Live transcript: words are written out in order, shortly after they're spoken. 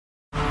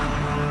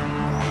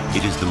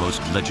It is the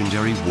most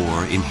legendary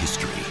war in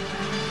history.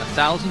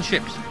 1,000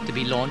 ships to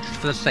be launched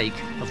for the sake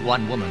of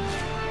one woman.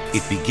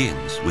 It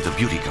begins with a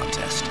beauty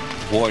contest.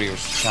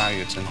 Warriors,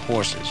 chariots, and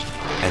horses.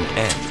 And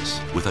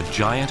ends with a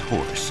giant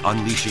horse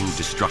unleashing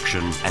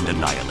destruction and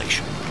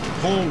annihilation.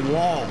 Whole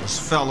walls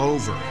fell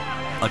over.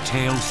 A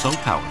tale so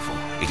powerful,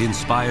 it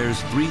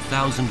inspires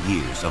 3,000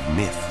 years of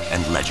myth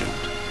and legend.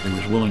 He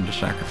was willing to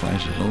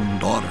sacrifice his own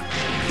daughter.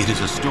 It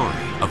is a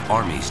story of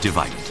armies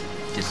divided.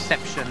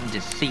 Deception,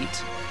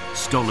 deceit.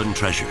 Stolen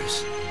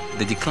treasures.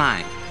 The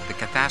decline, the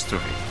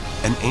catastrophe.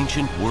 An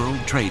ancient world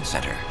trade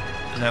center.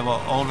 There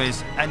were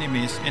always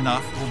enemies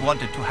enough who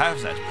wanted to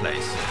have that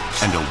place.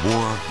 And a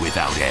war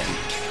without end.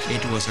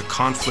 It was a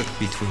conflict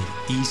between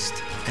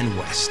East and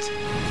West.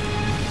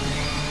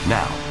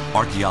 Now,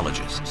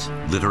 archaeologists,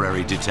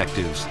 literary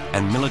detectives,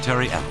 and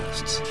military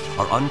analysts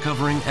are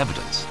uncovering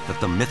evidence that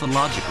the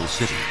mythological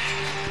city,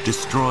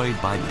 destroyed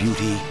by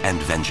beauty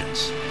and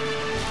vengeance,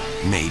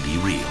 may be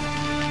real.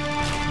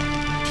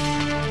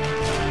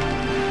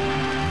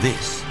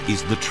 This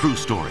is the true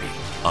story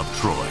of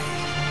Troy.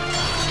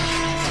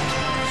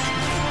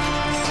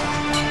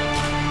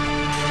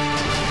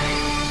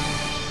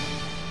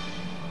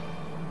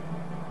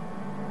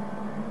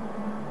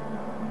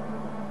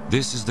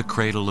 This is the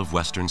cradle of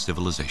Western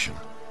civilization.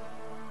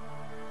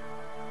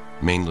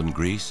 Mainland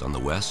Greece on the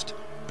west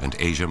and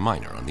Asia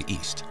Minor on the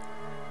east,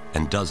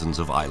 and dozens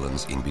of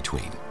islands in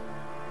between.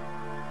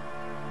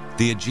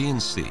 The Aegean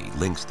Sea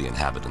links the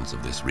inhabitants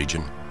of this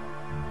region,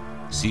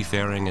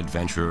 seafaring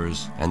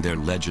adventurers and their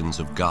legends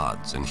of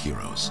gods and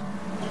heroes.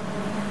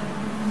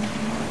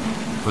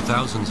 For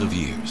thousands of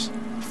years,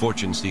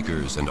 fortune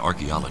seekers and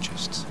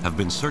archaeologists have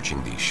been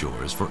searching these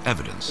shores for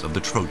evidence of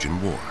the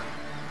Trojan War.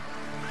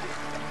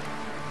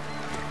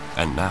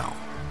 And now,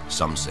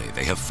 some say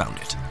they have found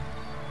it.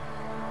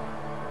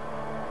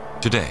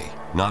 Today,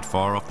 not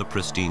far off the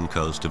pristine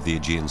coast of the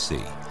Aegean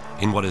Sea,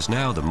 in what is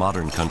now the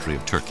modern country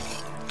of Turkey,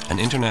 an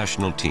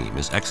international team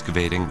is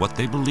excavating what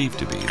they believe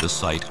to be the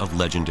site of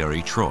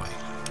legendary Troy.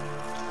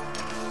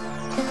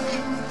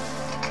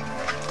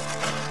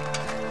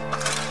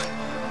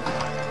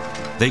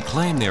 They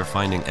claim they're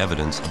finding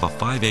evidence of a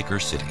 5-acre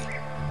city,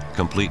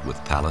 complete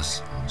with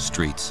palace,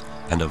 streets,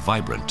 and a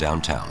vibrant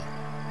downtown.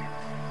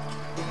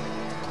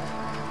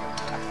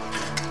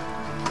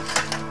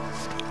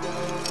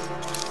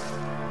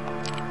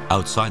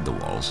 Outside the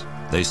walls,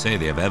 they say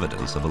they have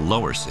evidence of a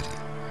lower city.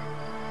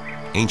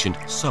 Ancient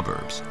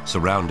suburbs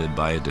surrounded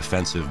by a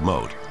defensive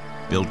moat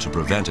built to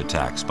prevent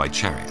attacks by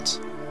chariots,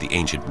 the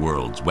ancient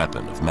world's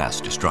weapon of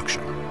mass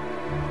destruction.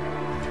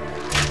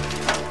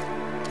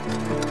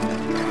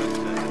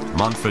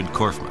 Manfred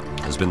Korfmann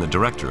has been the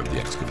director of the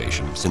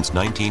excavation since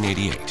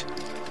 1988.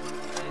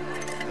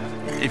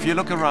 If you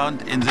look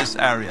around in this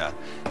area,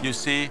 you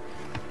see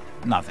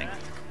nothing.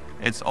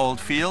 It's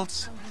old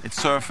fields,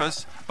 it's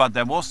surface, but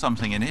there was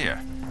something in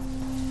here.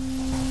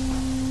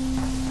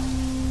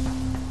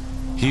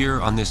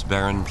 Here on this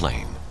barren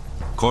plain,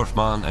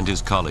 Korfmann and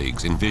his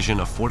colleagues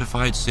envision a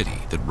fortified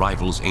city that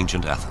rivals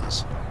ancient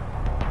Athens.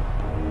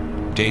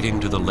 Dating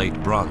to the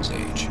late Bronze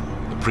Age,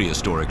 the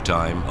prehistoric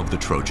time of the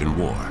Trojan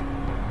War.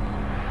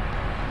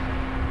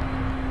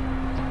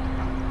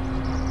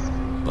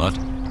 But,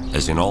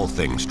 as in all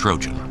things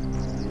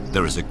Trojan,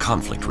 there is a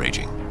conflict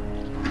raging.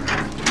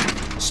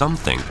 Some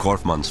think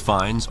Korfmann's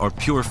finds are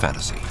pure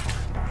fantasy,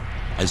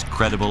 as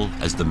credible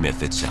as the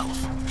myth itself.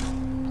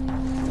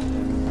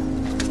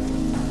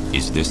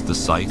 Is this the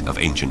site of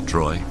ancient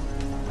Troy?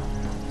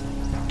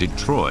 Did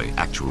Troy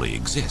actually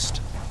exist?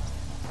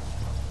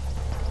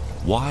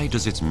 Why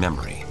does its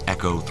memory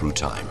echo through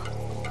time?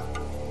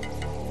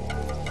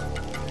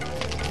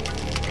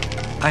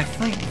 I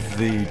think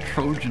the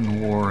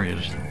Trojan War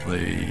is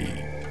the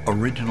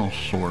original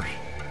source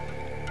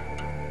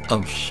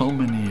of so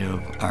many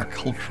of our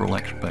cultural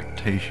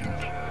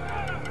expectations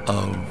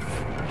of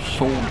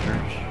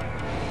soldiers,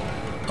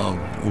 of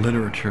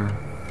literature,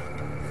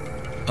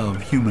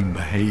 of human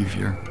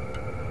behavior,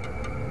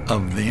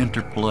 of the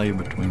interplay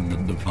between the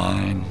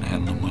divine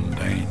and the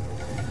mundane.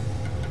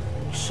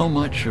 So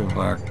much of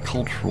our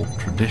cultural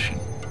tradition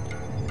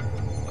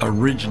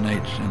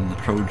originates in the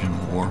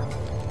Trojan War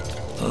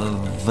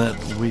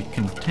that we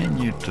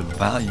continue to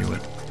value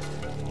it,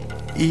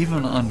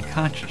 even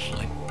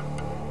unconsciously,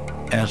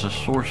 as a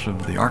source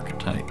of the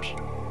archetypes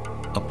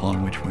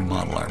upon which we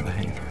model our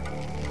behavior.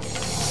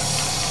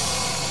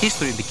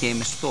 History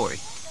became a story,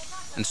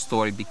 and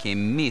story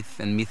became myth,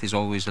 and myth is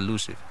always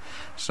elusive.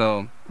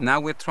 So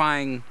now we're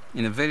trying,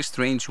 in a very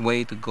strange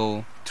way,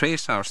 to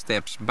trace our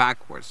steps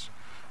backwards,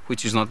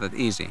 which is not that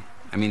easy.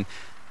 I mean,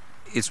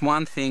 it's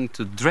one thing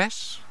to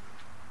dress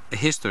a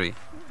history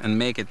and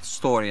make it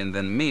story and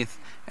then myth,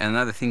 and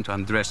another thing to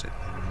undress it.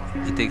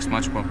 It takes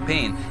much more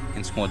pain, and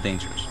it's more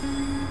dangerous.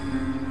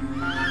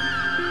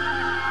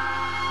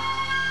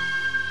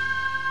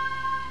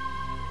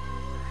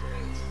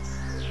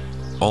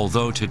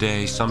 Although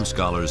today some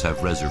scholars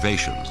have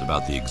reservations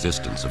about the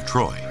existence of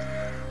Troy,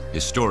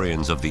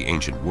 historians of the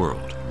ancient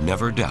world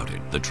never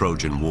doubted the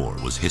Trojan War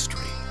was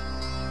history.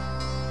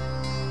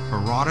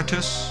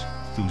 Herodotus,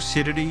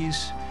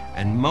 Thucydides,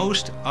 and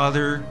most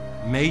other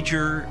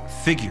major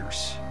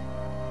figures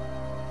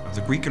of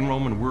the Greek and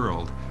Roman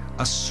world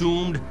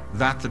assumed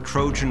that the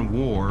Trojan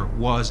War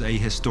was a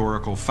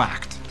historical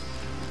fact.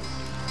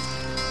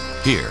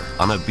 Here,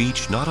 on a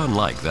beach not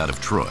unlike that of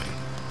Troy,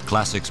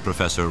 classics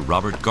professor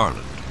Robert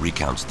Garland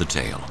recounts the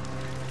tale.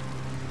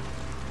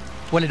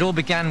 Well, it all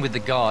began with the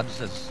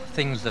gods, as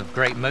things of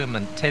great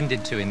moment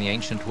tended to in the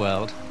ancient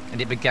world,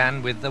 and it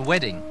began with the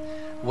wedding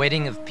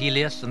of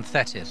Peleus and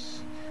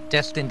Thetis,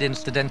 destined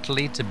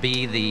incidentally to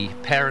be the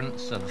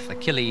parents of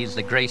Achilles,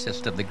 the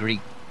greatest of the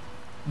Greek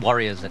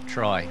warriors at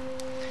Troy.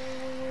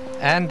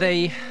 And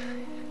they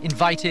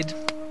invited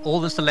all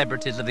the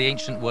celebrities of the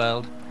ancient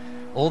world,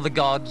 all the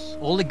gods,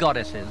 all the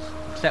goddesses,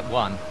 except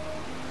one.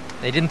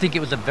 They didn't think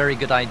it was a very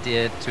good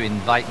idea to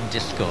invite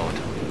Discord.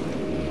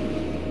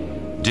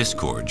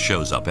 Discord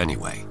shows up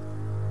anyway.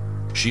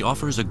 She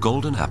offers a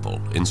golden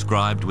apple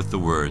inscribed with the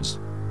words,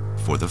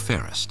 "For the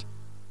fairest."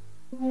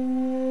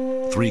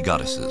 3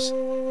 goddesses,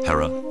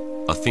 Hera,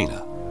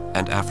 Athena,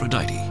 and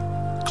Aphrodite,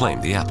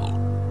 claim the apple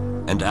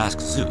and ask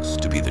Zeus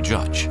to be the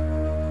judge.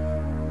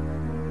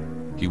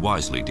 He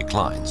wisely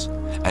declines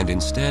and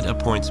instead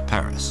appoints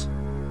Paris,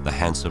 the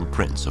handsome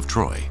prince of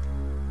Troy.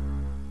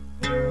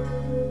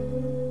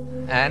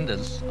 And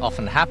as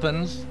often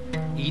happens,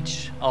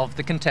 each of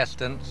the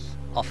contestants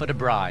offered a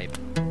bribe.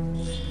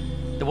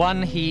 The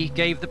one he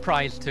gave the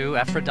prize to,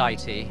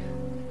 Aphrodite,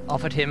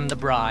 offered him the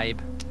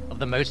bribe of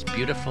the most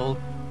beautiful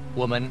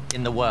woman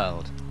in the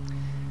world.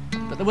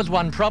 But there was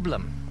one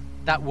problem.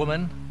 That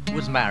woman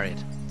was married.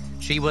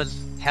 She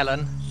was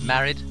Helen,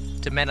 married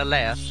to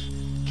Menelaus,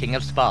 king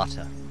of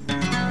Sparta.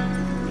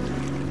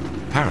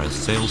 Paris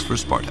sails for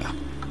Sparta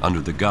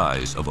under the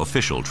guise of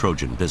official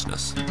Trojan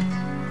business.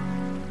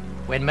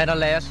 When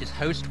Menelaus, his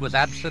host, was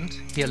absent,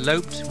 he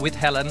eloped with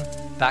Helen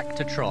back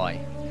to Troy,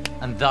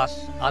 and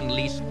thus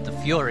unleashed the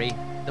fury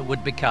that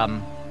would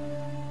become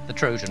the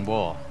Trojan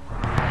War.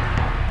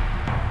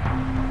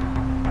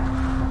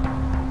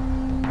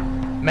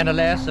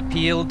 Menelaus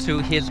appealed to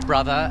his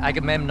brother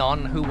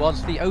Agamemnon, who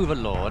was the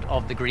overlord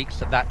of the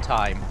Greeks at that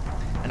time.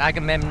 And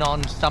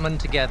Agamemnon summoned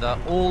together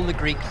all the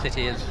Greek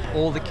cities,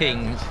 all the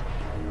kings,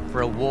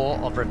 for a war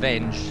of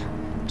revenge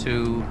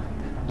to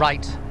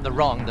right the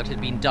wrong that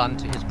had been done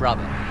to his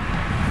brother.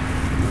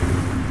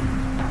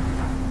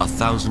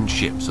 1,000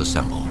 ships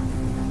assemble,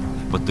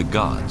 but the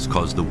gods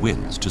cause the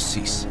winds to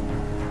cease.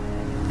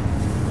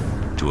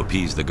 To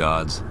appease the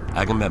gods,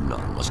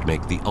 Agamemnon must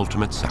make the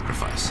ultimate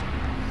sacrifice: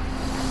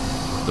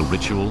 the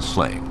ritual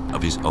slaying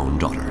of his own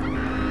daughter.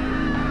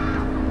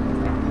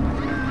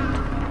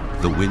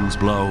 The winds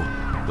blow,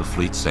 the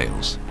fleet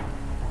sails,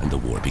 and the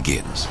war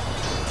begins.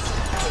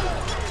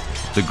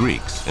 The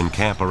Greeks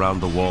encamp around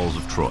the walls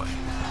of Troy,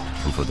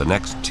 and for the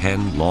next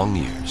 10 long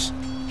years,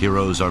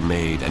 heroes are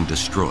made and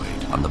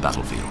destroyed on the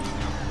battlefield.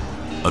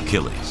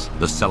 Achilles,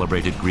 the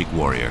celebrated Greek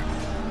warrior,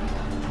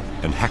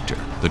 and Hector,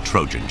 the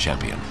Trojan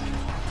champion.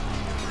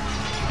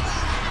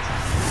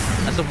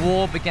 As the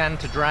war began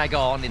to drag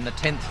on in the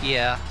 10th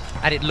year,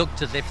 and it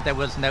looked as if there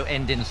was no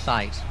end in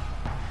sight,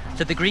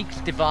 so the Greeks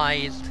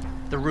devised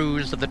the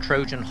ruse of the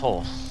Trojan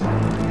horse.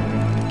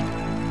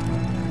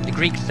 The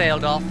Greeks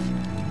sailed off,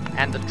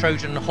 and the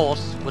Trojan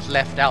horse was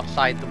left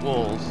outside the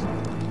walls.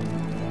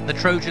 The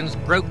Trojans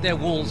broke their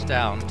walls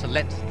down to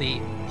let the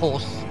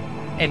horse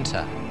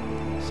enter,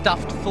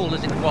 stuffed full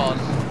as it was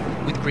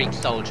with Greek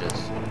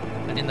soldiers.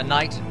 And in the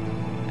night,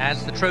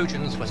 as the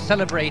Trojans were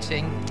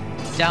celebrating,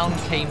 down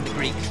came the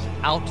Greeks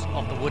out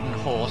of the wooden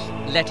horse,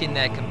 let in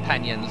their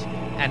companions,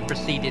 and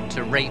proceeded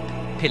to rape,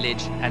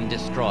 pillage, and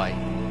destroy.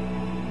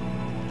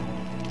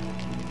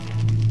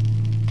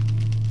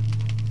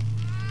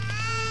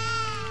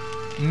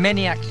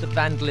 Many acts of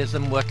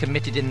vandalism were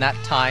committed in that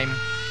time.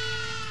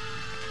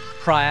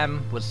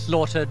 Priam was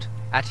slaughtered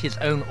at his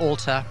own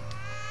altar.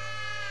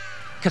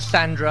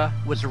 Cassandra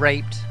was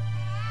raped.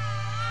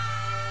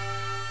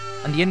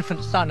 And the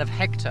infant son of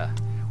Hector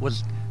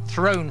was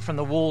thrown from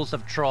the walls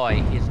of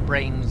Troy, his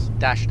brains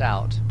dashed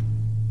out.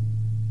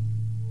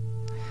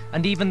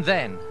 And even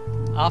then,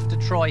 after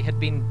Troy had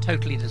been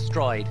totally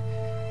destroyed,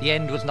 the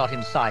end was not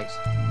in sight.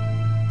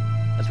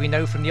 As we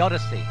know from the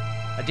Odyssey,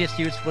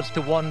 Odysseus was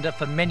to wander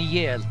for many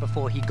years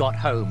before he got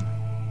home.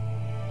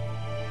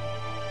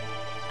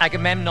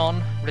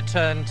 Agamemnon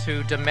returned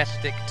to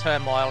domestic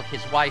turmoil.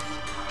 His wife,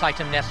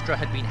 Clytemnestra,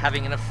 had been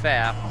having an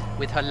affair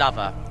with her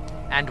lover,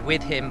 and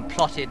with him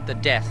plotted the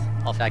death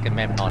of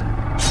Agamemnon.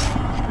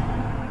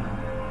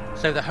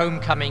 So the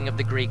homecoming of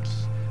the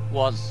Greeks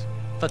was,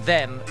 for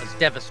them, as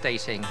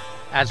devastating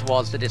as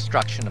was the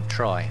destruction of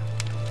Troy.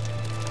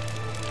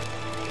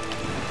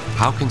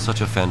 How can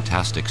such a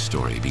fantastic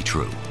story be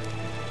true?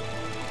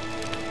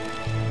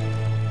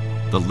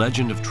 The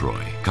legend of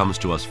Troy comes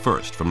to us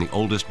first from the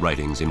oldest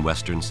writings in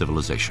Western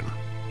civilization,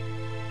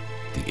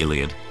 the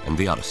Iliad and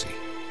the Odyssey.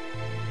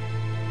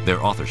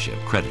 Their authorship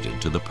credited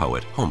to the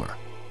poet Homer.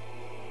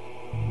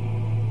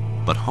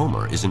 But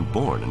Homer isn't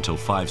born until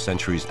 5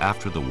 centuries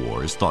after the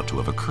war is thought to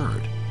have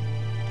occurred,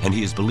 and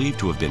he is believed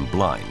to have been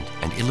blind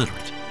and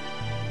illiterate.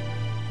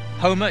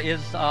 Homer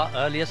is our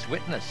earliest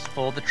witness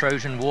for the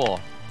Trojan War,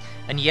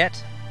 and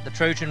yet the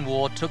Trojan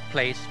War took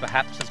place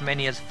perhaps as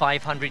many as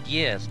 500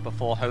 years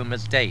before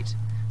Homer's date.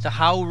 So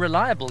how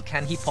reliable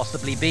can he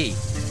possibly be?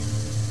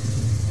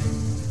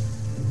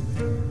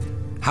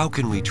 How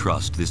can we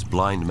trust this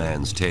blind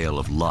man's tale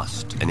of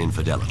lust and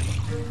infidelity,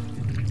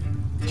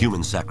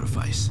 human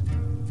sacrifice,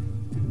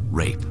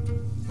 rape,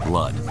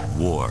 blood,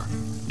 war,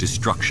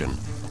 destruction,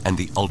 and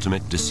the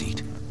ultimate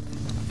deceit?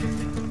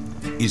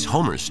 Is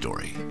Homer's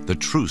story the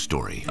true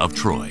story of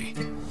Troy?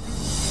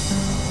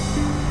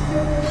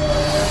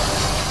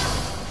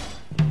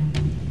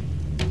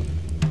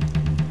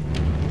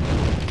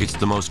 It's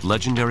the most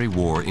legendary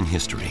war in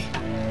history.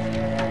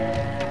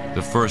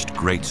 The first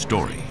great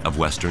story of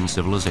Western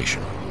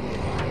civilization.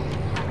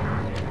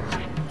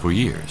 For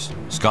years,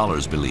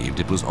 scholars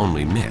believed it was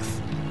only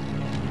myth.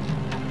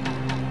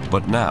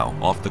 But now,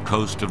 off the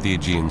coast of the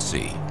Aegean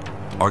Sea,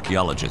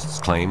 archaeologists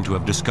claim to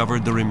have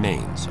discovered the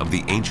remains of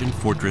the ancient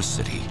fortress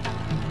city,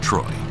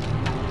 Troy.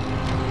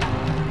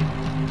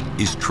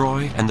 Is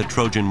Troy and the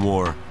Trojan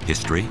War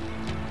history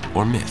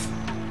or myth?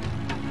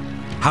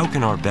 How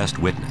can our best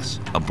witness,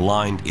 a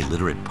blind,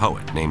 illiterate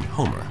poet named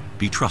Homer,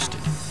 be trusted?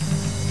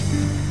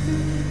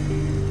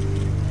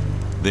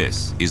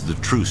 This is the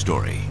true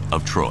story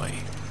of Troy.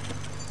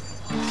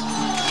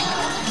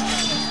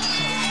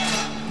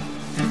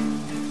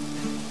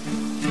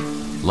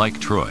 Like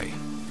Troy,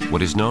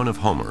 what is known of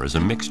Homer is a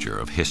mixture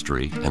of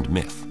history and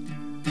myth.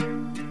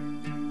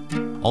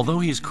 Although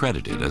he is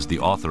credited as the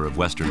author of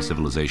Western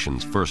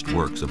civilization's first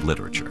works of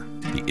literature,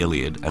 the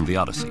Iliad and the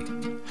Odyssey,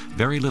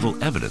 very little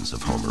evidence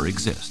of Homer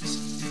exists.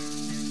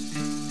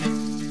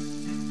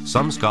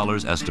 Some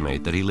scholars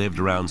estimate that he lived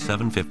around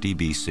 750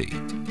 BC,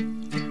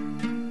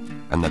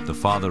 and that the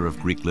father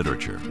of Greek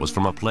literature was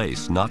from a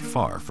place not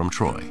far from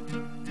Troy.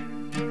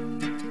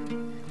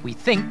 We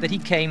think that he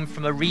came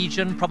from a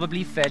region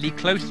probably fairly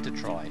close to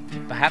Troy,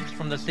 perhaps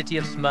from the city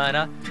of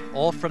Smyrna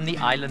or from the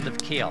island of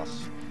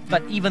Chios,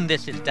 but even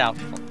this is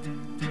doubtful.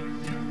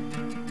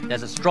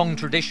 There's a strong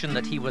tradition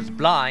that he was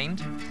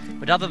blind,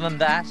 but other than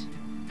that,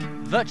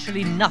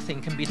 virtually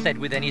nothing can be said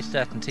with any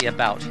certainty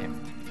about him.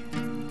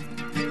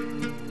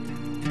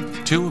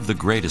 Two of the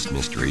greatest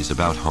mysteries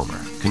about Homer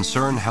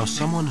concern how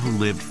someone who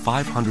lived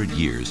 500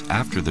 years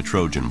after the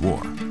Trojan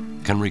War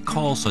can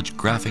recall such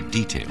graphic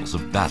details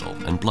of battle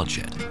and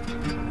bloodshed.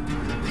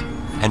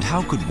 And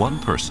how could one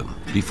person,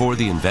 before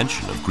the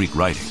invention of Greek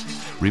writing,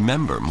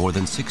 remember more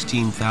than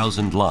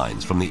 16,000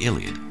 lines from the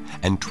Iliad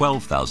and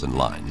 12,000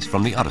 lines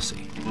from the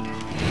Odyssey?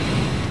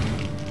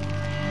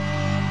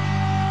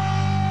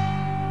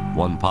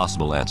 One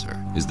possible answer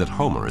is that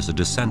Homer is a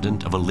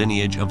descendant of a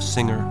lineage of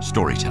singer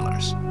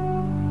storytellers.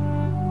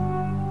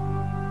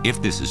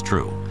 If this is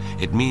true,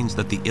 it means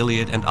that the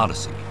Iliad and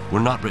Odyssey were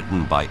not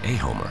written by a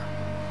Homer,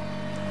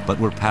 but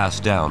were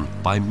passed down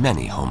by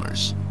many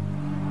Homers.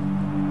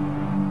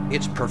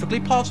 It's perfectly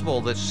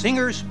plausible that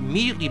singers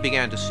immediately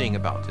began to sing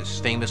about this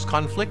famous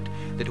conflict,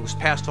 that it was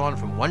passed on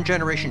from one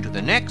generation to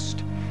the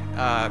next,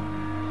 not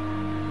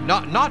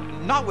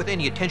with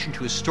any attention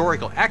to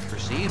historical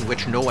accuracy, in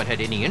which no one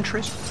had any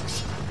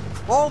interest.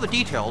 All the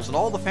details and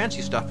all the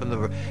fancy stuff, and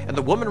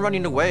the woman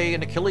running away,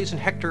 and Achilles and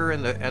Hector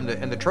and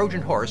the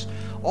Trojan horse,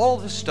 all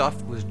this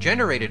stuff was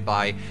generated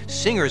by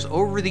singers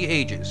over the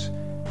ages.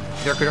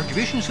 Their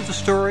contributions to the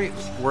story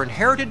were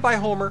inherited by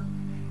Homer,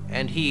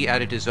 and he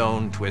added his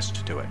own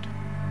twist to it.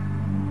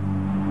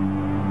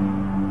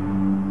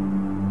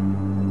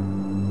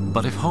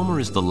 But if Homer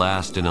is the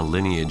last in a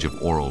lineage of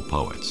oral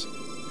poets,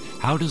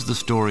 how does the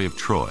story of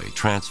Troy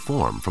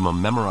transform from a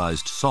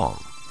memorized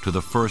song to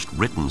the first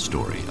written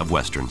story of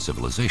Western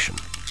civilization?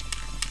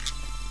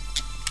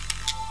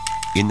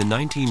 In the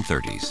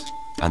 1930s,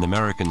 an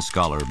American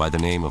scholar by the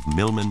name of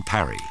Milman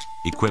Parry,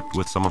 equipped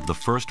with some of the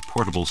first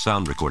portable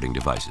sound recording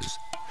devices,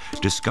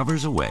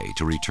 discovers a way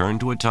to return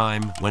to a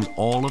time when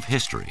all of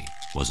history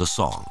was a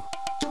song.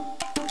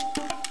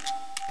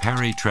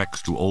 Parry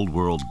treks to Old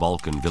World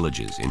Balkan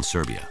villages in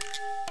Serbia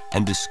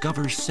and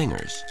discovers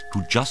singers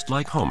who, just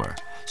like Homer,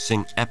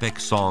 sing epic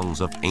songs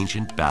of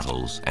ancient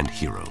battles and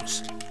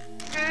heroes.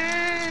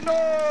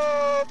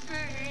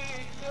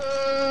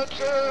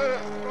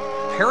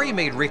 Parry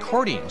made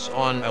recordings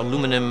on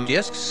aluminum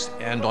discs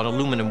and on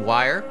aluminum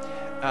wire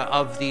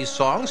of these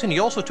songs, and he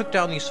also took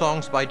down these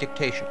songs by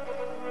dictation.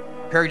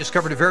 Parry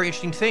discovered a very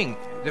interesting thing,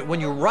 that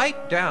when you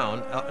write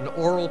down an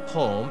oral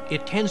poem,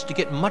 it tends to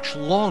get much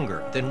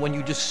longer than when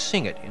you just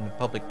sing it in a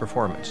public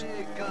performance.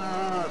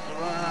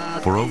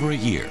 For over a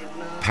year,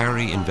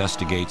 Parry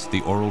investigates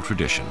the oral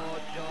tradition,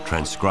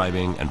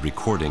 transcribing and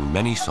recording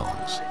many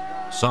songs,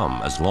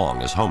 some as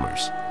long as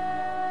Homer's.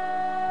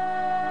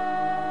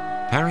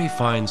 Parry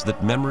finds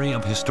that memory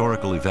of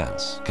historical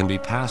events can be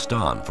passed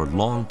on for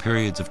long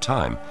periods of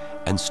time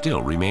and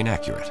still remain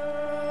accurate.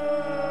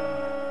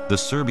 The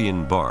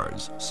Serbian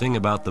bards sing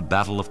about the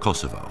Battle of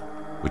Kosovo,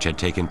 which had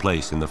taken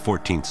place in the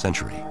 14th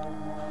century.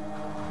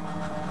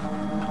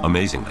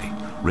 Amazingly,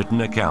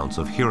 written accounts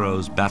of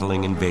heroes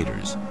battling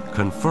invaders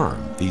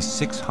confirm these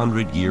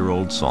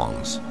 600-year-old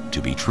songs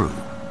to be true.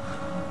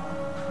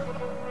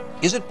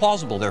 Is it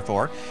plausible,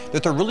 therefore,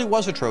 that there really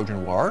was a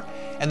Trojan War,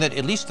 and that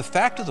at least the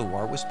fact of the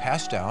war was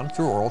passed down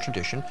through oral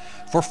tradition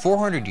for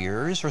 400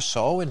 years or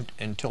so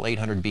until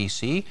 800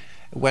 BC,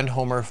 when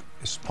Homer's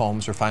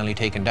poems were finally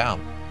taken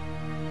down?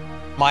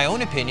 My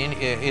own opinion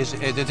is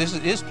that this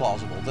is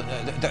plausible.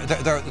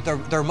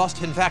 There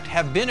must, in fact,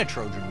 have been a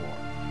Trojan War.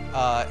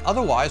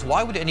 Otherwise,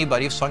 why would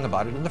anybody have sung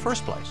about it in the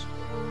first place?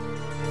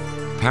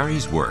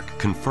 Parry's work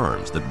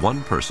confirms that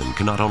one person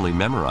can not only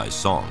memorize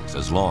songs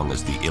as long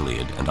as the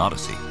Iliad and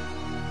Odyssey,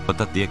 but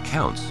that the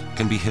accounts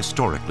can be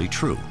historically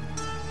true.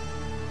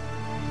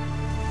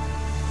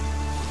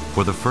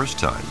 For the first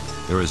time,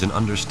 there is an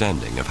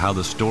understanding of how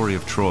the story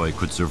of Troy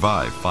could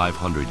survive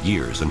 500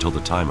 years until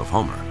the time of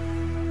Homer,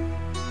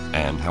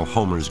 and how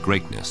Homer's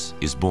greatness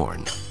is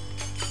born.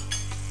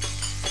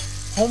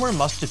 Homer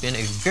must have been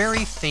a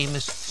very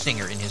famous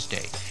singer in his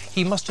day.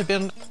 He must have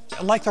been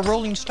like the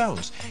Rolling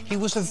Stones. He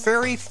was a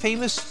very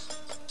famous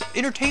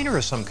entertainer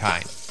of some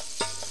kind.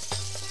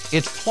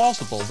 It's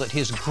plausible that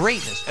his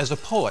greatness as a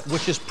poet,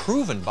 which is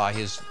proven by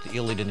the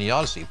Iliad and the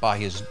Odyssey, by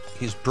his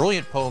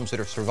brilliant poems that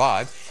have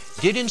survived,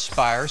 did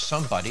inspire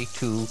somebody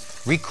to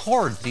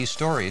record these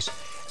stories.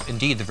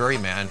 Indeed, the very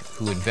man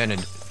who invented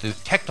the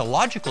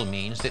technological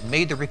means that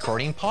made the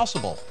recording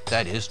possible,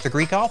 that is, the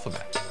Greek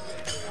alphabet.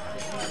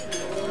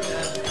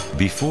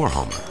 Before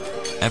Homer,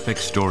 epic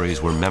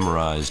stories were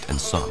memorized and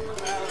sung.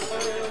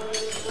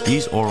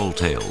 These oral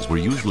tales were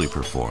usually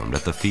performed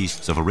at the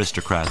feasts of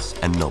aristocrats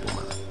and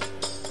noblemen.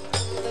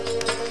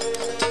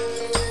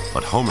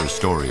 But Homer's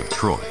story of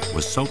Troy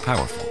was so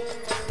powerful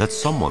that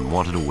someone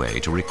wanted a way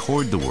to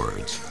record the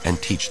words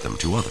and teach them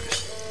to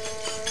others.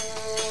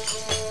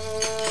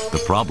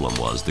 The problem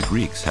was the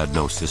Greeks had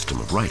no system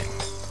of writing.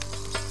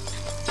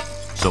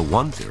 So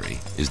one theory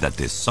is that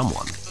this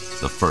someone,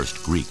 the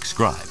first Greek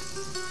scribe,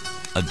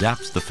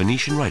 adapts the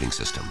Phoenician writing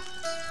system,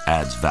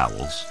 adds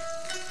vowels,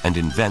 and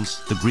invents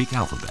the Greek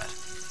alphabet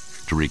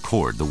to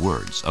record the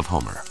words of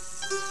Homer.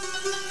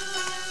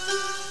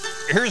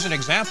 Here's an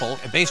example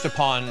based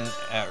upon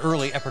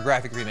early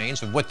epigraphic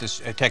remains of what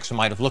this text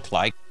might have looked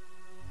like.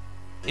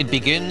 It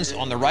begins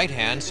on the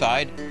right-hand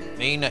side,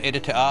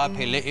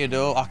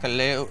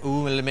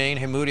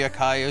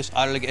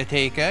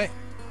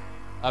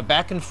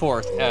 back and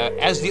forth,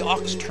 as the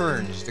ox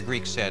turns, the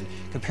Greeks said,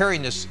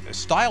 comparing this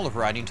style of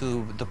writing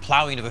to the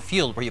plowing of a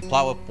field where you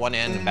plow up one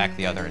end and back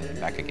the other and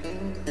back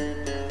again.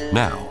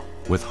 Now,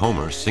 with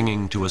Homer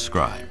singing to a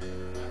scribe,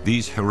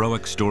 these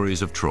heroic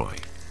stories of Troy,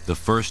 the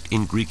first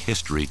in Greek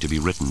history to be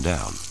written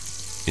down,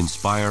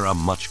 inspire a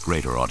much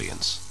greater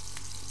audience.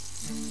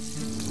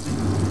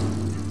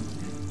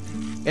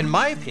 In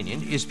my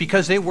opinion, is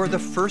because they were the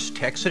first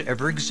texts that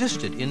ever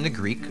existed in the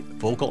Greek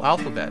vocal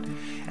alphabet.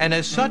 And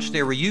as such,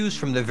 they were used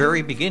from the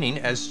very beginning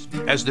as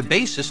the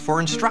basis for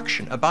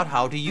instruction about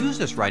how to use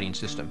this writing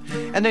system.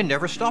 And they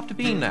never stopped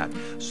being that.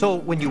 So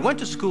when you went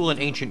to school in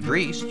ancient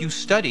Greece, you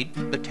studied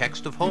the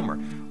text of Homer,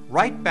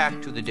 right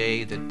back to the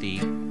day that the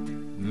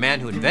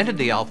man who invented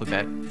the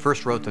alphabet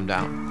first wrote them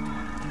down.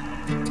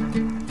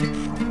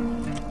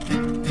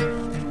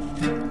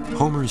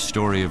 Homer's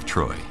story of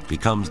Troy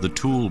becomes the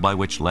tool by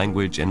which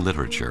language and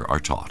literature are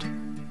taught,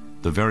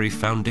 the very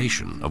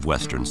foundation of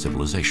Western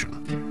civilization.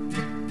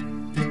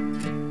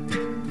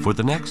 For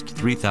the next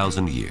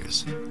 3,000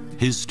 years,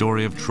 his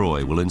story of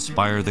Troy will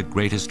inspire the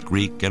greatest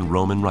Greek and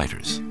Roman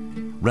writers,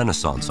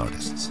 Renaissance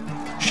artists,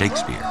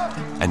 Shakespeare,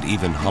 and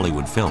even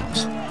Hollywood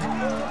films.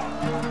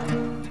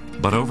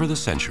 But over the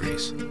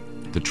centuries,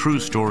 the true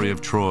story of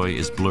Troy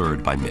is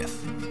blurred by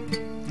myth,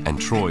 and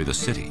Troy the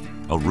city,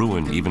 a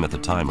ruin even at the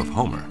time of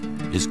Homer,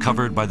 is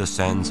covered by the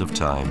sands of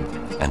time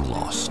and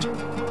lost.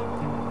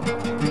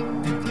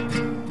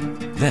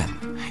 Then,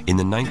 in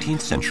the 19th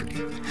century,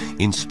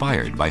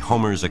 inspired by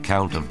Homer's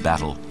account of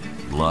battle,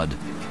 blood,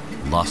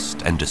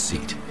 lust, and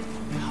deceit,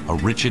 a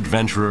rich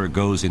adventurer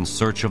goes in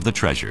search of the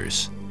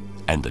treasures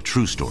and the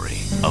true story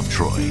of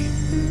Troy.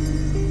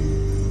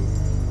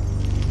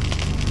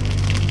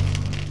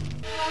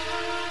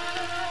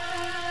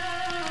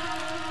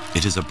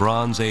 It is a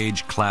Bronze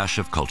Age clash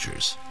of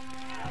cultures.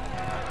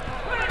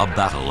 A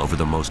battle over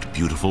the most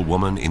beautiful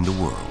woman in the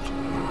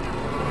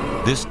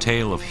world. This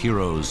tale of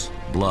heroes,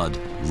 blood,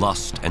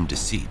 lust, and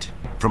deceit,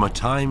 from a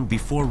time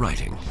before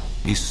writing,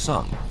 is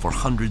sung for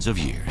hundreds of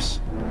years.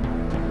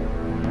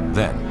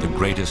 Then, the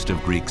greatest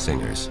of Greek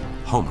singers,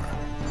 Homer,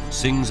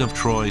 sings of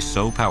Troy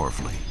so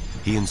powerfully,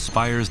 he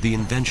inspires the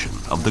invention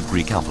of the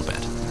Greek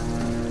alphabet.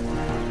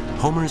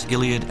 Homer's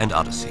Iliad and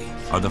Odyssey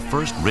are the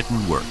first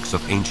written works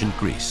of ancient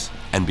Greece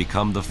and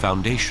become the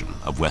foundation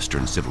of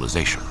Western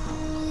civilization.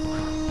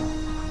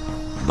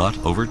 But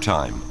over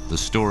time, the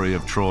story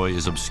of Troy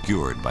is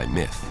obscured by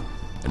myth,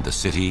 and the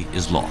city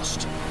is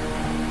lost.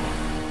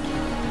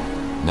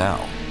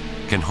 Now,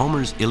 can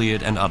Homer's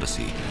Iliad and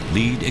Odyssey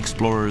lead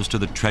explorers to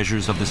the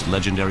treasures of this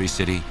legendary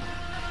city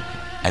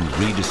and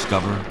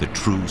rediscover the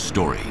true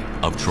story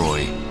of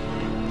Troy?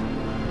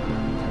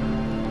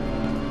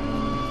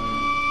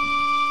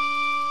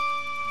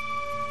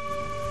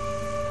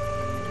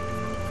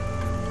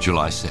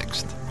 July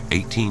 6th,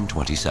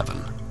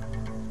 1827.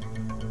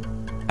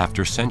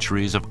 After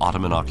centuries of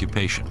Ottoman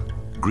occupation,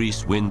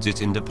 Greece wins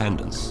its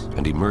independence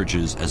and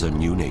emerges as a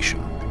new nation.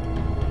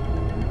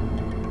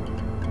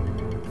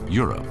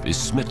 Europe is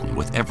smitten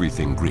with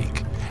everything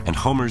Greek, and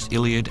Homer's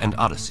Iliad and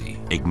Odyssey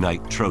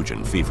ignite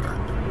Trojan fever.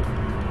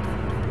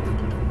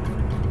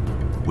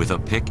 With a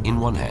pick in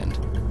one hand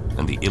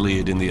and the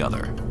Iliad in the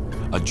other,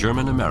 a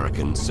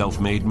German-American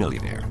self-made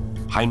millionaire,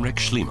 Heinrich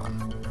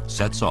Schliemann,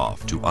 sets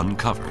off to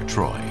uncover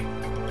Troy.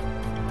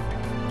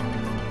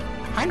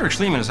 Heinrich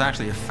Schliemann is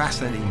actually a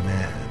fascinating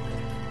man.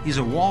 He's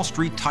a Wall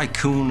Street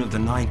tycoon of the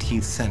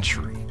 19th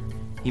century.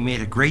 He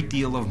made a great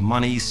deal of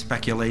money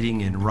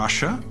speculating in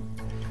Russia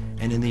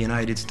and in the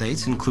United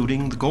States,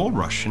 including the gold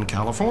rush in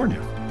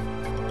California.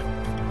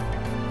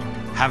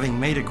 Having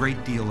made a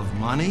great deal of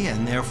money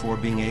and therefore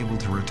being able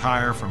to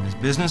retire from his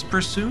business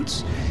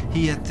pursuits,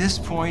 he at this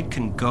point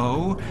can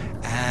go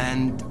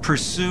and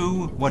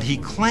pursue what he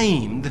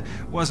claimed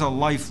was a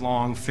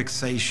lifelong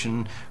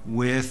fixation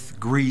with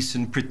Greece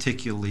and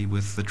particularly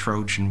with the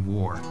Trojan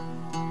War.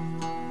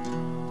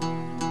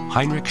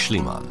 Heinrich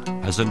Schliemann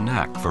has a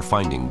knack for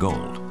finding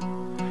gold.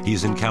 He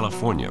is in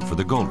California for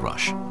the gold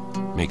rush,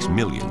 makes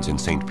millions in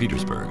St.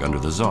 Petersburg under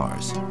the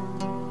Tsars.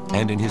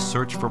 And in his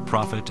search for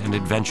profit and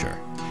adventure,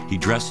 he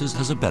dresses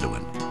as a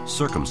Bedouin,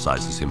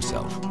 circumcises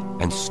himself,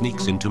 and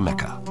sneaks into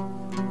Mecca.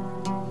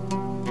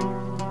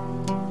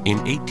 In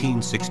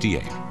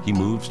 1868, he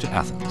moves to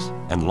Athens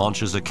and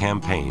launches a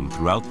campaign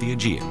throughout the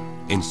Aegean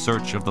in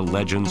search of the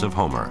legends of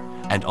Homer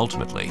and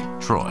ultimately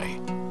Troy.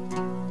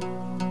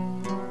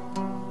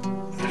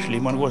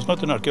 Schliemann was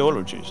not an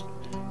archaeologist,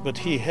 but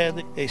he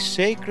had a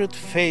sacred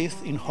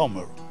faith in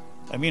Homer.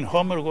 I mean,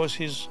 Homer was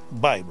his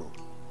Bible.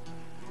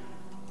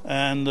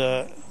 And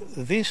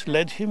this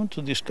led him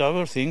to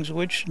discover things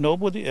which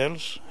nobody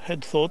else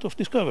had thought of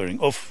discovering,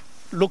 of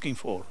looking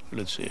for,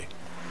 let's say.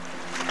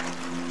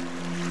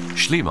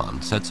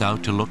 Schliemann sets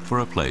out to look for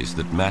a place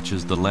that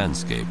matches the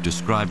landscape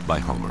described by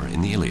Homer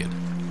in the Iliad.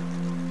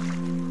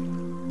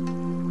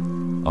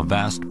 A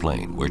vast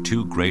plain where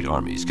two great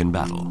armies can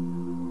battle,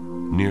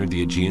 near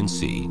the Aegean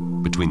Sea,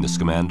 between the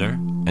Scamander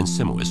and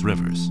Simois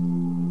rivers.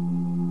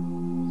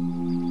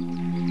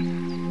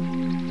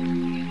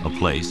 A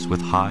place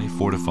with high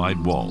fortified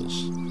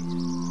walls,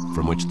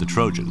 from which the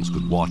Trojans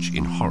could watch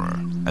in horror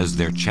as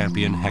their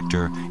champion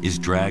Hector is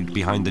dragged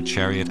behind the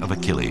chariot of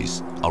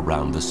Achilles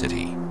around the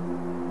city.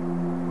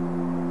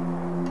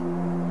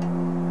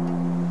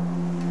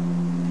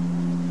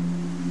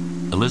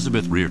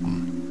 Elizabeth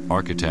Reardon,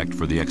 architect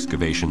for the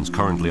excavations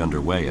currently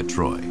underway at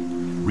Troy,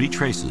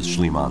 retraces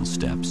Schliemann's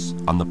steps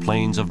on the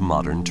plains of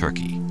modern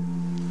Turkey.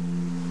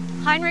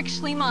 Heinrich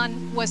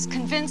Schliemann was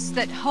convinced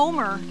that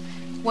Homer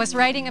was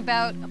writing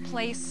about a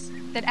place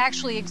that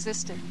actually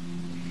existed.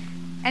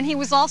 And he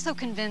was also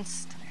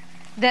convinced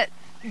that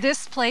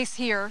this place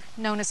here,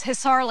 known as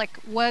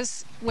Hisarlik,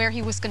 was where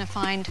he was going to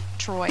find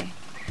Troy.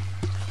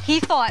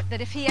 He thought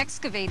that if he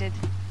excavated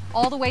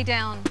all the way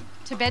down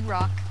to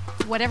bedrock,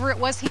 whatever it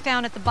was he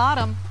found at the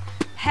bottom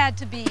had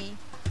to be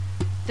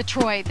the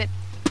Troy that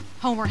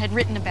Homer had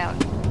written about.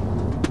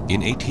 In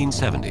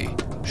 1870,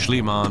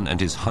 Schliemann and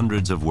his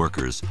hundreds of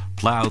workers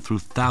plow through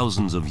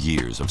thousands of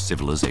years of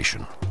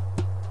civilization,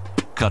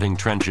 cutting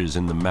trenches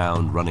in the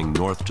mound running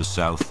north to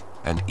south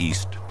and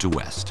east to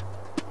west.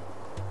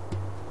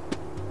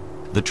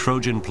 The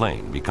Trojan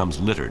plain becomes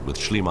littered with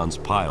Schliemann's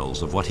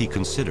piles of what he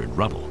considered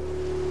rubble.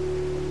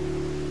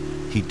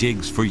 He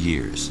digs for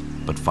years,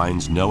 but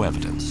finds no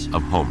evidence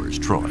of Homer's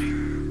Troy.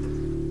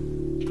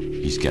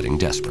 He's getting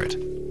desperate.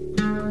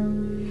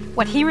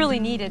 What he really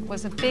needed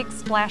was a big,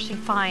 splashy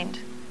find.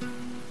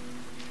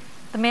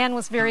 The man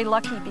was very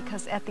lucky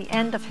because at the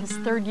end of his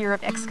third year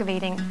of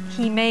excavating,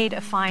 he made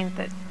a find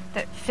that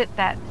fit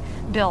that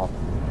bill.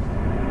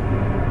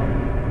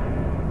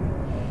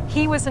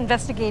 He was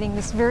investigating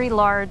this very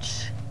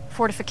large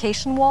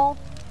fortification wall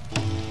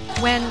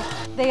when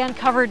they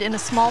uncovered in a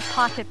small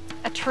pocket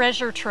a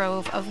treasure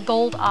trove of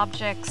gold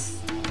objects.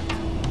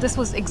 This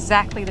was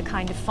exactly the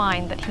kind of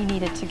find that he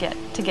needed to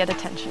get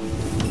attention.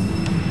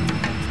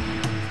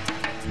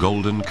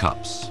 Golden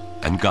cups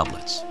and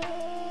goblets,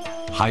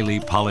 highly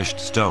polished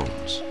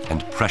stones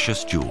and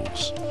precious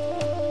jewels.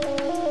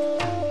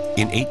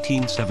 In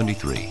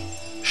 1873,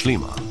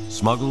 Schliemann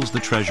smuggles the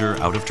treasure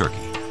out of Turkey,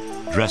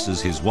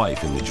 dresses his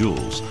wife in the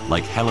jewels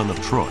like Helen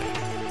of Troy,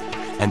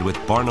 and with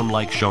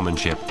Barnum-like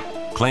showmanship,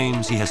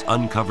 claims he has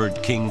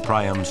uncovered King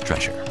Priam's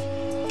treasure.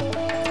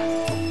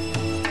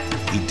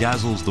 He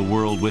dazzles the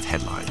world with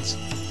headlines.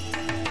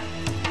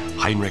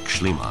 Heinrich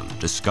Schliemann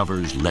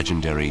discovers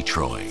legendary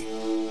Troy.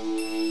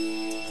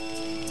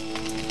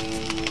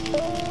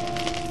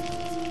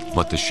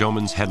 But the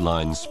showman's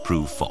headlines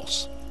prove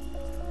false.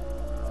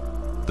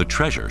 The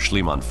treasure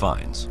Schliemann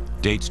finds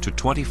dates to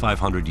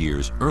 2,500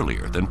 years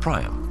earlier than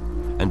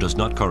Priam and does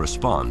not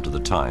correspond to the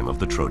time of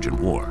the Trojan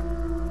War.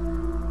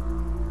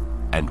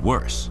 And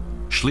worse,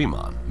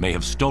 Schliemann may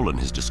have stolen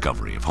his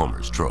discovery of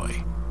Homer's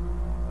Troy.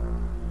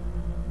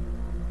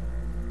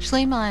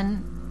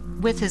 Schliemann,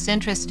 with his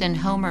interest in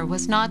Homer,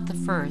 was not the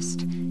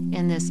first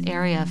in this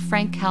area.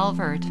 Frank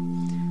Calvert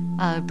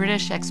a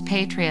British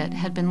expatriate,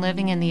 had been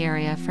living in the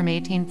area from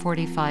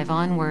 1845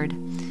 onward.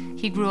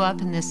 He grew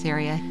up in this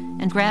area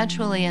and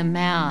gradually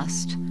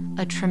amassed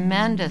a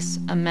tremendous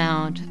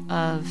amount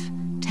of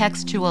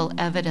textual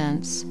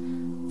evidence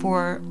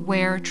for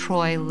where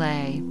Troy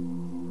lay.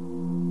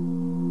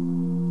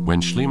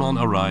 When Schliemann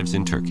arrives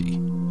in Turkey,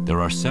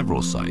 there are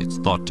several sites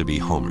thought to be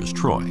Homer's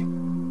Troy.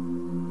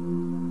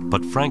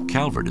 But Frank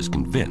Calvert is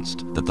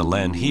convinced that the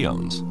land he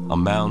owns, a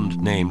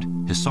mound named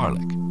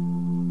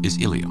Hisarlik,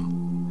 is Ilium,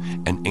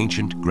 an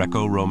ancient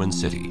Greco-Roman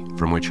city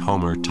from which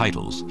Homer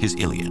titles his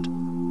Iliad.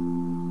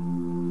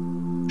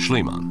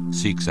 Schliemann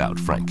seeks out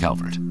Frank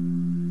Calvert.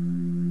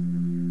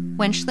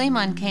 When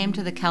Schliemann came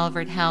to the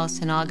Calvert house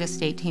in August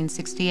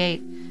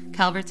 1868,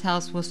 Calvert's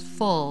house was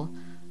full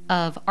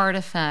of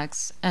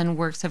artifacts and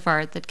works of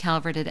art that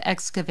Calvert had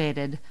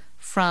excavated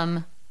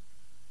from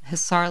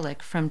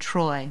Hisarlik, from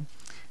Troy.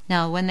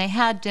 Now, when they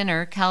had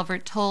dinner,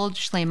 Calvert told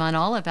Schliemann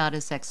all about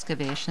his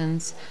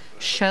excavations,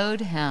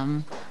 showed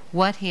him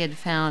what he had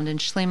found, and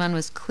Schliemann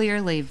was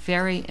clearly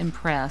very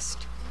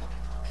impressed.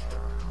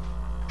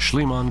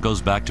 Schliemann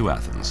goes back to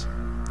Athens,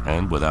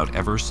 and without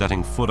ever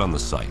setting foot on the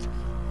site,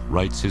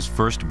 writes his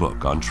first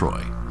book on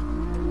Troy.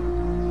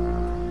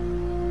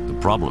 The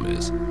problem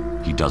is,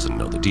 he doesn't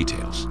know the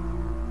details.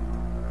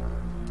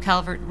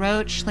 Calvert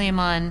wrote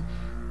Schliemann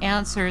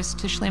answers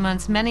to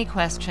Schliemann's many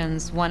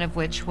questions, one of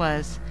which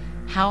was,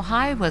 how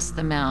high was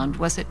the mound?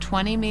 Was it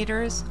 20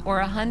 meters or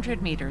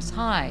 100 meters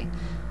high?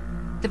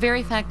 The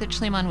very fact that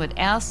Schliemann would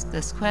ask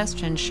this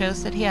question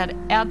shows that he had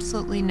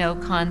absolutely no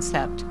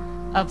concept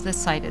of the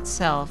site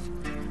itself.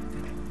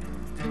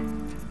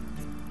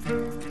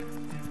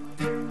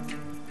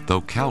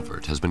 Though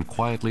Calvert has been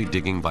quietly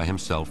digging by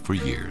himself for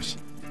years,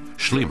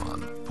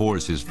 Schliemann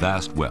pours his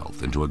vast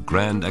wealth into a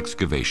grand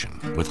excavation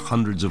with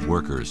hundreds of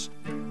workers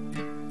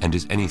and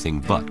is anything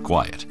but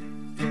quiet.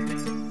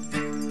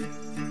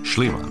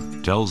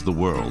 Schliemann tells the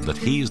world that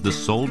he is the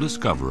sole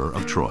discoverer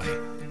of Troy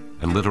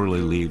and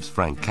literally leaves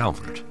Frank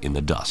Calvert in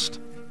the dust.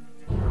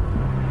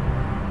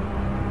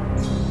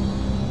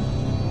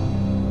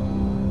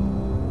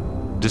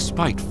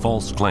 Despite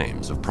false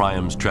claims of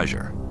Priam's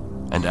treasure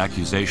and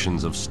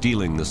accusations of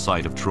stealing the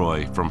site of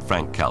Troy from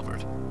Frank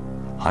Calvert,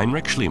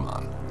 Heinrich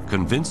Schliemann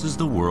convinces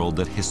the world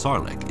that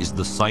Hisarlik is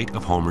the site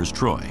of Homer's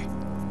Troy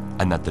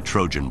and that the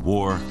Trojan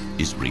War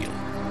is real.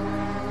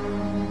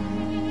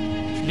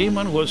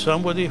 Schliemann was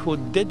somebody who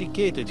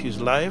dedicated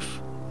his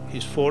life,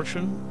 his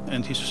fortune,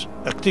 and his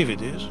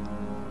activities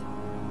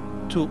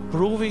to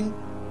proving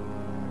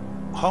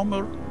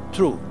Homer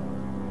true.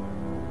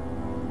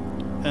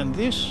 And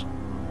this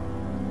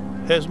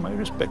has my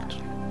respect.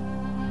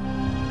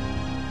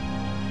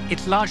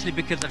 It's largely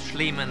because of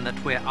Schliemann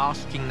that we're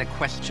asking the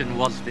question,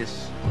 was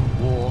this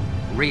war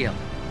real?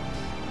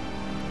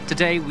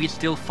 Today we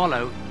still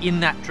follow in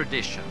that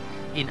tradition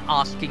in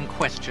asking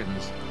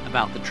questions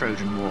about the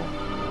Trojan War.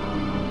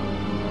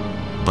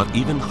 But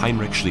even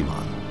Heinrich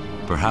Schliemann,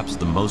 perhaps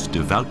the most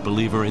devout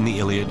believer in the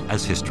Iliad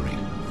as history,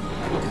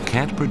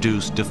 can't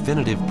produce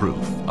definitive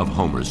proof of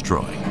Homer's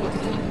Troy.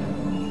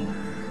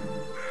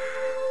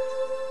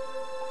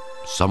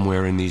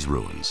 Somewhere in these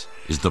ruins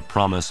is the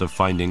promise of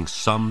finding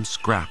some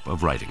scrap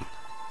of writing,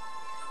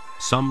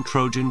 some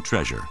Trojan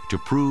treasure to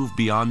prove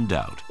beyond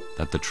doubt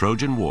that the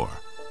Trojan War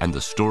and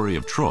the story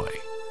of Troy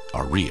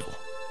are real.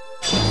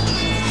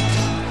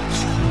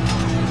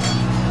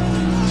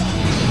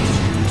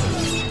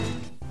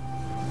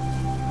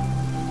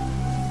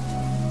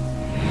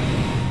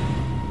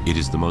 It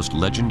is the most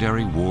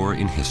legendary war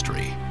in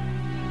history,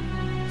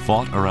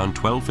 fought around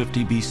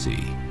 1250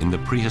 BC in the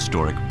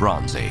prehistoric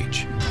Bronze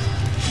Age.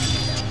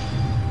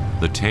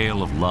 The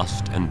tale of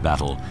lust and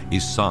battle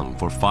is sung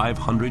for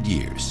 500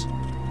 years,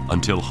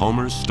 until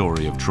Homer's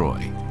story of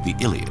Troy, the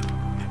Iliad,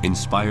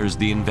 inspires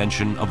the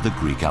invention of the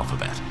Greek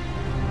alphabet.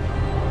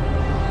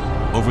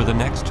 Over the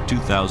next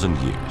 2,000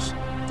 years,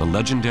 the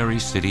legendary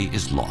city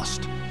is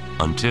lost,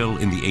 until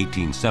in the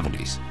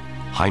 1870s,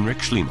 Heinrich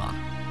Schliemann,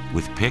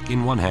 with pick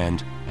in one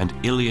hand and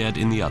Iliad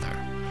in the other,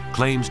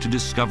 claims to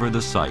discover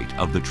the site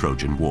of the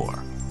Trojan War.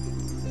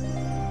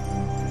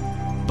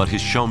 But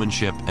his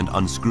showmanship and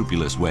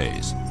unscrupulous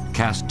ways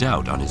cast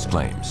doubt on his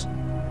claims.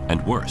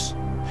 And worse,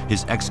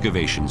 his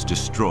excavations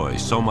destroy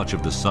so much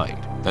of the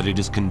site that it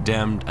is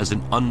condemned as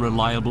an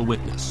unreliable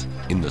witness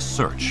in the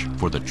search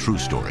for the true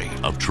story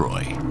of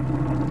Troy.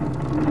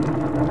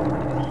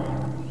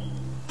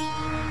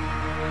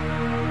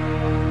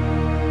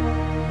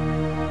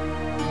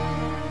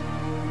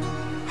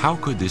 How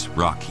could this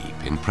rock heap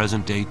in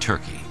present-day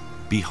Turkey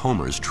be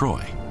Homer's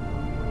Troy?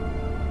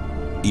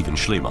 Even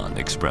Schliemann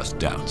expressed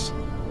doubts.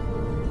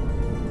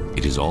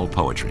 It is all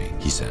poetry,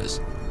 he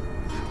says.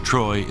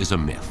 Troy is a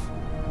myth,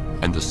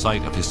 and the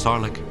site of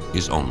Hisarlik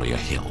is only a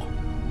hill.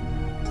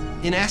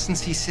 In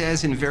essence, he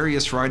says in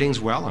various writings,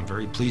 well, I'm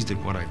very pleased at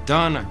what I've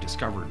done. I've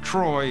discovered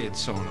Troy, and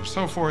so on and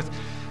so forth.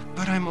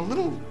 But I'm a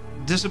little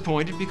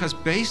disappointed because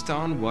based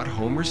on what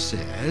Homer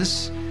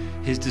says,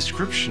 his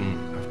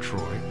description of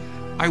Troy,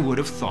 I would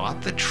have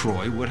thought that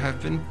Troy would have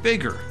been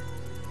bigger.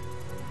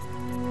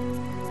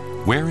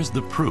 Where is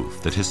the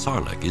proof that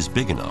Hisarlik is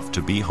big enough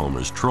to be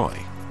Homer's Troy?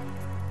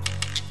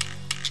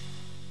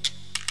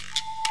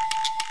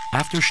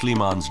 After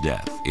Schliemann's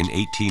death in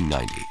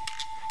 1890,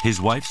 his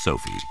wife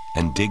Sophie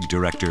and dig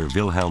director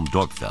Wilhelm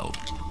Dorpfeld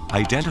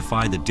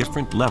identify the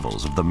different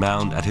levels of the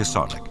mound at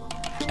Hisarlik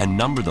and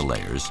number the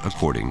layers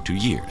according to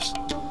years.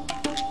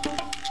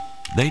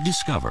 They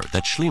discover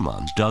that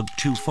Schliemann dug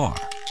too far,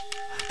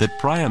 that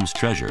Priam's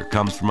treasure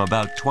comes from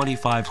about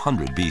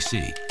 2500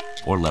 BC,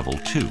 or level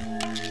 2.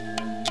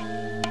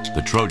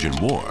 The Trojan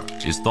War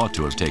is thought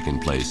to have taken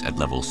place at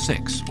level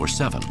 6 or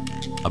 7,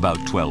 about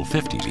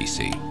 1250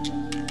 BC.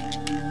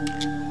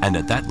 And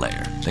at that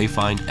layer, they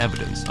find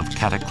evidence of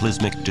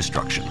cataclysmic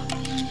destruction.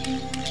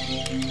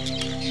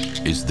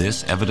 Is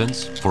this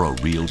evidence for a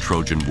real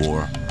Trojan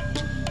War?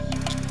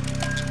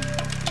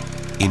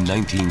 In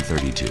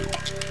 1932,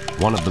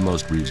 one of the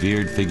most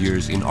revered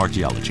figures in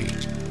archaeology,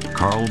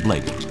 Carl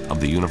Blegen of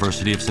the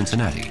University of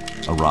Cincinnati,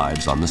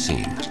 arrives on the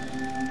scene.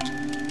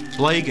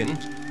 Blegen,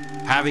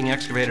 having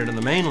excavated on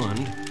the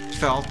mainland,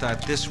 felt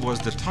that this was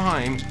the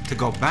time to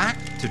go back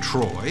to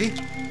Troy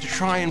to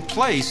try and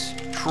place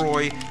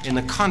Troy in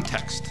the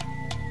context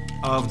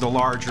of the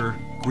larger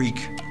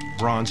Greek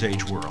Bronze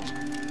Age world.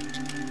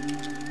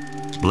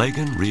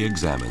 Blegen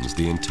re-examines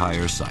the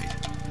entire site,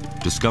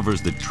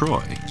 discovers that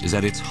Troy is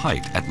at its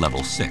height at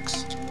level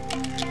 6.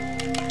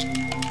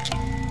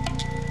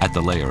 At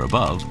the layer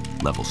above,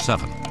 level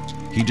 7,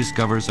 he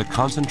discovers a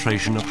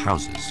concentration of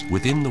houses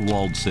within the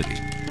walled city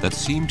that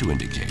seem to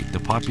indicate the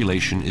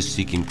population is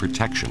seeking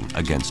protection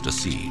against a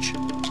siege.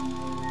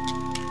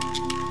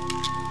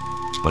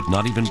 But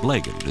not even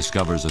Blegen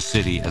discovers a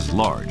city as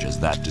large as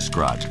that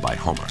described by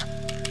Homer.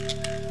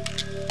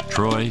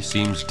 Troy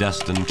seems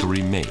destined to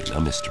remain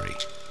a mystery.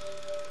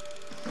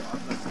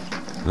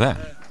 Then,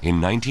 in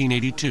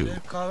 1982,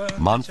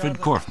 Manfred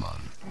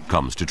Korfmann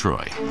comes to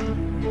Troy.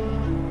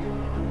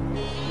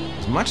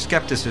 There's much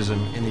skepticism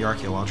in the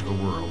archaeological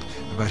world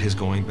about his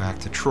going back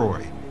to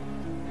Troy.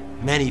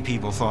 Many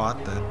people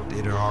thought that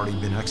it had already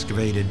been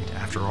excavated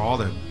after all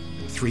the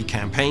 3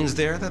 campaigns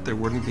there, that there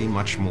wouldn't be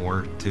much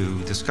more to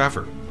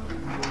discover.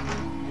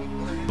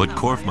 But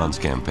Korfmann's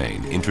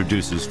campaign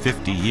introduces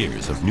 50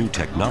 years of new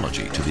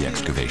technology to the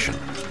excavation.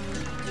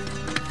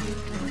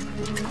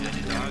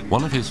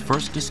 One of his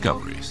first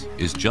discoveries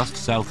is just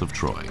south of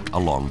Troy,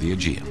 along the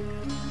Aegean.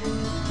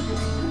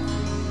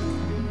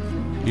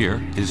 Here,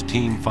 his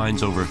team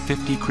finds over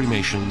 50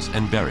 cremations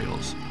and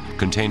burials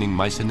containing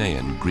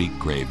Mycenaean Greek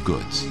grave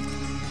goods.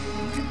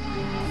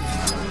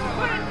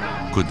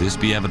 Could this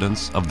be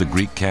evidence of the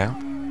Greek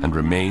camp and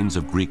remains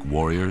of Greek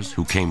warriors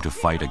who came to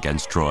fight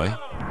against Troy?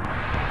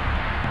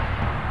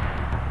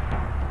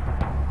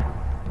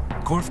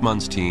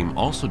 Korfmann's team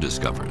also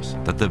discovers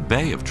that the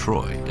Bay of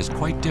Troy is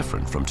quite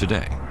different from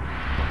today.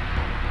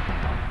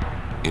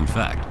 In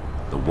fact,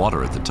 the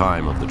water at the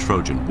time of the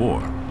Trojan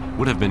War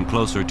would have been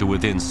closer to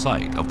within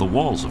sight of the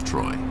walls of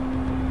Troy.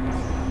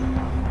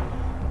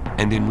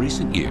 And in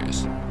recent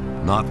years,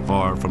 not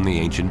far from the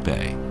ancient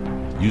bay,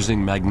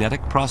 using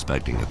magnetic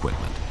prospecting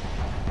equipment,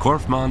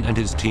 Korfmann and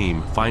his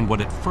team find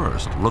what at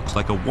first looks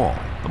like a wall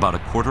about a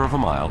quarter of a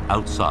mile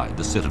outside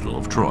the citadel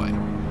of Troy.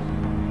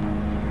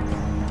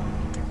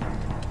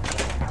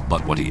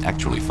 But what he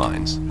actually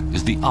finds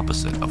is the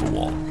opposite of a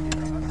wall.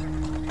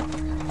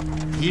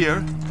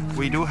 Here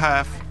we do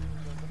have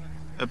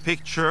a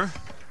picture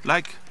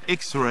like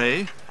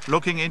X-ray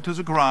looking into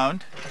the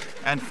ground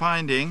and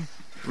finding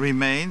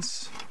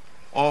remains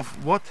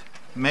of what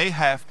may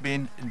have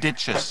been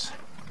ditches.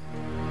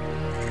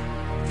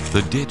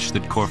 The ditch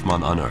that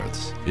Korfmann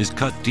unearths is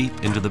cut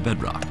deep into the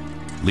bedrock,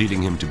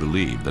 leading him to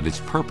believe that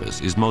its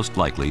purpose is most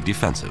likely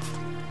defensive.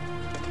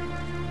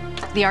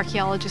 The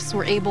archaeologists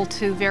were able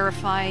to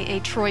verify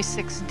a Troy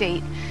 6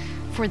 date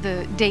for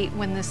the date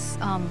when this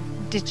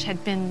ditch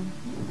had been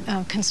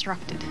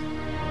constructed.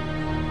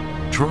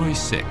 Troy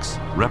 6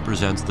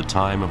 represents the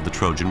time of the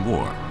Trojan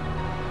War.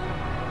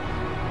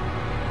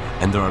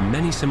 And there are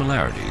many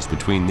similarities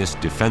between this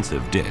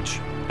defensive ditch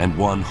and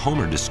one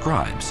Homer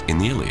describes in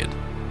the Iliad.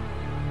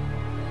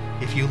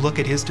 If you look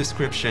at his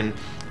description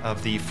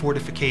of the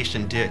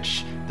fortification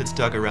ditch that's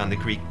dug around the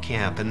Greek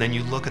camp, and then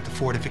you look at the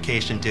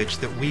fortification ditch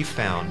that we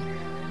found,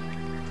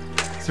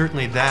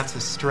 certainly that's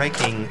a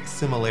striking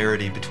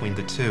similarity between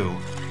the two.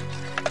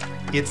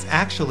 It's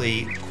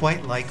actually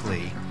quite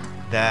likely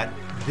that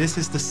this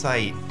is the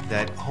site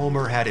that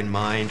Homer had in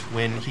mind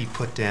when he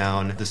put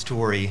down the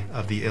story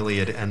of the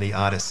Iliad and the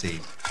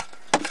Odyssey.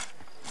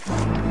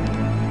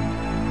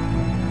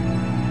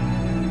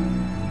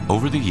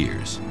 Over the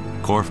years,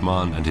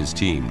 Korfmann and his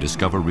team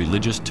discover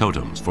religious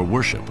totems for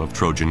worship of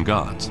Trojan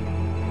gods,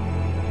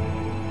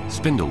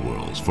 spindle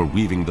whorls for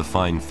weaving the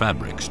fine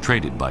fabrics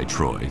traded by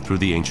Troy through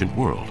the ancient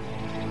world,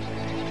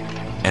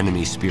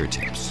 enemy spear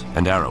tips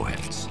and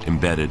arrowheads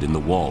embedded in the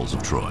walls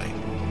of Troy,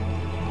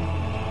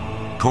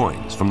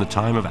 coins from the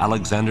time of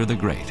Alexander the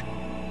Great,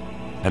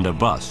 and a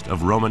bust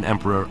of Roman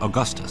Emperor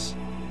Augustus,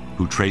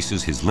 who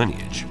traces his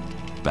lineage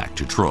back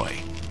to Troy.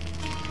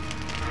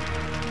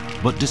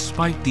 But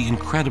despite the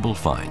incredible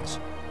finds,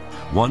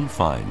 one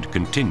find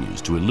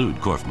continues to elude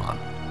Korfmann,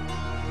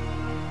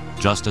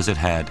 just as it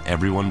had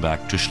everyone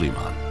back to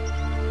Schliemann.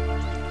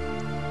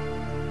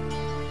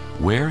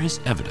 Where is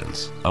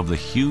evidence of the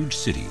huge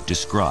city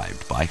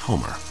described by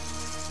Homer?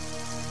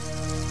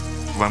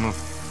 One of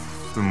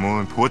the more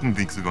important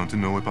things we want to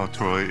know about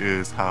Troy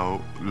is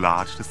how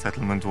large the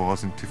settlement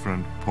was in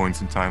different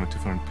points in time at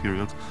different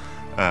periods,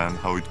 and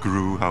how it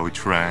grew, how it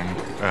shrank,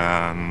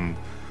 and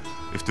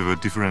if there were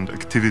different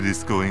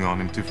activities going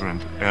on in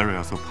different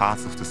areas or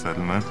parts of the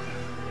settlement.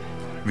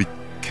 We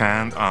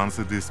can't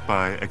answer this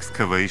by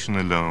excavation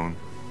alone.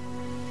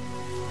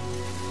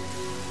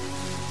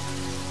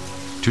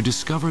 To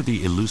discover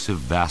the elusive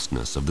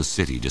vastness of the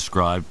city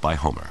described by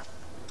Homer,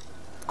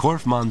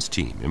 Korfmann's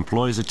team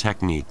employs a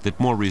technique that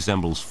more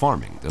resembles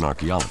farming than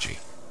archaeology.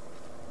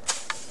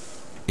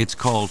 It's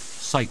called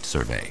site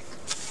survey.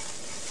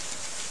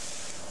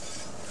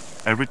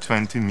 Every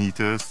 20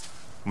 meters,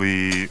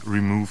 we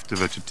remove the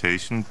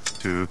vegetation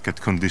to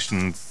get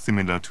conditions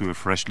similar to a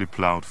freshly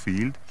plowed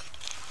field.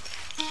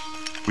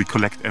 We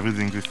collect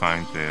everything we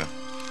find there.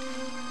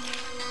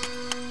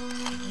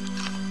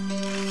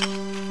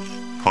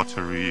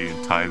 Pottery,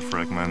 tile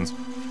fragments,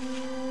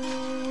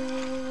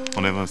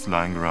 whatever is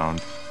lying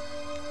around.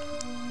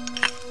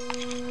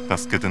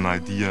 Thus get an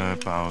idea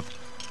about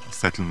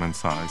settlement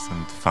size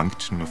and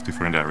function of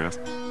different areas.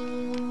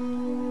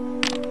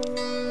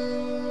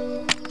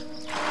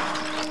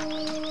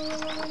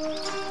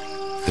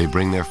 They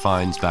bring their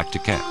finds back to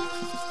camp,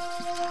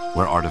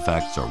 where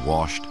artifacts are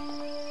washed,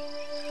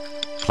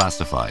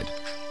 classified,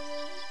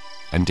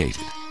 and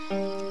dated.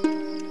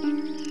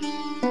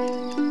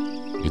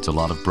 It's a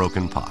lot of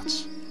broken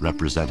pots,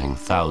 representing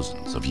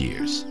thousands of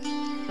years.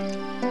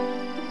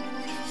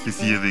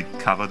 This year we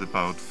covered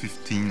about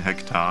 15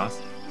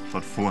 hectares,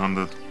 about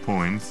 400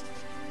 points,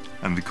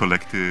 and we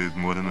collected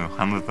more than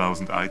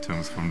 100,000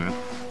 items from that,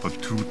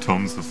 about 2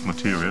 tons of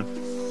material.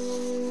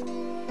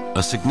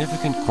 A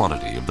significant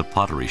quantity of the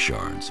pottery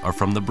shards are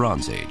from the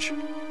Bronze Age,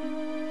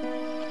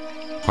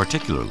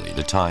 particularly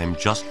the time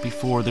just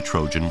before the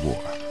Trojan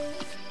War.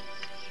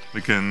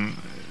 We can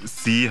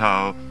see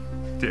how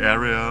the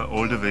area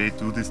all the way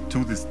to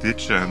this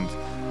ditch and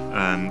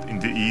in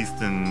the east,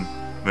 and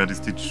where this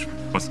ditch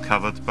was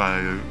covered by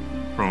a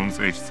Bronze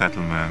Age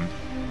settlement.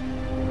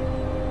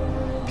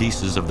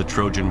 Pieces of the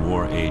Trojan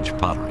War age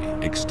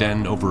pottery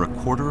extend over a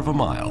quarter of a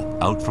mile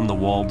out from the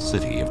walled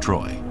city of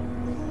Troy,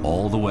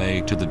 all the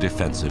way to the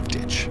defensive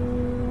ditch.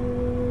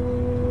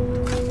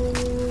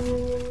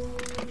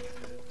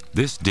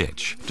 This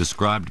ditch,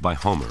 described by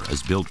Homer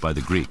as built by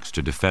the Greeks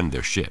to defend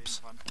their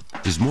ships,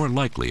 is more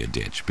likely a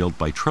ditch built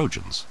by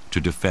Trojans to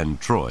defend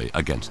Troy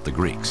against the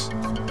Greeks.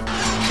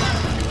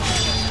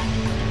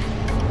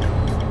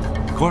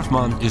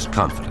 Korfmann is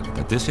confident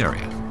that this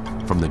area,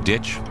 from the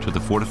ditch to the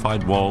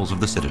fortified walls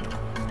of the citadel,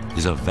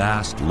 is a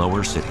vast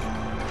lower city,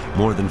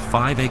 more than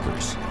 5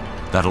 acres,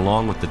 that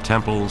along with the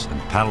temples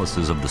and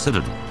palaces of the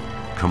citadel,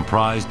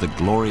 comprise the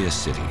glorious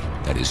city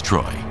that is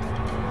Troy.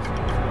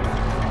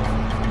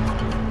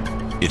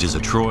 It is a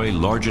Troy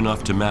large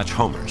enough to match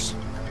Homer's,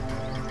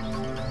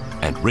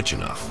 and rich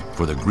enough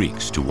for the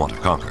Greeks to want to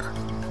conquer.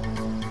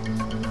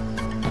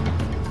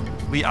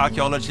 We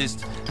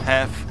archaeologists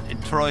have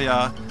in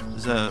Troia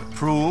the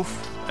proof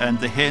and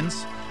the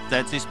hints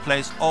that this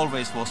place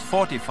always was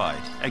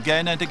fortified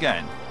again and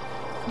again.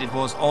 It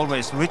was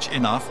always rich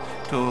enough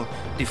to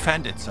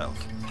defend itself.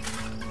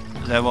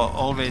 There were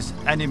always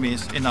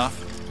enemies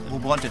enough who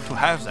wanted to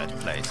have that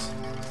place.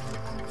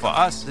 For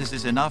us, this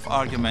is enough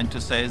argument to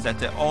say that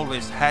there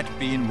always had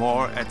been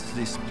war at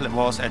this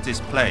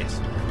place.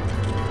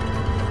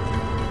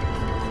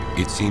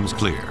 It seems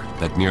clear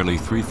that nearly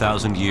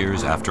 3,000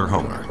 years after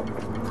Homer,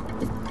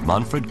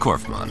 Manfred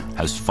Korfmann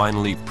has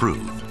finally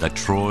proved that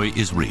Troy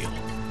is real.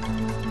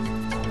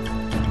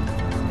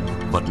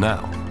 But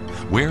now,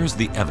 where is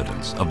the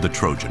evidence of the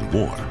Trojan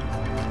War?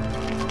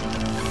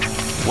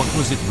 What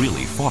was it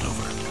really fought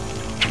over?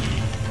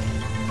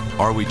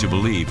 Are we to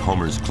believe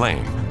Homer's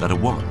claim that a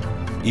woman,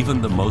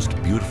 even the most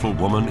beautiful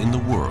woman in the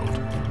world,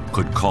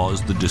 could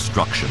cause the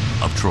destruction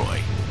of Troy?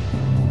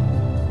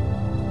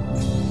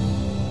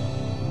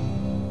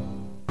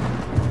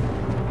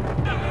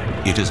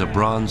 It is a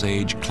Bronze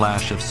Age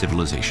clash of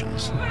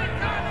civilizations,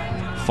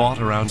 fought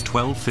around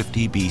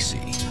 1250 BC.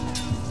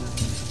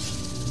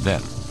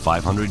 Then,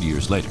 500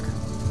 years later,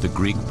 the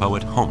Greek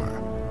poet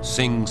Homer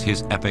sings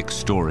his epic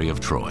story of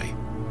Troy,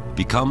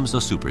 becomes a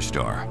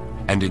superstar,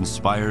 and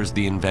inspires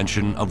the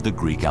invention of the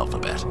Greek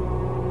alphabet.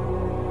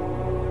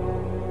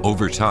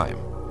 Over time,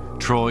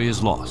 Troy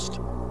is lost,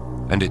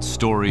 and its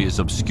story is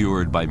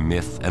obscured by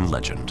myth and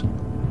legend.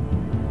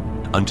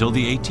 Until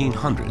the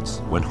 1800s,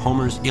 when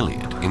Homer's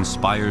Iliad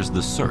inspires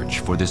the search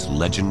for this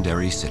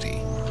legendary city.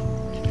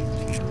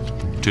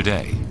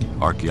 Today,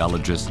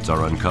 archaeologists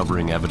are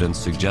uncovering evidence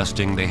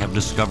suggesting they have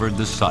discovered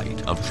the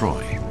site of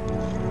Troy.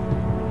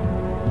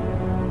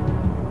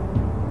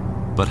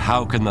 But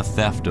how can the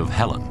theft of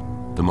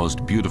Helen, the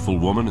most beautiful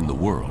woman in the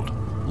world,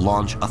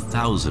 launch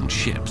 1,000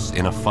 ships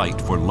in a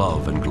fight for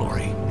love and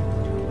glory?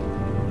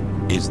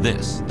 Is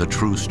this the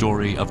true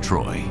story of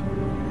Troy?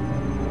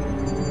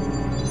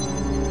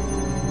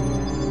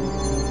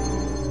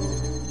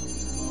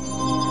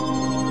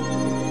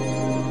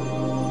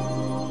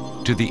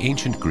 To the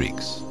ancient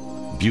Greeks,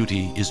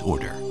 beauty is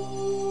order.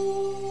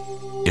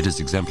 It is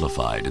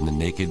exemplified in the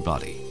naked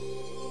body,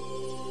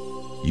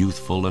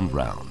 youthful and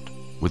round,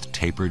 with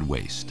tapered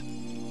waist,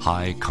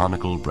 high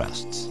conical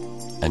breasts,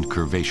 and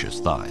curvaceous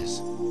thighs.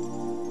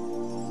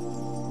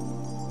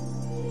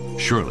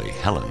 Surely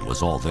Helen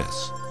was all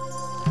this.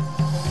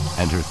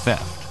 And her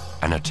theft,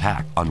 an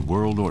attack on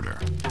world order,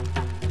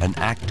 an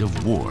act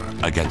of war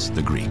against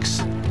the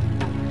Greeks.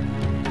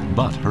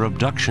 But her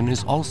abduction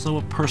is also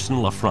a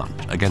personal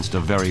affront against a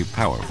very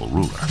powerful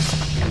ruler.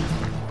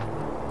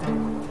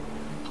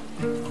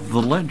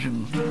 The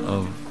legend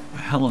of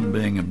Helen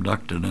being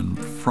abducted and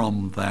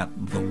from that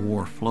the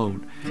war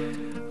flowed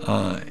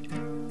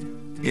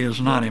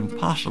is not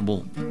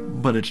impossible,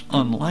 but it's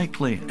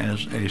unlikely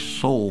as a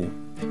sole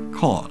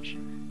cause.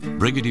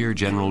 Brigadier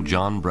General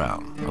John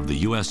Brown of the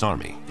U.S.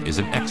 Army is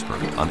an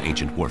expert on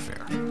ancient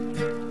warfare.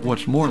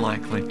 What's more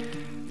likely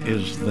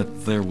is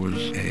that there was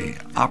an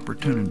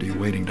opportunity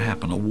waiting to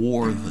happen, a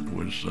war that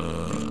was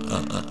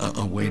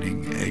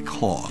awaiting a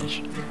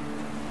cause.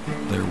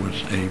 There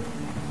was an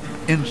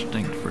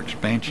instinct for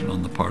expansion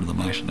on the part of the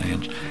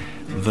Mycenaeans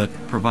that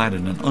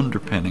provided an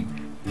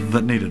underpinning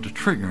that needed a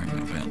triggering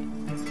event.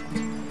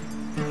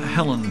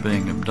 Helen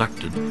being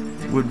abducted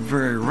would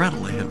very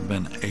readily have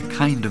been a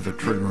kind of a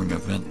triggering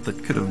event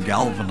that could have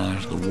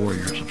galvanized the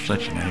warriors of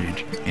such an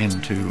age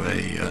into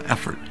an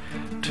effort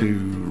to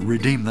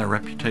redeem their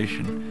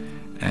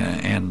reputation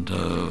and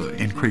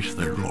increase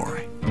their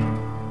glory.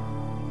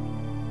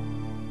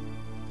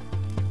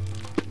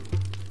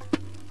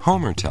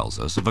 Homer tells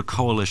us of a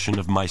coalition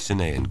of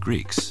Mycenaean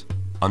Greeks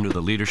under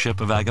the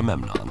leadership of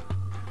Agamemnon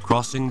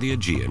crossing the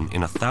Aegean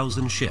in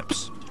 1,000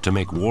 ships to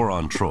make war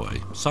on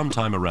Troy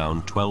sometime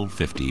around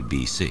 1250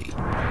 BC.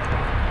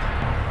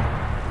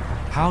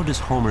 How does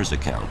Homer's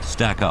account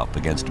stack up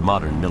against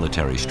modern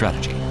military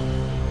strategy?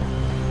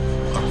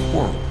 A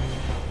quarrel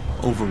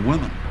over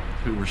women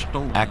who were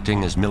stolen.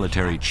 Acting as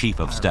military chief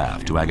of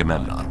staff to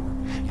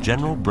Agamemnon,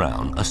 General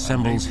Brown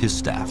assembles his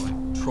staff.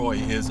 Troy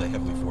is a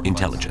heavily fortified.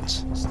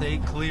 Intelligence, Stay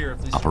clear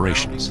of the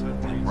operations,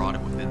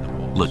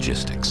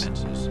 logistics,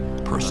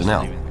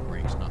 personnel.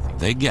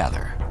 They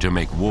gather to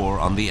make war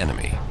on the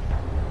enemy,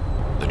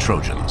 the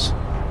Trojans.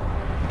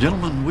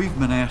 Gentlemen, we've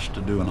been asked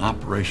to do an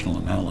operational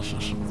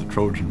analysis of the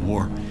Trojan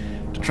War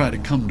to try to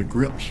come to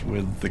grips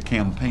with the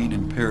campaign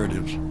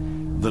imperatives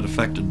that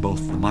affected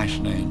both the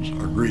Mycenaeans,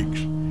 or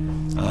Greeks,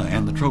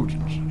 and the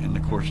Trojans in the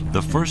course of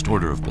the first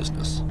order of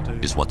business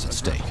is what's at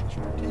stake.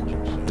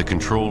 The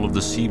control of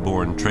the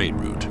seaborne trade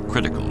route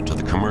critical to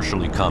the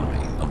commercial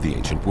economy of the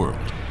ancient world.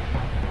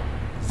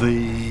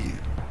 The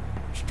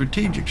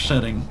strategic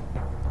setting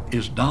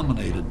is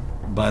dominated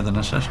by the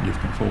necessity of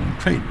controlling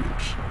trade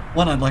routes.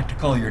 One I'd like to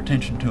call your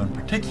attention to in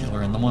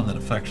particular, and the one that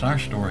affects our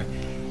story,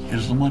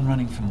 is the one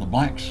running from the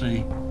Black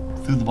Sea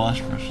through the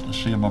Bosphorus, the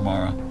Sea of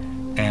Marmara,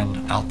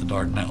 and out the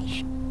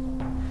Dardanelles.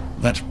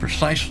 That's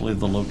precisely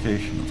the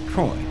location of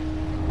Troy.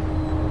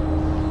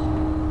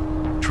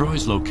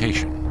 Troy's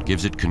location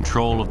gives it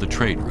control of the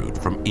trade route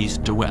from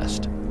east to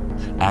west,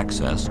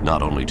 access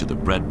not only to the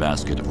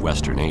breadbasket of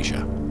Western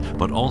Asia,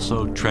 but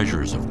also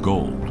treasures of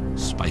gold,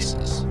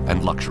 spices,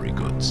 and luxury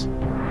goods.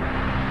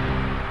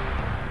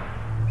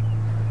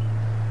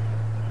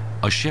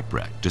 A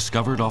shipwreck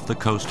discovered off the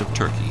coast of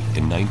Turkey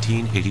in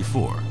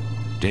 1984,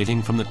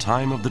 dating from the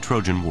time of the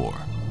Trojan War,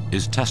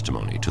 is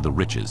testimony to the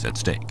riches at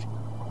stake.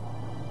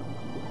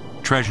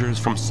 Treasures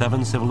from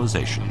 7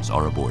 civilizations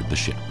are aboard the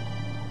ship.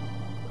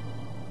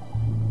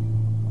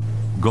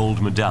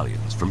 Gold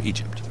medallions from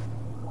Egypt,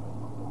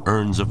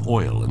 urns of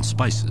oil and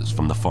spices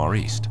from the Far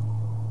East,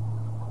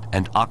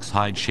 and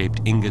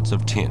oxhide-shaped ingots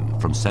of tin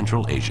from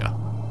Central Asia,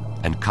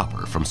 and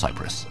copper from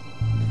Cyprus.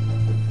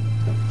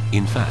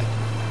 In fact,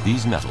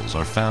 these metals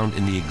are found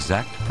in the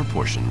exact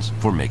proportions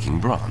for making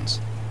bronze.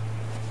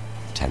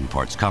 10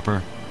 parts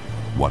copper,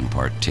 1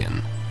 part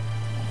tin.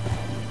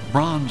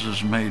 Bronze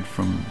is made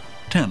from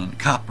tin and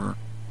copper.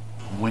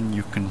 When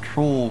you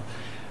control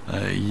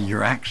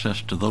your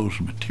access to those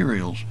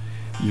materials,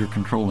 you're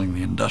controlling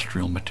the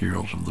industrial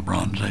materials of the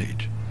Bronze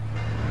Age.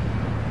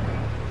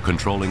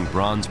 Controlling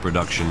bronze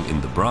production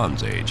in the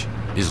Bronze Age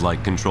is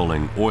like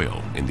controlling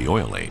oil in the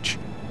Oil Age.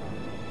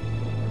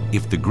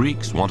 If the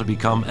Greeks want to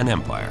become an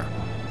empire,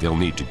 they'll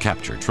need to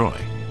capture Troy.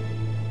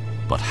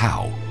 But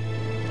how?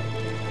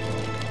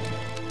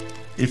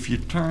 If you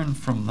turn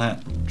from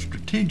that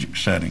strategic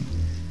setting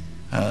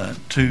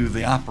to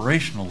the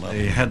operational level,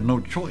 they had no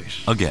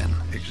choice. Again,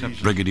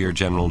 Brigadier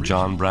General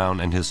John Brown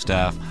and his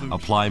staff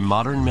apply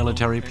modern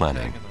military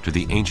planning to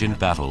the ancient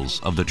battles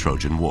of the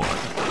Trojan War.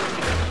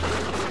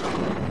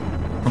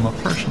 From a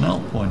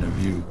personnel point of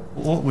view,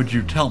 what would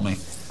you tell me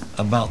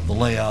about the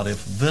layout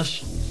if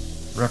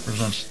this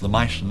represents the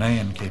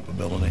Mycenaean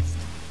capability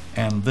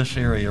and this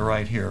area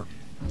right here,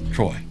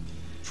 Troy?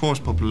 Troy's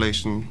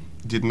population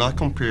did not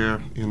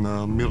compare in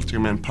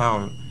military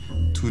manpower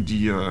to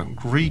the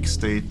Greek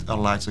state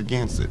allied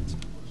against it.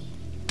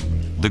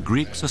 The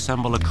Greeks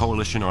assemble a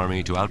coalition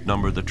army to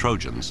outnumber the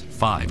Trojans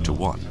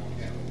 5-1.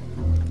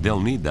 They'll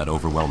need that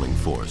overwhelming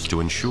force to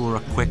ensure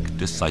a quick,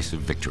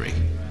 decisive victory.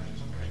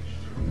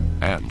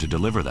 And to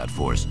deliver that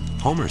force,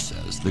 Homer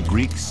says the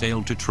Greeks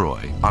sailed to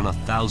Troy on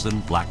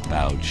 1,000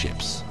 black-bowed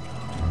ships.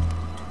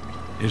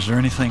 Is there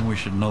anything we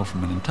should know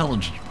from an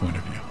intelligence point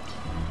of view?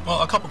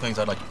 Well, a couple things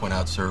I'd like to point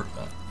out, sir.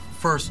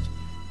 First,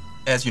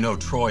 as you know,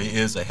 Troy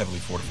is a heavily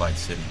fortified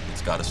city.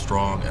 It's got a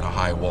strong and a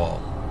high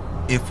wall.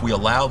 If we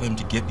allow them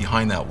to get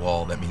behind that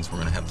wall, that means we're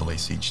going to have to lay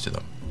siege to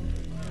them.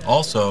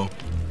 Also,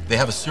 they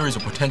have a series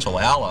of potential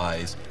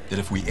allies that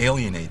if we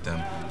alienate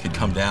them, could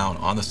come down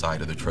on the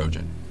side of the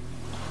Trojan.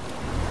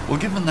 Well,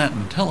 given that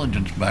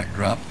intelligence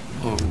backdrop,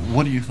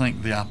 what do you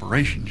think the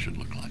operation should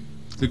look like?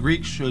 The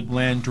Greeks should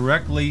land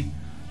directly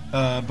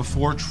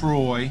before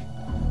Troy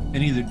and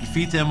either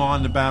defeat them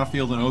on the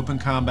battlefield in open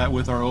combat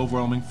with our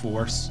overwhelming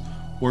force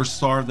or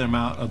starve them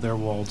out of their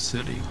walled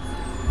city.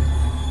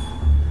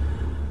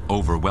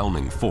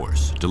 Overwhelming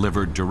force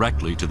delivered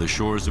directly to the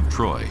shores of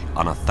Troy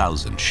on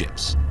 1,000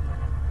 ships.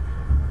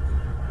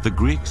 The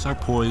Greeks are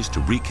poised to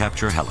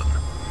recapture Helen,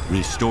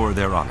 restore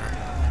their honor,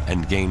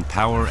 and gain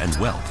power and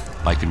wealth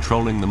by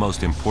controlling the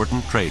most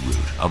important trade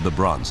route of the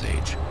Bronze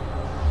Age.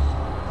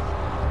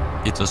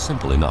 It's a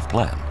simple enough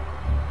plan.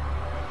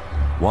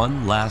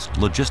 One last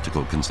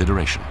logistical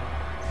consideration: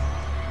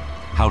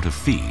 how to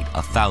feed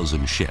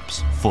 1,000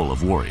 ships full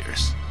of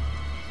warriors.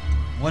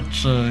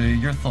 What's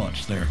your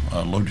thoughts there,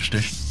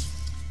 logistician?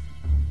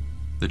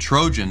 The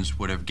Trojans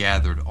would have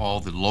gathered all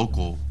the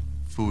local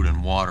food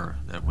and water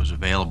that was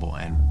available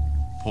and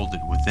pulled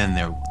it within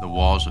the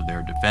walls of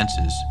their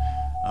defenses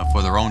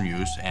for their own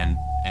use and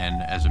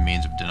as a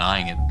means of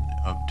denying it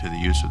to the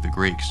use of the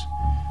Greeks.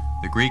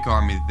 The Greek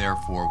army,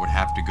 therefore, would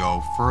have to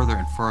go further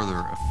and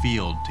further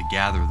afield to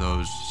gather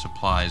those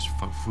supplies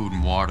of food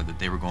and water that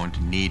they were going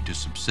to need to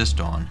subsist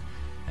on.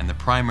 And the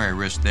primary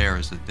risk there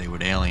is that they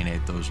would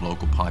alienate those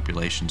local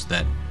populations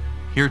that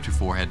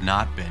heretofore had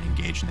not been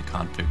engaged in the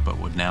conflict but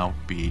would now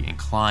be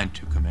inclined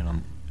to come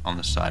in on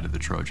the side of the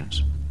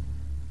Trojans.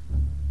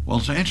 Well,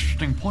 it's an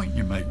interesting point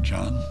you make,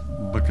 John,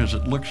 because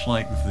it looks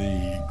like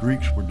the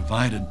Greeks were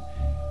divided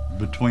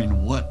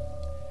between what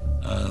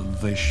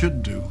they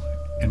should do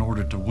in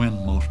order to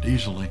win most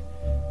easily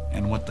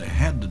and what they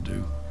had to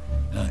do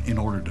in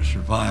order to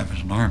survive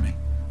as an army.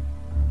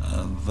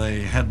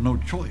 They had no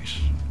choice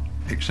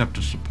except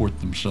to support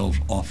themselves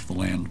off the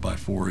land by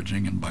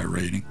foraging and by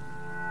raiding.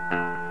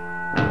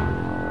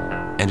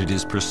 And it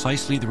is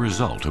precisely the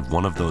result of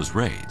one of those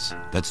raids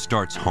that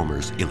starts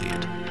Homer's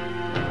Iliad.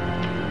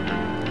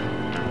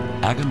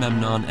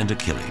 Agamemnon and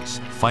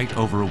Achilles fight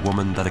over a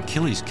woman that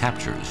Achilles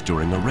captures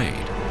during a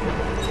raid.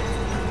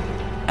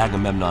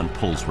 Agamemnon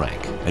pulls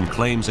rank and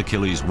claims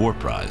Achilles' war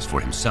prize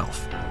for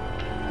himself.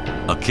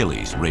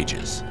 Achilles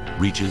rages,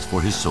 reaches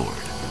for his sword.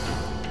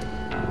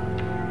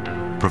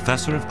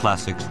 Professor of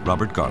Classics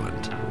Robert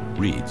Garland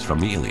reads from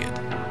the Iliad.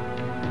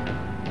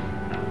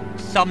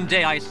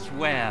 Someday, I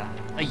swear,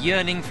 a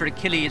yearning for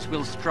Achilles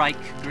will strike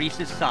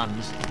Greece's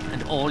sons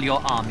and all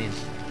your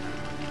armies.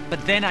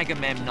 But then,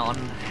 Agamemnon,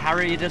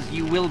 harried as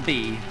you will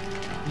be,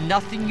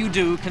 nothing you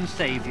do can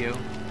save you,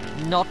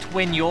 not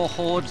when your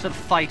hordes of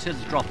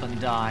fighters drop and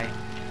die,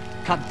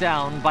 cut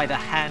down by the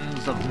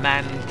hands of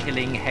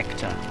man-killing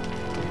Hector.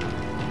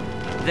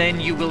 Then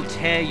you will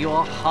tear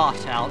your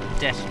heart out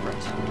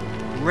desperate,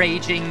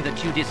 raging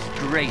that you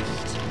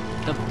disgraced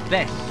the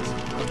best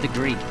of the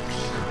Greeks.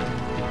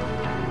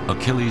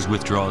 Achilles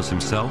withdraws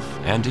himself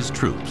and his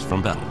troops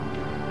from battle,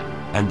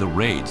 and the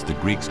raids the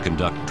Greeks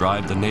conduct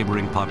drive the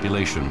neighboring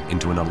population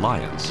into an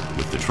alliance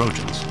with the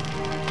Trojans.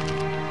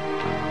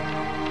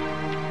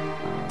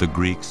 The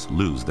Greeks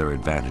lose their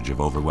advantage of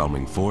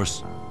overwhelming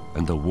force,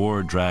 and the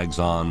war drags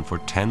on for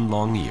 10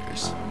 long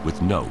years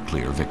with no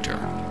clear victor.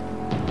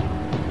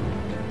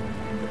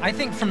 I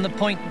think from the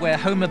point where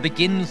Homer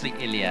begins the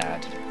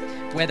Iliad,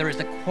 where there is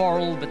a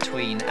quarrel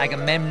between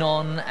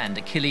Agamemnon and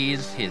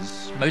Achilles,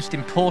 his most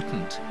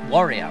important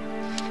warrior,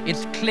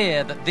 it's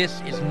clear that this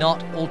is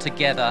not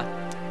altogether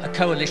a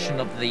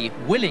coalition of the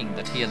willing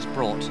that he has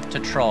brought to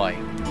Troy.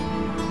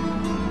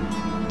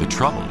 The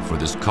trouble for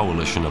this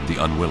coalition of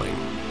the unwilling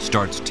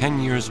starts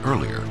 10 years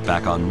earlier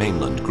back on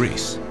mainland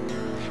Greece,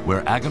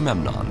 where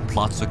Agamemnon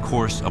plots a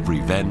course of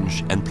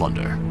revenge and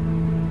plunder.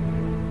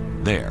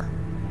 There,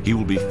 he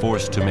will be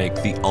forced to make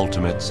the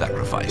ultimate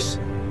sacrifice,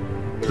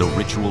 the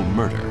ritual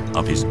murder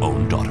of his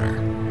own daughter.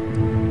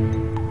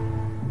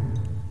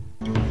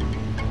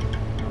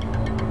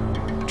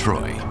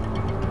 Troy,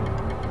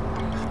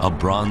 a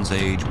Bronze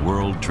Age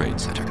World Trade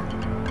Center.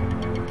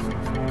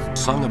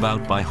 Sung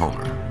about by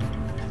Homer,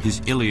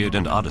 his Iliad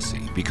and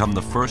Odyssey become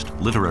the first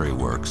literary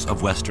works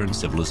of Western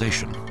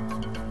civilization.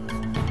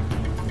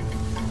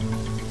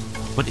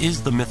 But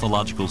is the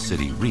mythological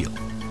city real?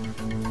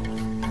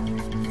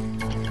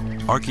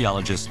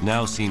 Archaeologists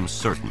now seem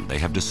certain they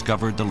have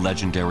discovered the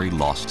legendary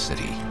lost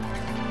city.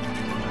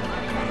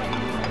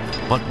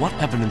 But what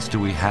evidence do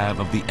we have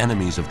of the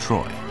enemies of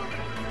Troy?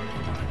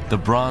 the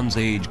Bronze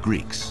Age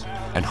Greeks,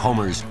 and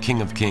Homer's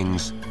King of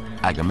Kings,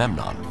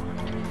 Agamemnon.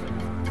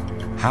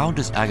 How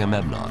does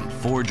Agamemnon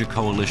forge a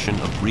coalition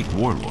of Greek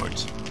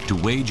warlords to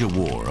wage a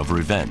war of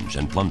revenge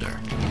and plunder?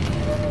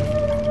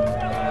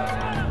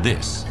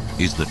 This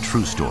is the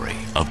true story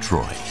of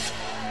Troy.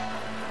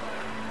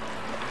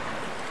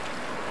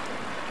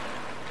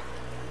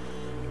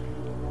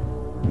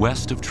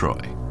 West of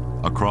Troy,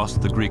 across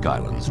the Greek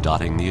islands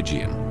dotting the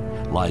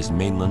Aegean, lies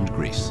mainland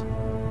Greece.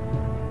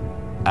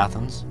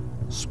 Athens,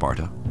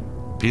 Sparta,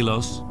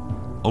 Pylos,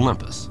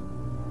 Olympus,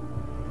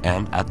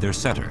 and at their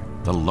center,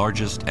 the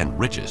largest and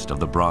richest of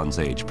the Bronze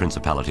Age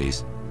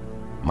principalities,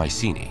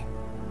 Mycenae.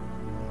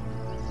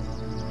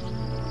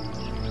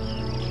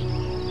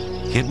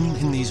 Hidden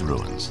in these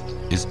ruins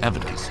is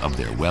evidence of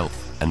their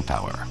wealth and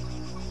power.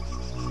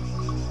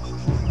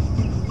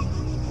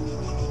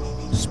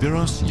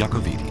 Spiros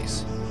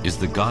Iacovides is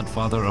the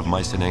godfather of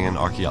Mycenaean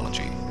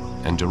archaeology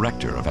and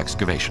director of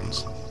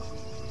excavations.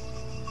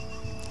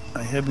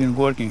 I have been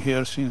working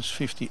here since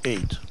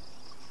 '58,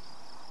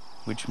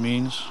 which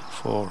means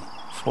for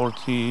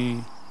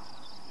 40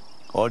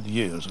 odd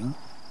years.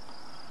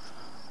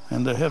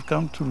 And I have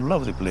come to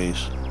love the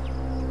place.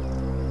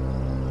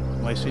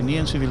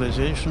 Mycenaean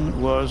civilization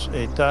was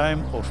a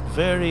time of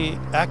very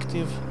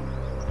active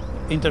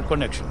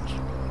interconnections.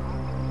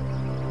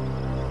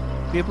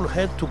 People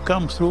had to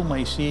come through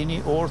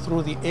Mycenae or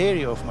through the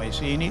area of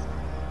Mycenae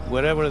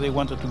wherever they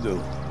wanted to go.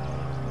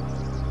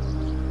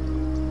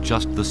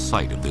 Just the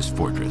sight of this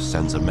fortress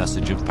sends a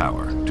message of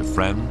power to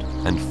friend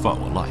and foe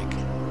alike.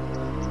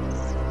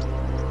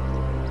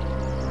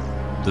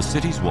 The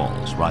city's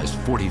walls rise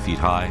 40 feet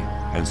high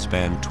and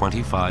span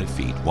 25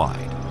 feet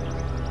wide.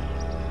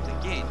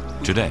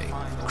 Today,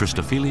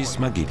 Christofilis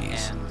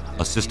Magidis,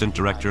 Assistant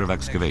Director of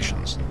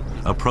Excavations,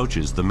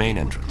 approaches the main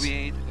entrance,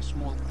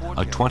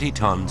 a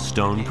 20-ton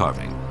stone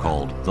carving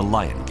called the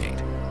Lion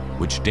Gate,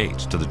 which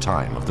dates to the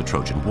time of the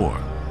Trojan War.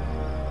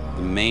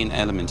 The main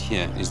element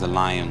here is the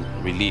lion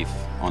relief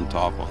on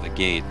top of the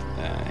gate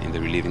in the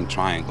relieving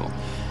triangle.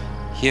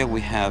 Here we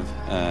have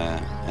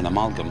an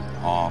amalgam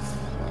of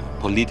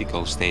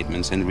political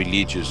statements and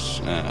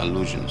religious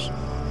allusions.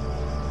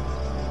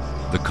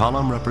 The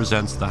column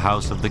represents the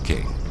house of the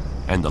king,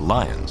 and the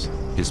lions,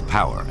 his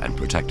power and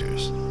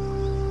protectors.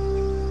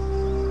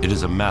 It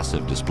is a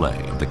massive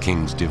display of the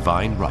king's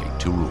divine right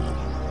to rule.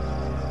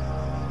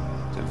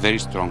 It's a very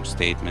strong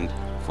statement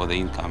for the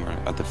incomer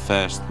at the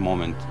first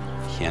moment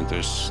he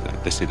enters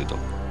the citadel.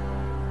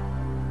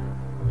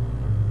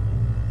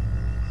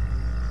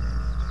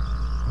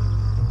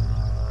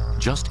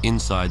 Just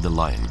inside the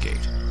Lion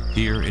Gate,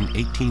 here in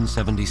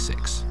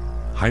 1876,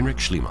 Heinrich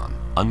Schliemann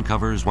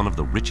uncovers one of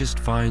the richest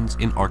finds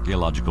in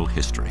archaeological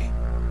history,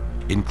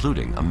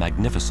 including a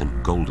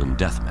magnificent golden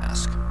death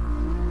mask.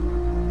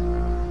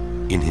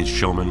 In his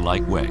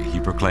showman-like way, he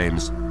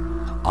proclaims,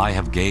 "I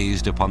have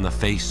gazed upon the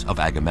face of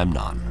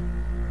Agamemnon."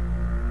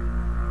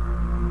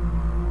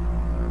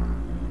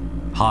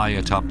 High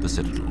atop the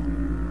citadel,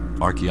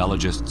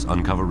 archaeologists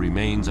uncover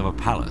remains of a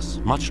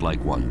palace much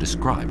like one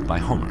described by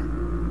Homer.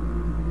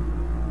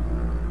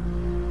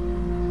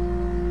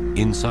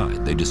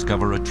 Inside, they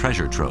discover a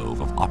treasure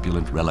trove of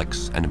opulent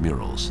relics and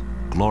murals,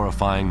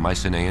 glorifying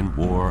Mycenaean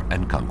war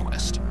and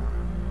conquest.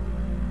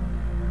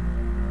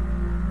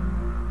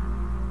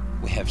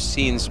 We have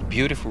scenes,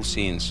 beautiful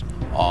scenes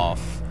of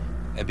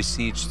a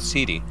besieged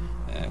city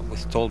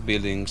with tall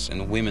buildings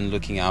and women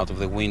looking out of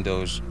the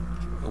windows,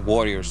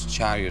 warriors,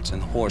 chariots,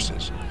 and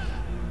horses.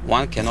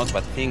 One cannot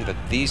but think that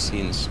these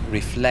scenes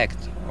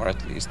reflect, or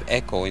at least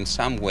echo in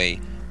some way,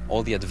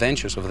 all the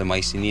adventures of the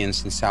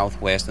Mycenaeans in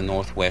southwest and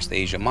northwest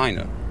Asia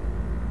Minor.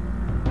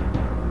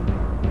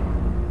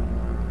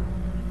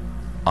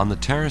 On the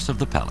terrace of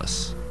the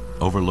palace,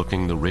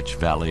 overlooking the rich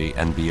valley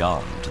and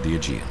beyond to the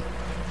Aegean,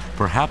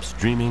 perhaps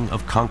dreaming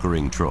of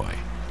conquering Troy,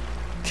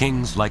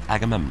 kings like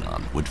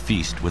Agamemnon would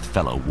feast with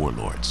fellow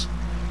warlords.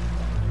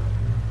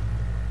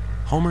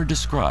 Homer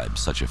describes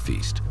such a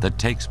feast that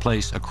takes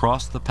place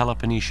across the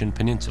Peloponnesian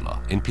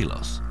Peninsula in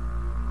Pylos,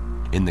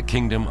 in the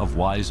kingdom of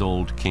wise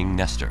old King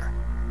Nestor,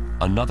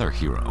 another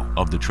hero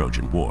of the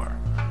Trojan War.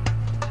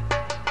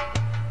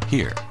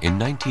 Here, in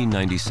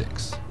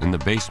 1996, in the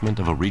basement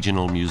of a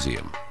regional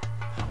museum,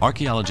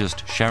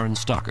 archaeologist Sharon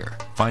Stocker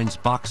finds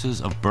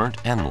boxes of burnt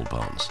animal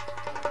bones.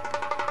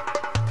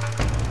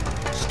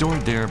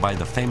 Stored there by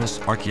the famous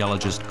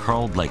archaeologist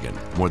Carl Blagan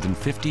more than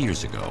 50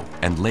 years ago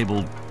and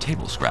labeled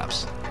table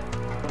scraps.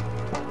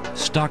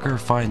 Stocker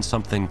finds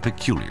something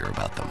peculiar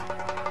about them.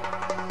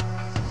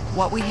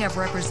 What we have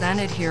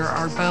represented here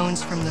are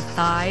bones from the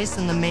thighs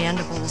and the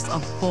mandibles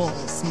of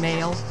bulls,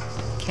 male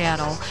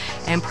cattle,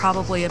 and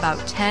probably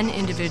about 10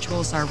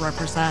 individuals are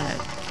represented.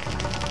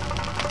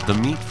 The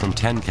meat from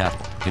 10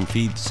 cattle can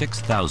feed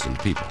 6,000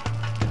 people.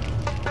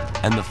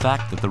 And the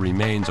fact that the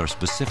remains are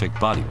specific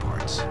body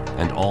parts,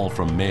 and all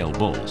from male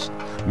bulls,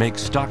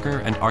 makes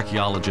Stocker and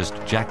archaeologist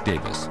Jack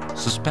Davis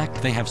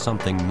suspect they have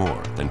something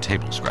more than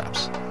table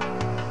scraps.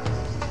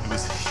 It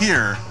was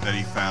here that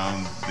he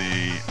found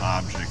the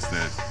objects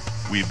that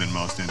we've been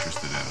most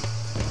interested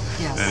in.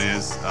 Yes. That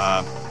is,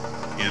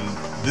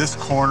 in this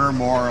corner,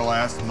 more or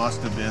less,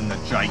 must have been the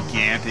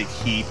gigantic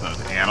heap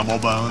of animal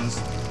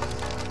bones.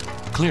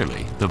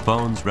 Clearly, the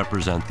bones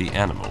represent the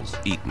animals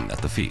eaten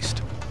at the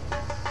feast.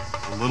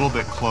 A little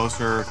bit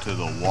closer to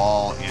the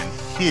wall in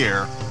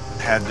here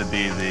had to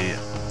be the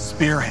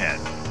spearhead.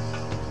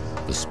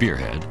 The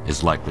spearhead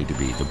is likely to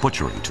be the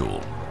butchering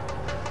tool.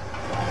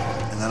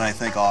 And then I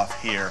think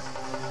off here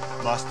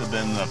must have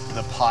been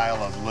the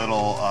pile of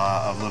little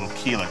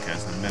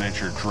kielikas, the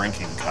miniature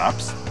drinking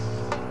cups.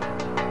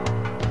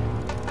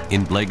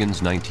 In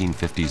Blegen's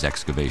 1950s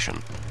excavation,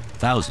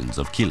 thousands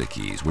of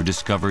kielikis were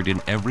discovered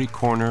in every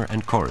corner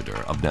and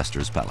corridor of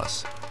Nestor's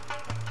palace,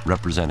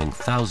 representing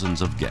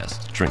thousands of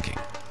guests drinking.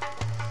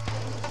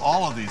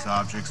 All of these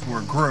objects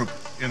were grouped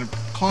in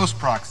close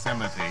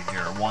proximity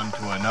here, one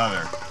to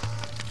another.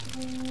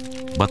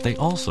 But they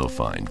also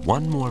find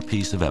one more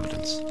piece of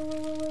evidence.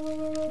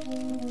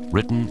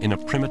 Written in a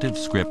primitive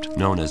script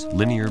known as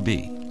Linear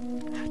B,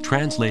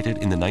 translated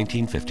in the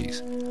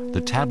 1950s,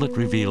 the tablet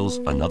reveals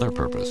another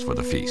purpose for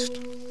the feast.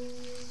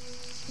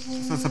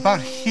 So it's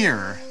about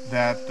here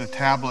that the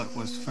tablet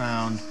was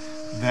found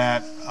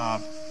that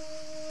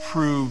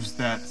proves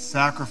that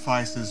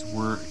sacrifices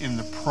were in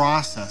the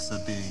process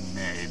of being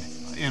made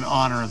in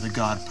honor of the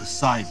god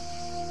Poseidon.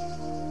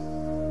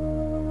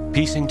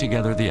 Piecing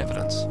together the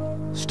evidence,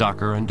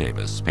 Stocker and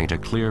Davis paint a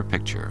clear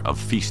picture of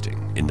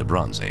feasting in the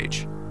Bronze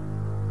Age.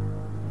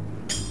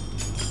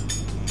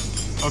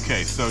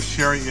 Okay, so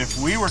Sherry, if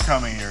we were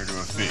coming here to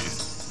a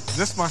feast,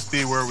 this must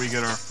be where we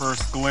get our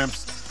first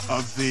glimpse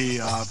of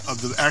the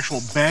actual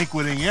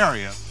banqueting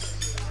area.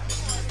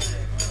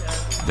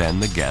 Then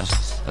the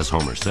guests, as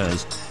Homer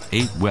says,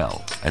 ate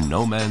well, and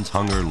no man's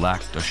hunger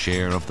lacked a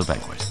share of the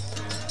banquet.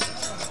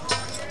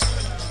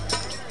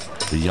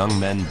 The young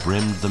men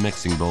brimmed the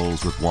mixing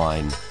bowls with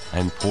wine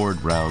and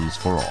poured rounds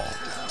for all.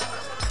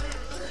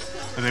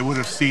 And they would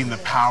have seen the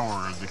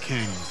power of the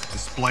kings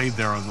displayed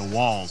there on the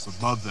walls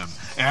above them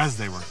as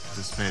they were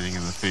participating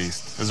in the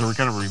feast, as a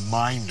kind of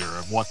reminder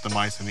of what the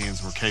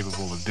Mycenaeans were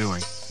capable of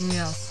doing.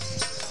 Yes.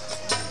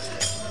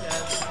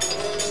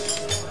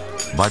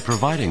 By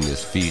providing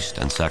this feast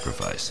and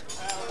sacrifice,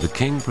 the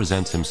king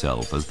presents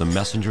himself as the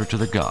messenger to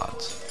the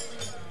gods,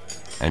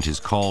 and his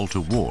call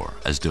to war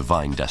as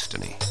divine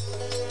destiny.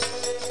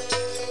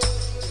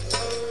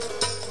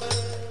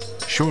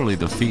 Surely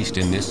the feast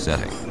in this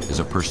setting is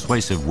a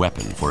persuasive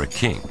weapon for a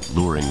king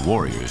luring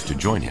warriors to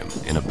join him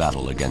in a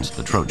battle against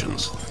the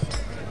Trojans.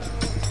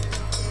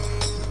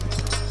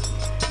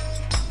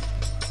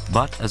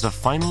 But as a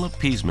final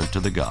appeasement to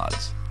the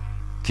gods,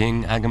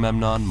 King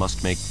Agamemnon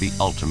must make the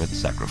ultimate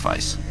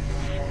sacrifice: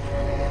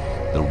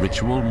 the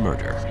ritual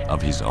murder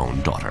of his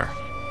own daughter.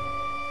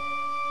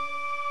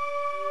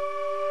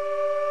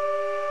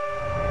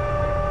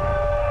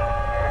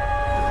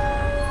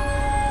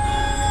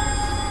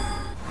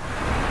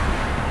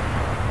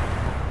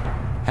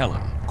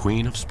 Helen,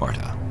 Queen of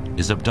Sparta,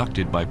 is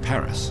abducted by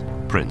Paris,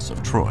 Prince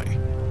of Troy.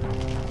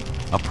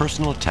 A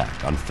personal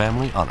attack on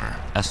family honor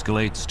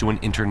escalates to an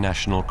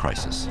international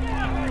crisis.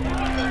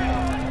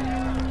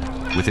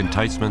 With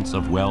enticements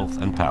of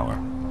wealth and power,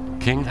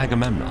 King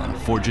Agamemnon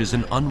forges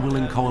an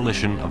unwilling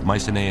coalition of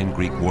Mycenaean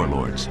Greek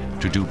warlords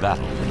to do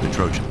battle with the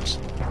Trojans.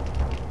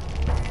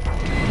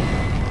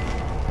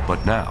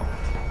 But now,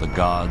 the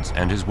gods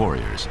and his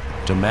warriors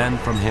demand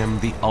from him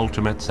the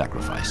ultimate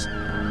sacrifice: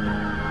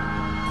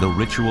 the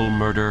ritual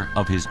murder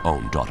of his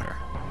own daughter.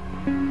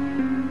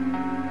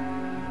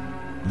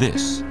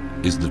 This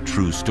is the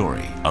true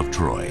story of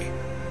Troy.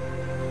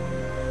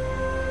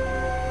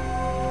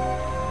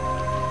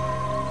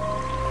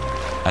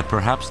 At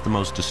perhaps the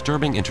most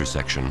disturbing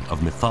intersection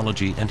of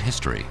mythology and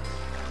history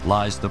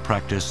lies the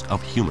practice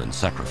of human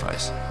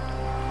sacrifice.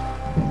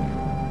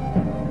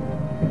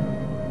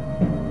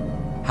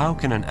 How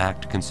can an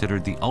act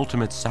considered the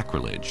ultimate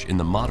sacrilege in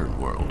the modern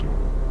world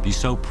be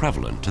so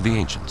prevalent to the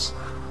ancients?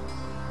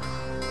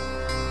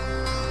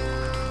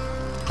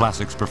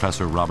 Classics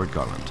professor Robert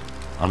Garland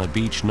on a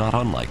beach not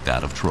unlike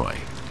that of Troy.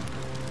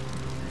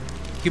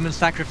 Human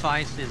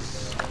sacrifice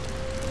is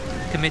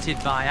committed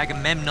by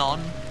Agamemnon.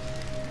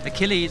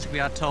 Achilles, we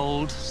are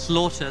told,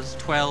 slaughters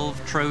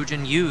 12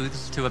 Trojan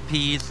youths to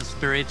appease the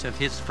spirit of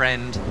his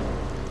friend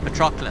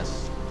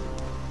Patroclus.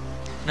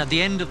 And at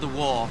the end of the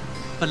war,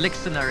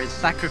 Polyxena is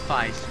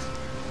sacrificed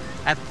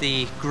at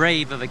the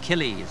grave of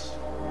Achilles.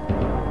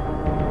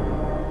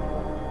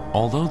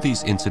 Although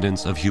these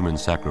incidents of human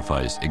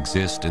sacrifice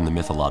exist in the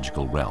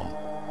mythological realm,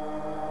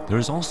 there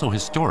is also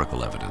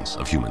historical evidence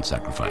of human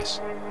sacrifice.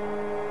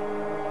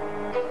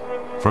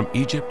 From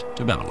Egypt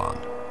to Babylon,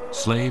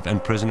 slave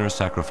and prisoner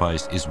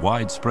sacrifice is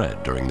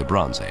widespread during the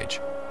Bronze Age,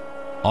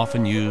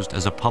 often used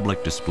as a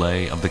public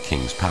display of the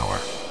king's power.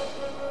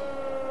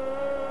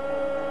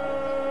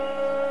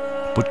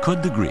 But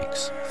could the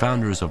Greeks,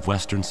 founders of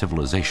Western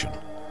civilization,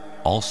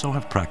 also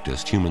have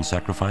practiced human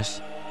sacrifice?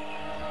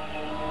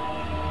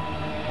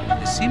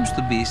 There seems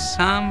to be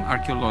some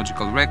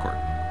archaeological record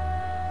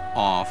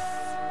of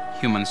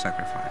human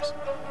sacrifice.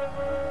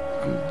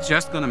 I'm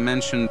just going to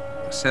mention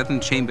certain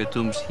chamber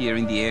tombs here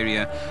in the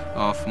area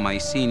of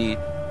Mycenae,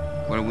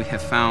 where we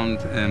have found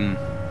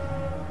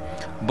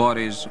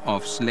bodies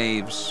of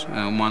slaves,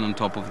 one on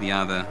top of the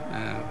other.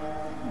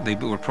 They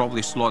were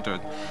probably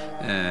slaughtered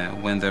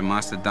when their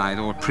master died,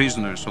 or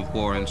prisoners of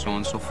war, and so on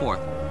and so forth.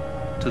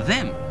 To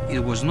them,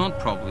 it was not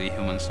probably a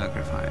human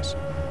sacrifice.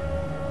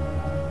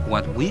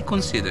 What we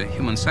consider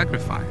human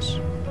sacrifice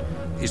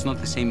is not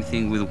the same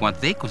thing with what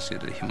they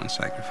consider human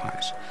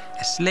sacrifice.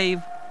 A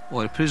slave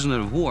or a prisoner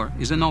of war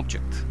is an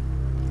object,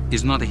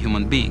 is not a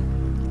human being.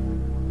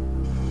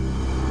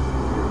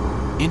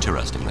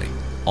 Interestingly,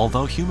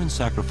 although human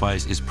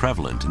sacrifice is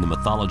prevalent in the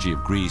mythology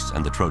of Greece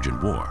and the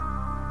Trojan War,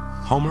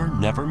 Homer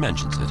never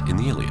mentions it in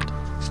the Iliad.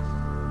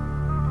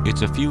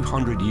 It's a few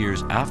hundred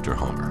years after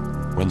Homer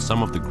when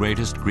some of the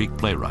greatest Greek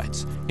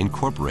playwrights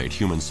incorporate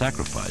human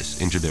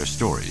sacrifice into their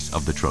stories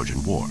of the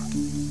Trojan War.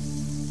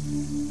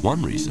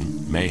 One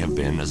reason may have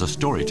been as a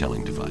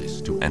storytelling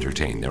device to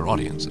entertain their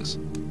audiences.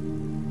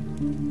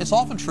 It's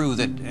often true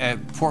that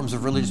forms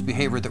of religious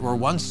behavior that were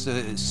once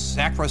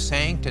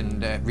sacrosanct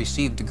and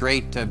received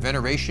great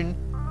veneration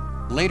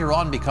later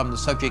on become the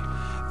subject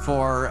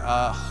for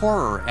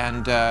horror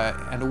and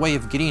a way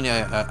of getting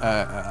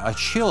a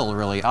chill,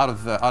 really, out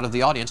of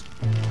the audience.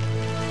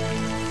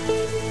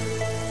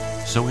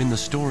 So in the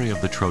story of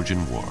the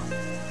Trojan War,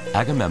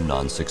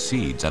 Agamemnon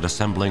succeeds at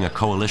assembling a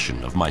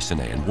coalition of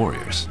Mycenaean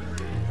warriors.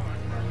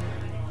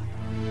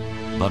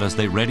 But as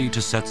they ready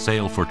to set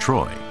sail for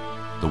Troy,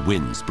 the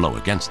winds blow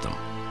against them.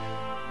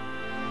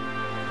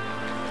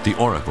 The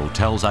oracle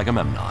tells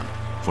Agamemnon,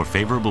 for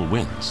favorable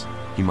winds,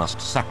 he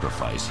must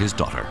sacrifice his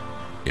daughter,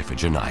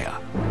 Iphigenia.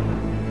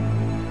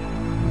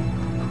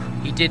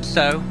 He did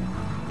so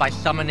by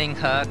summoning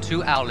her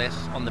to Aulis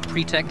on the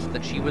pretext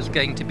that she was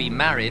going to be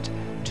married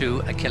to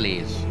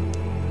Achilles.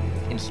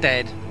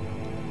 Instead,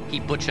 he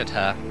butchered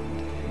her,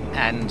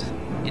 and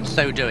in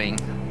so doing,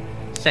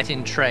 set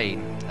in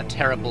train a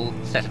terrible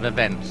set of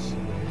events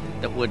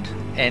that would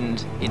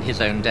end in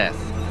his own death.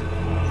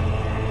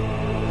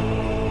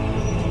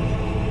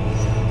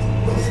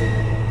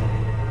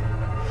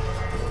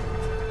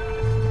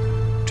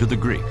 To the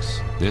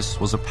Greeks, this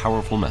was a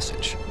powerful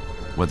message,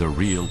 whether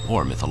real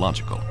or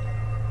mythological.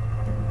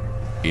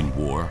 In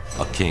war,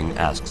 a king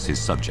asks his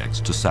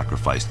subjects to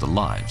sacrifice the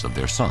lives of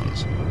their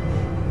sons.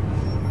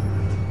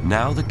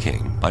 Now the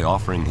king, by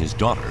offering his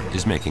daughter,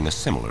 is making a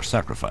similar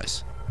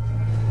sacrifice.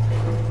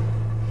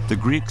 The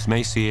Greeks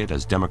may see it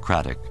as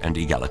democratic and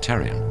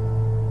egalitarian.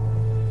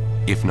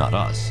 If not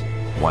us,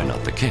 why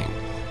not the king?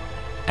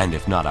 And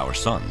if not our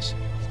sons,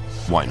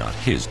 why not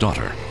his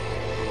daughter?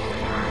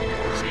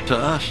 To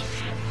us,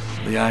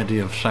 the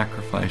idea of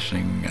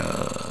sacrificing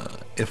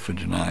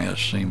Iphigenia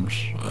seems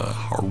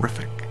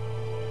horrific.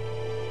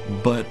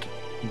 But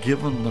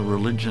given the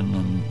religion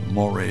and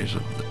mores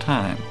of the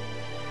time,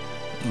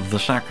 the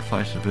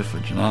sacrifice of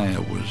Iphigenia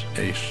was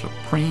a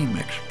supreme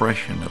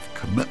expression of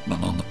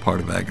commitment on the part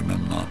of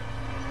Agamemnon.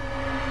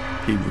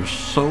 He was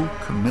so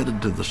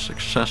committed to the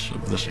success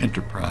of this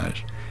enterprise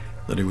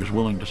that he was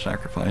willing to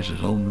sacrifice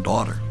his own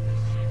daughter.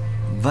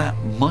 That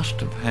must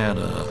have had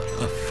an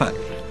effect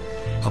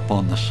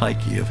upon the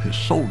psyche of his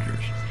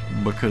soldiers,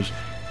 because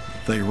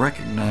they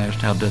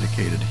recognized how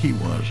dedicated he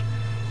was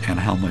and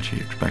how much he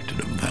expected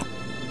of them.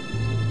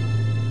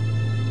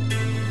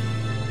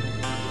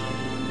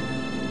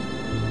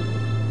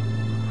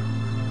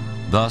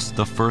 Thus,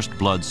 the first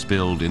blood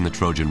spilled in the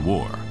Trojan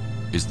War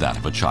is that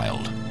of a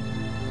child.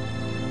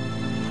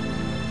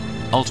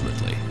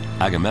 Ultimately,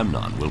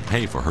 Agamemnon will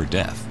pay for her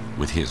death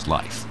with his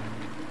life.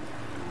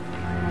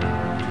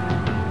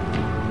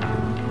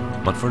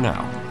 But for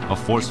now, a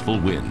forceful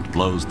wind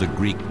blows the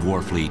Greek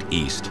war fleet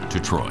east to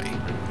Troy.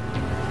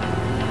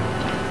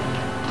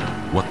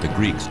 What the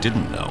Greeks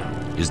didn't know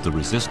is the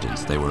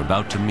resistance they were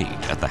about to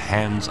meet at the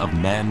hands of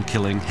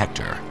man-killing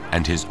Hector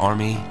and his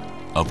army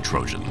of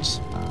Trojans.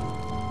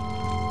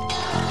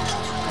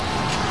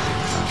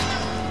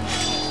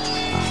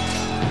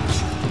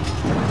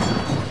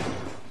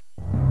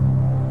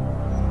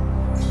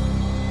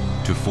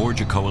 To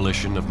forge a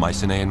coalition of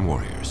Mycenaean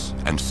warriors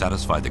and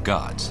satisfy the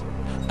gods,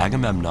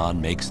 Agamemnon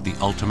makes the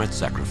ultimate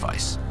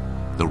sacrifice,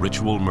 the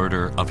ritual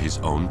murder of his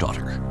own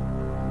daughter.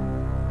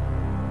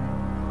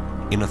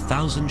 In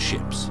 1,000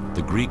 ships,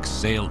 the Greeks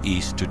sail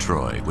east to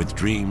Troy with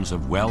dreams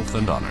of wealth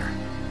and honor.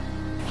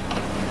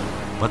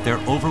 But their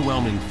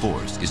overwhelming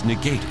force is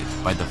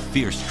negated by the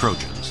fierce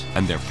Trojans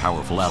and their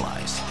powerful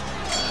allies.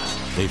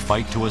 They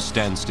fight to a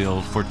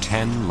standstill for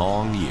 10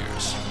 long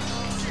years.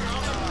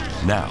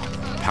 Now,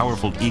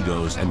 powerful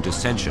egos and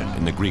dissension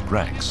in the Greek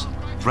ranks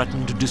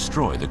threaten to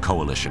destroy the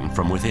coalition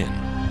from within.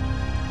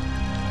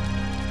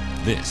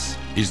 This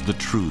is the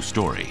true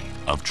story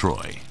of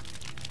Troy.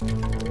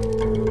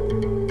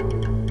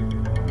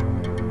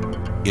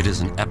 It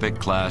is an epic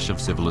clash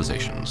of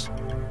civilizations,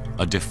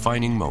 a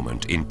defining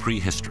moment in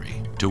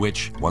prehistory to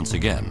which, once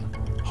again,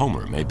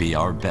 Homer may be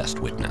our best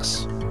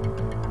witness.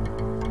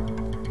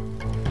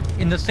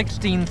 In the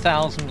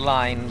 16,000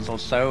 lines or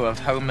so of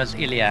Homer's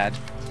Iliad,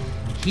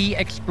 he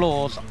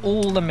explores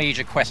all the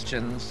major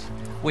questions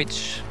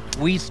which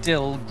we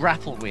still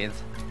grapple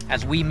with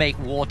as we make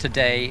war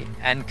today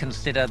and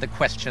consider the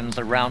questions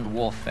around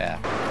warfare.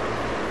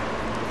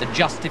 The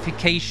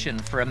justification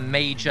for a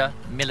major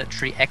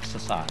military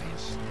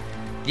exercise,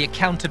 the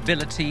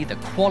accountability, the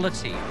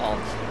quality of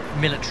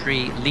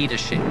military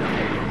leadership,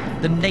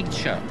 the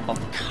nature of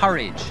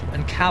courage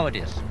and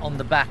cowardice on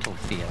the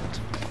battlefield,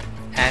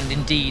 and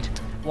indeed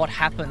what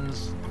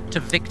happens to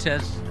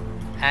victors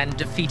and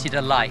defeated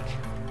alike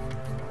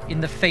in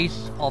the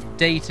face of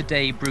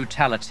day-to-day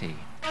brutality.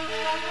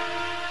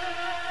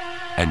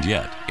 And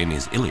yet, in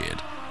his Iliad,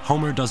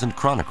 Homer doesn't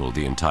chronicle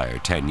the entire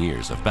 10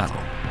 years of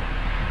battle.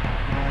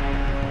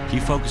 He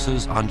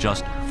focuses on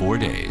just 4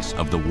 days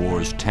of the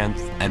war's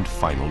 10th and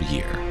final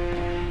year.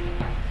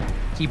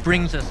 He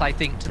brings us, I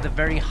think, to the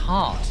very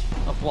heart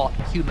of what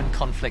human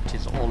conflict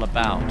is all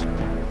about.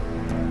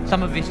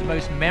 Some of his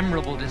most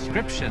memorable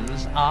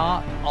descriptions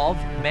are of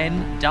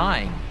men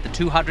dying. The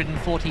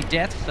 240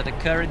 deaths that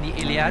occur in the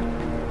Iliad,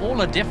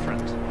 all are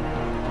different.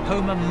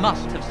 Homer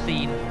must have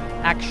seen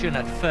action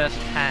at first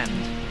hand.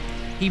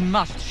 He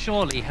must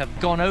surely have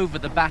gone over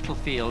the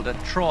battlefield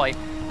at Troy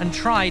and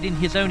tried in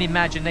his own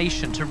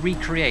imagination to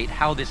recreate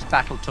how this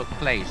battle took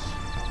place.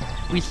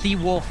 We see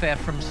warfare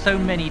from so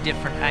many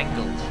different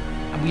angles,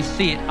 and we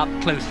see it up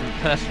close and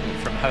personal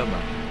from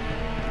Homer.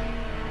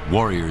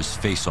 Warriors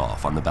face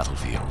off on the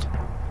battlefield,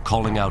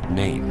 calling out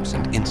names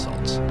and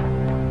insults.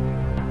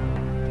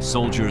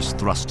 Soldiers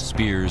thrust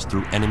spears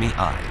through enemy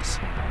eyes,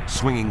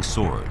 swinging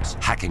swords,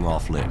 hacking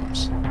off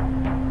limbs.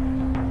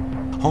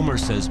 Homer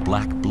says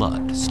black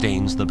blood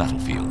stains the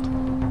battlefield.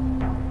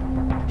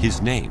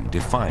 His name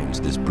defines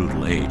this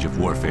brutal age of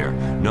warfare,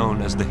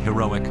 known as the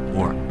heroic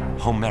or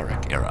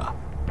Homeric era.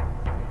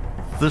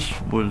 This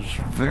was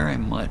very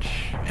much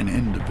an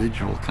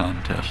individual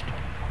contest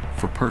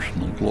for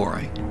personal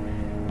glory.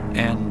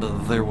 And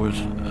there was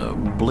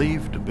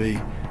believed to be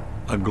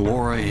a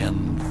glory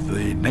in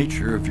the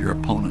nature of your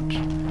opponents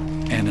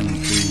and in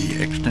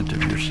the extent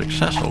of your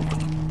success over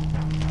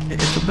them.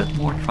 It's a bit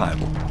more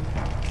tribal.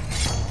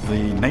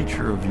 The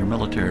nature of your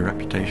military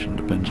reputation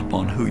depends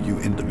upon who you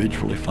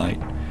individually fight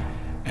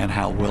and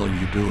how well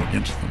you do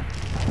against them.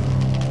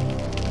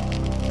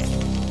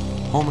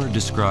 Homer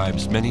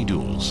describes many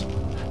duels,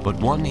 but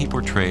one he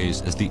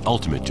portrays as the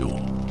ultimate duel,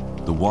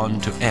 the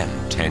one to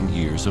end 10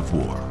 years of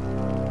war.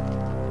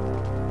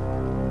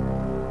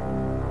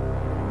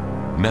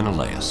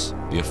 Menelaus,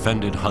 the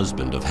offended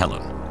husband of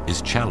Helen,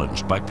 is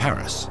challenged by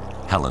Paris,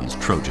 Helen's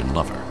Trojan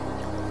lover.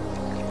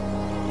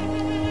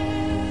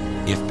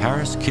 If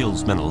Paris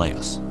kills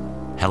Menelaus,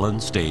 Helen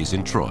stays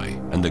in Troy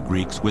and the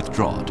Greeks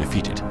withdraw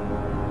defeated.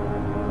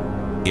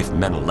 If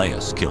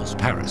Menelaus kills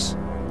Paris,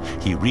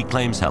 he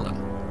reclaims Helen,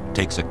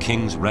 takes a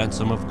king's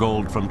ransom of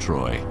gold from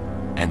Troy,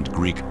 and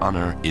Greek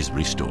honor is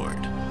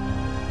restored.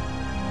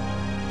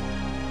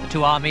 The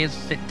two armies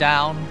sit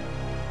down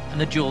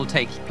and the duel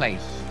takes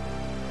place.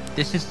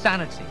 This is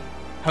sanity,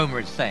 Homer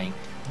is saying.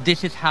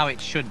 This is how it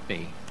should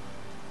be.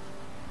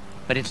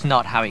 But it's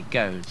not how it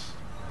goes.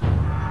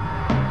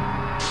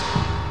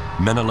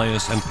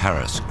 Menelaus and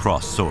Paris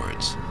cross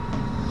swords,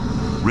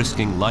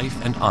 risking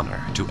life and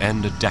honor to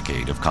end a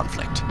decade of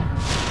conflict.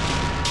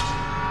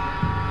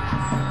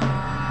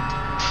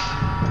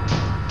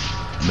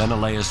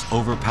 Menelaus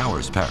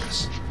overpowers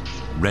Paris,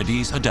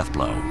 readies a death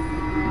blow.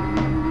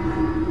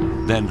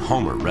 Then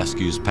Homer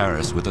rescues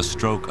Paris with a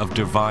stroke of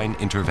divine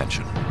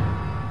intervention.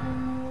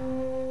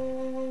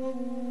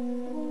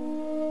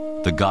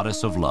 The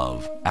goddess of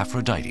love,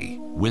 Aphrodite,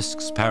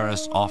 whisks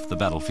Paris off the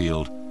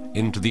battlefield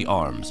into the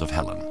arms of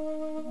Helen.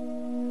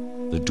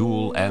 The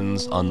duel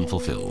ends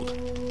unfulfilled.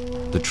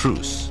 The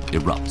truce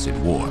erupts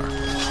in war.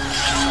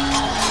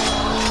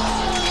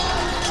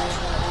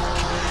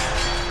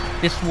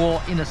 This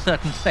war, in a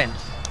certain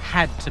sense,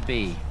 had to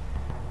be.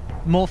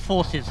 More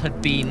forces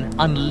had been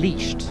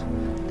unleashed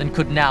than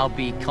could now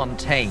be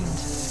contained.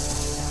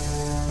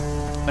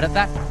 But at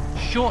that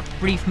short,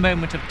 brief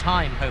moment of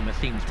time, Homer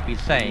seems to be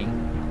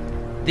saying,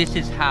 this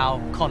is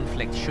how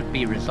conflict should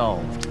be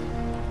resolved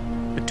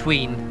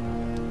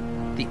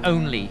between the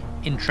only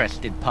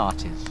interested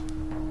parties.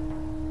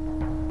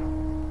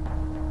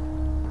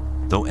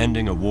 Though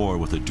ending a war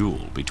with a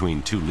duel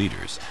between two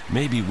leaders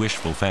may be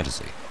wishful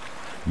fantasy,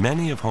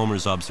 many of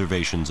Homer's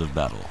observations of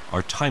battle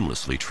are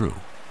timelessly true.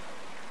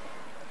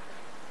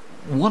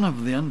 One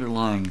of the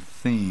underlying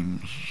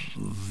themes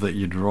that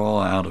you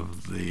draw out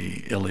of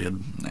the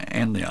Iliad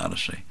and the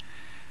Odyssey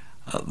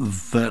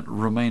that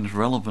remains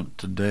relevant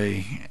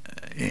today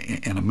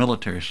in a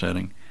military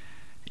setting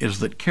is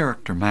that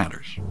character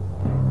matters.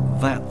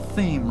 That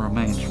theme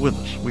remains with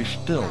us. We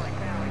still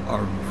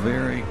are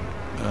very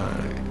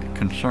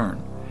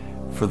concerned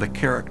for the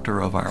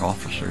character of our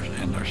officers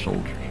and our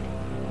soldiers.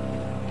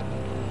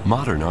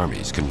 Modern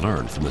armies can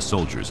learn from the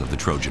soldiers of the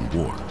Trojan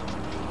War.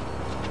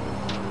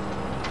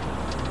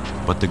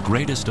 But the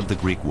greatest of the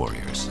Greek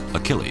warriors,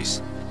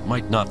 Achilles,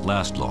 might not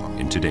last long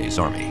in today's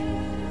army.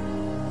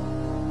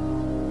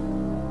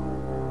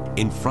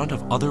 In front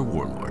of other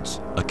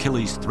warlords,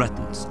 Achilles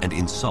threatens and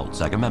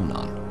insults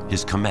Agamemnon,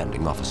 his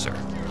commanding officer.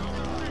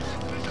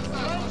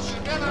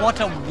 What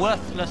a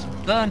worthless,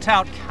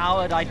 burnt-out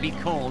coward I'd be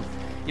called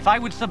if I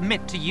would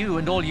submit to you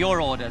and all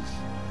your orders.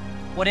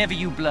 Whatever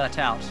you blurt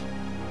out,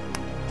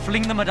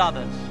 fling them at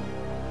others.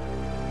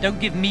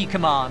 Don't give me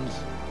commands.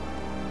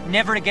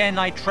 Never again,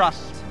 I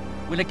trust,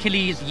 will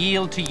Achilles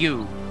yield to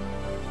you.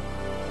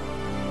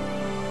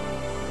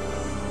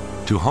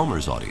 To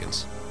Homer's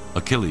audience,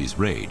 Achilles'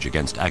 rage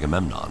against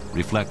Agamemnon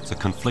reflects a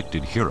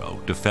conflicted hero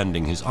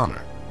defending his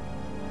honor.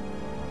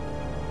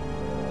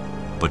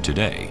 But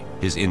today,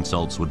 his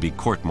insults would be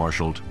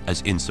court-martialed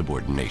as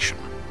insubordination.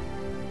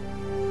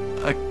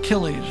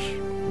 Achilles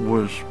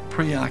was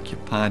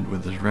preoccupied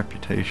with his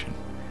reputation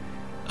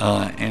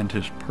and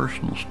his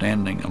personal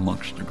standing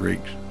amongst the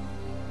Greeks.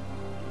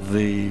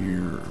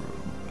 The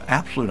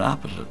absolute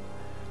opposite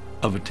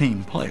of a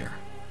team player.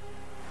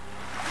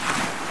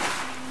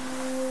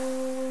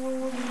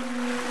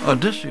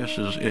 Odysseus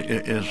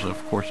is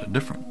of course, a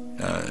different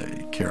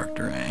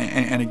character,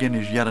 and again,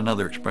 he's yet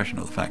another expression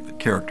of the fact that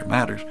character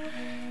matters.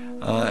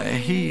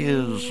 He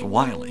is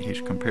wily.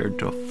 He's compared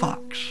to a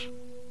fox.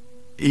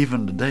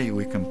 Even today,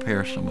 we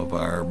compare some of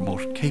our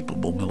most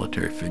capable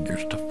military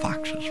figures to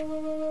foxes.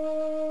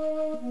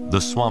 The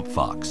swamp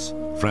fox,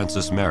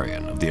 Francis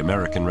Marion of the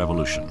American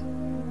Revolution,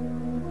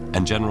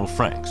 and General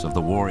Franks of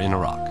the war in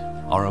Iraq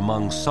are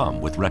among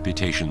some with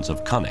reputations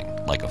of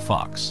cunning like a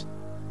fox.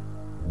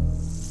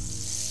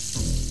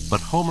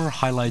 But Homer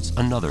highlights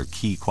another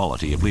key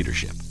quality of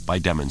leadership by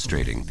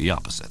demonstrating the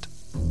opposite.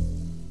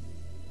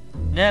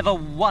 Never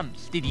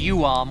once did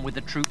you arm with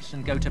the troops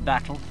and go to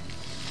battle.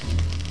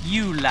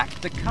 You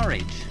lacked the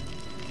courage.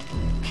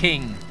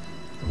 King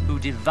who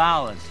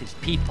devours his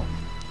people.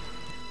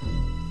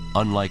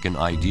 Unlike an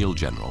ideal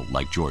general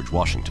like George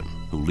Washington,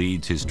 who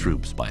leads his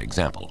troops by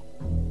example,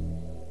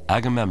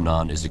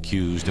 Agamemnon is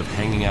accused of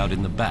hanging out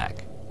in the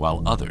back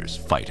while others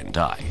fight and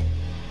die.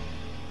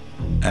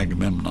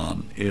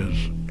 Agamemnon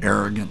is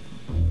arrogant,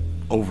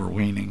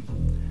 overweening,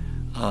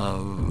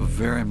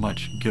 very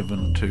much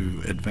given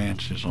to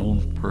advance his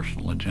own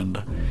personal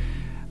agenda,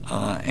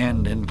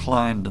 and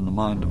inclined in the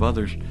mind of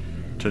others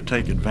to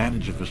take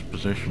advantage of his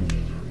position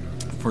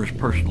for his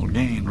personal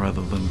gain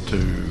rather than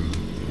to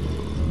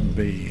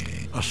be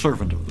a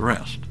servant of the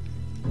rest.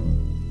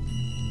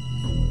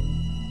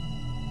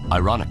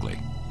 Ironically,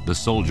 the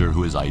soldier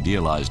who is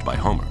idealized by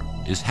Homer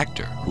is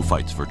Hector, who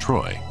fights for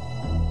Troy.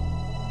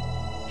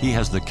 He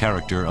has the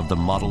character of the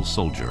model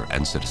soldier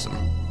and citizen.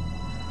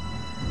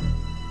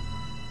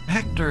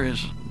 Hector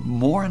is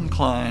more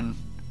inclined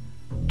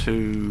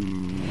to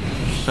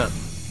set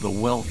the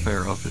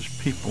welfare of his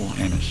people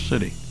and his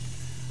city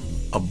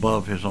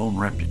above his own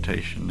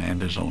reputation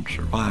and his own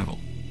survival.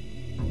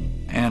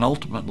 And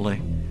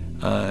ultimately,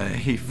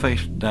 he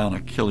faced down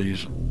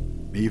Achilles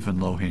even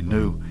though he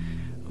knew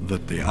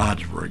that the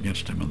odds were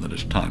against him and that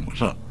his time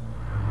was up.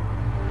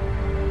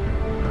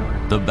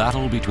 The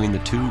battle between the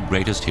two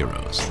greatest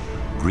heroes,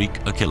 Greek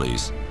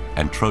Achilles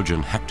and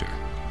Trojan Hector,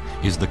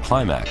 is the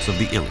climax of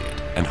the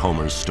Iliad and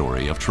Homer's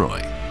story of Troy.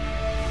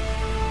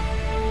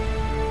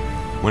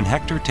 When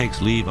Hector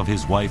takes leave of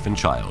his wife and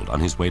child on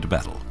his way to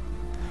battle,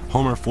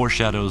 Homer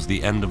foreshadows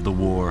the end of the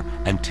war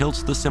and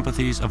tilts the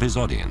sympathies of his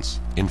audience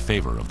in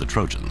favor of the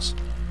Trojans.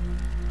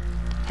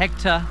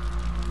 Hector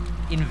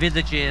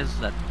envisages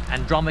that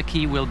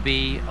Andromache will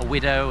be a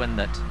widow and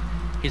that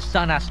his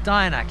son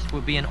Astyanax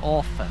will be an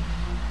orphan.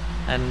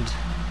 And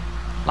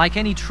like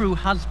any true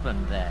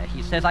husband there,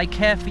 he says, I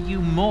care for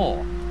you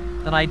more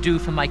than I do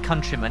for my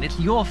countrymen. It's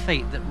your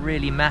fate that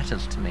really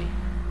matters to me.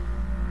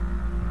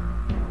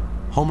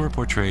 Homer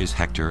portrays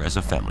Hector as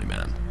a family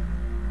man.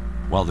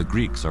 While the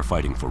Greeks are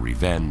fighting for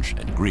revenge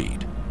and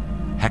greed,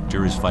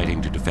 Hector is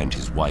fighting to defend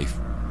his wife,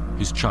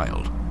 his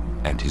child,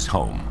 and his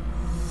home.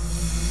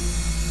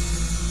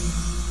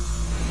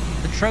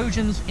 The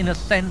Trojans, in a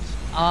sense,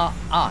 are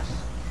us,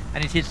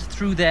 and it is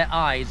through their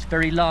eyes,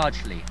 very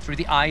largely, through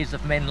the eyes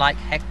of men like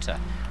Hector,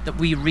 that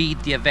we read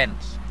the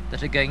events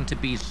that are going to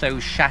be so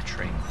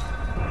shattering.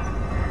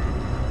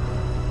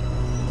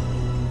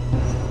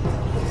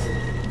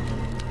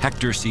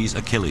 Hector sees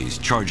Achilles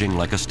charging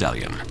like a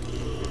stallion.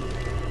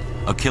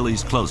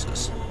 Achilles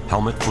closes,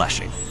 helmet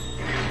flashing,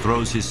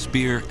 throws his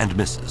spear and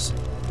misses.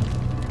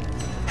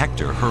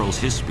 Hector hurls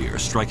his spear,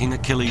 striking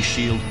Achilles'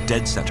 shield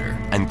dead center,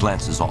 and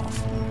glances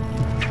off.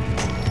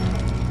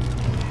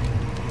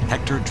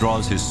 Hector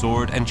draws his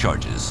sword and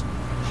charges,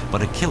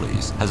 but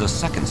Achilles has a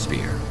second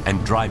spear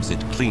and drives it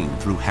clean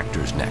through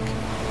Hector's neck.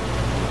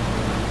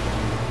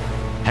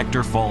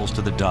 Hector falls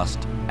to the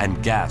dust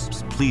and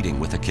gasps, pleading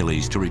with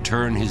Achilles to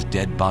return his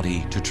dead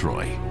body to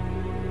Troy.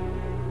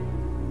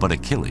 But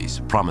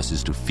Achilles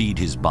promises to feed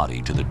his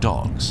body to the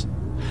dogs,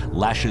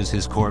 lashes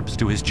his corpse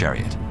to his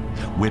chariot,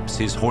 whips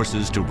his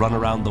horses to run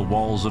around the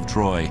walls of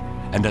Troy,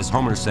 and as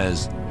Homer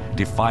says,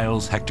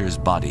 defiles Hector's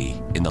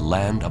body in the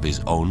land of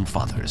his own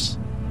fathers.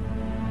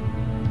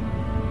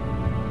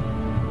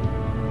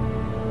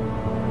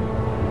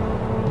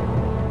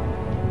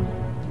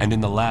 And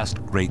in the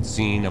last great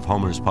scene of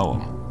Homer's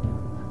poem,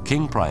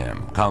 King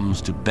Priam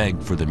comes to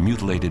beg for the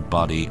mutilated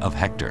body of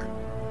Hector,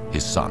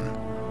 his son.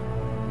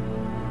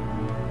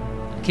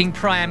 King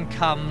Priam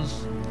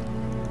comes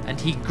and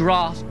he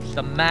grasps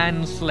the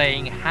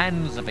man-slaying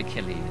hands of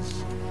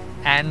Achilles,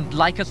 and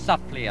like a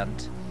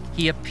suppliant,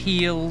 he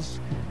appeals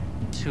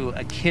to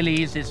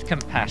Achilles'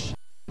 compassion.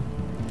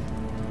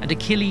 And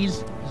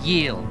Achilles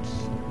yields,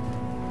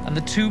 and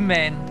the two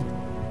men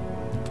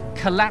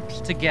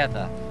collapse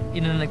together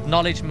in an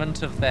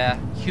acknowledgement of their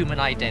human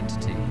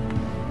identity.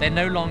 They're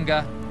no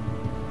longer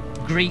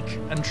Greek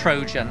and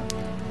Trojan.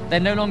 They're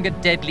no longer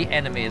deadly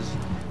enemies.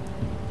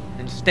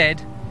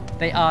 Instead,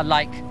 they are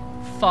like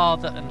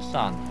father and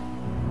son.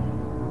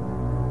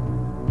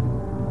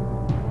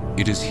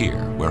 It is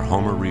here where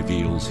Homer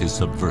reveals his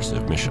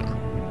subversive mission.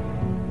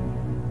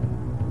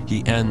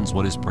 He ends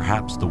what is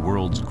perhaps the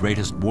world's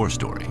greatest war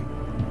story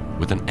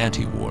with an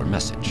anti-war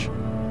message.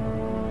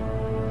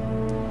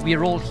 We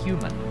are all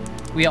human.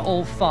 We are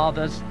all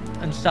fathers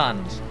and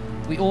sons.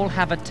 We all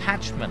have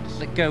attachments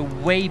that go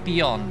way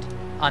beyond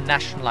our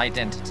national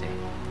identity.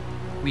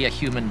 We are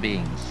human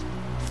beings,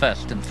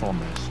 first and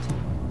foremost.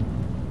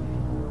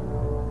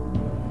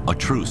 A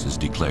truce is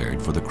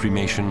declared for the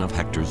cremation of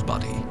Hector's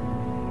body.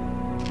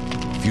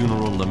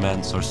 Funeral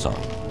laments are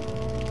sung.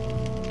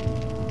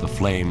 The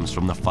flames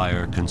from the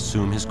fire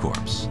consume his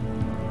corpse,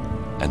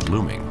 and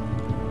looming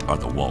are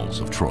the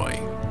walls of Troy.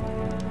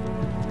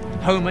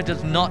 Homer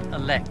does not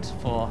elect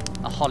for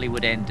a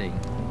Hollywood ending.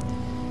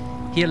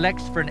 He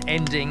elects for an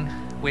ending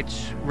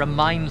which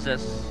reminds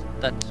us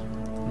that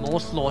more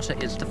slaughter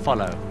is to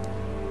follow.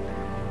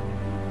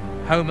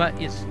 Homer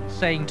is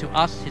saying to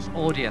us, his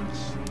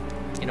audience,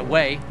 in a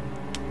way,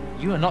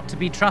 you are not to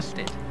be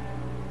trusted.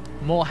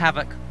 More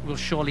havoc will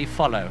surely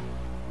follow.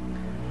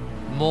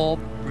 More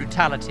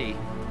brutality,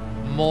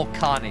 more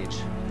carnage,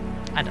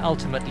 and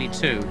ultimately,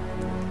 too,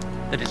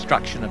 the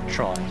destruction of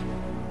Troy.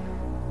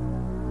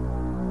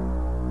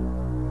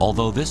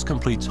 Although this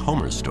completes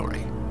Homer's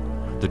story,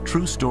 the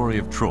true story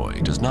of Troy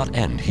does not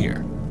end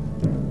here.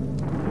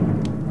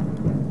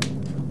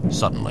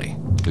 Suddenly,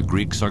 the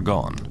Greeks are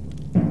gone,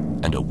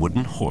 and a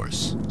wooden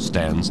horse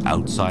stands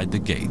outside the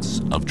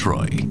gates of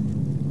Troy.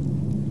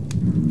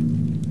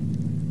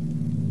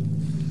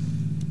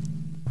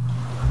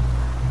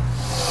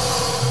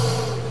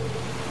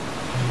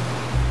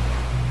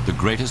 The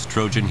greatest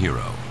Trojan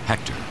hero,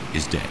 Hector,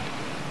 is dead.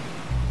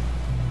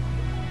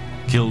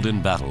 Killed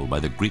in battle by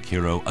the Greek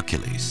hero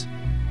Achilles.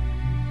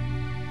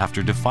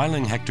 After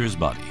defiling Hector's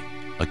body,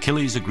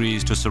 Achilles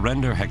agrees to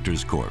surrender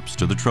Hector's corpse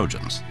to the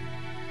Trojans.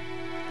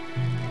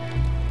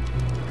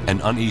 An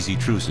uneasy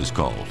truce is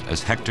called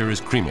as Hector is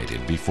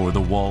cremated before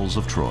the walls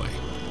of Troy.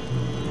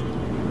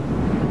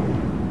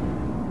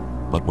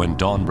 But when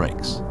dawn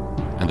breaks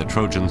and the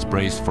Trojans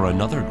brace for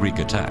another Greek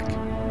attack,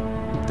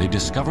 they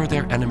discover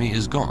their enemy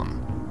is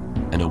gone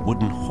and a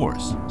wooden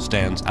horse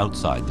stands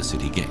outside the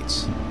city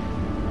gates.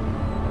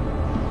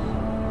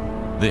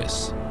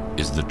 This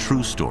is the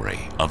true story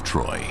of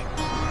Troy.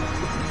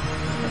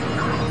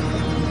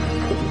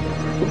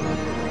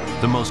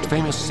 The most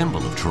famous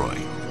symbol of Troy,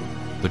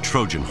 the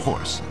Trojan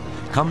horse,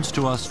 comes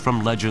to us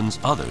from legends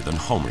other than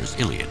Homer's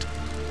Iliad.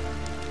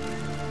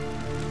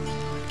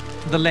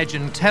 The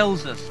legend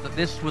tells us that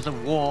this was a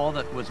war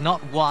that was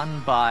not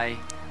won by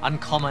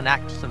uncommon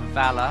acts of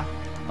valor,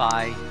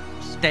 by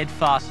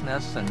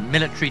steadfastness and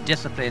military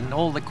discipline,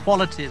 all the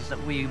qualities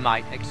that we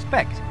might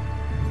expect.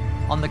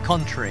 On the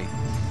contrary,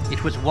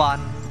 it was won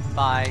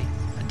by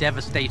a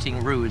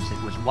devastating ruse.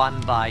 It was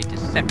won by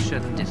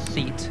deception,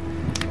 deceit,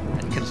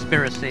 and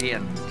conspiracy,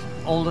 and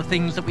all the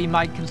things that we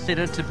might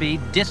consider to be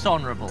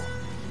dishonorable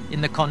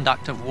in the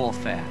conduct of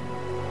warfare.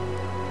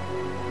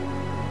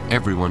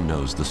 Everyone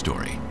knows the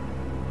story.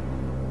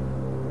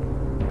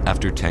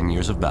 After 10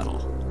 years of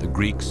battle, the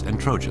Greeks and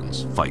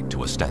Trojans fight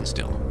to a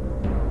standstill.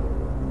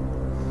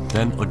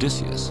 Then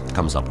Odysseus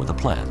comes up with a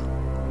plan.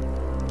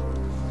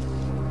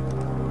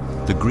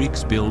 The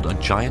Greeks build a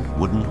giant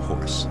wooden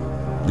horse,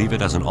 leave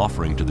it as an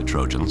offering to the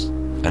Trojans,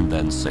 and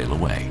then sail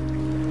away.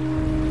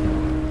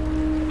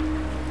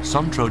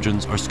 Some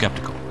Trojans are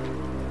skeptical.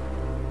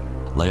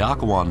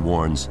 Laocoon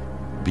warns,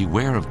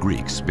 beware of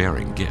Greeks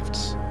bearing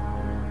gifts.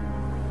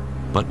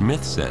 But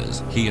myth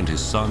says he and his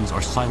sons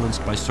are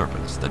silenced by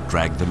serpents that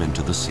drag them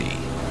into the sea.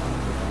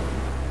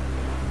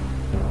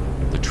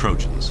 The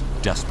Trojans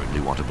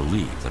desperately want to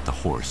believe that the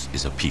horse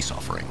is a peace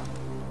offering.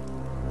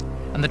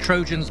 And the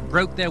Trojans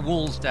broke their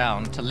walls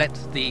down to let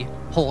the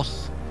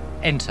horse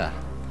enter,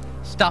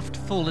 stuffed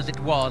full as it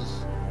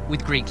was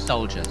with Greek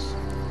soldiers.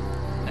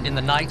 And in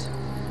the night,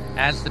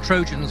 as the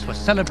Trojans were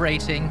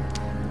celebrating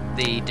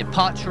the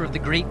departure of the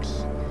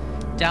Greeks,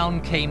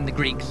 down came the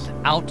Greeks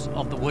out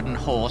of the wooden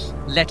horse,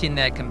 let in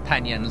their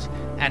companions,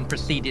 and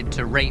proceeded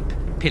to rape,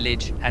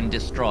 pillage, and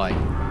destroy.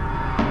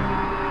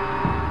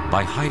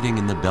 By hiding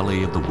in the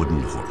belly of the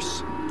wooden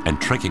horse and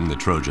tricking the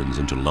Trojans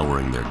into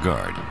lowering their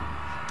guard,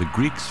 the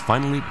Greeks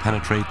finally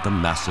penetrate the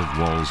massive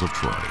walls of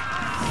Troy.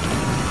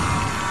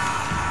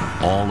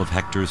 All of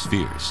Hector's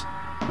fears,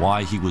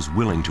 why he was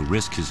willing to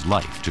risk his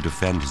life to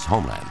defend his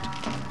homeland,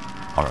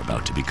 are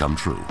about to become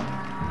true.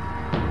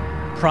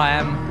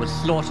 Priam was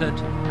slaughtered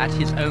at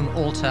his own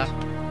altar.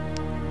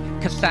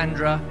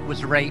 Cassandra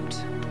was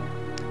raped.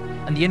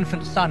 and the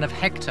infant son of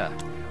Hector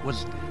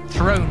was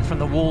thrown from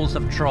the walls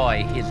of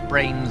Troy, his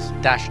brains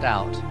dashed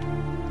out.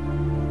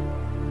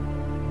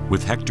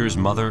 With Hector's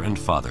mother and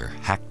father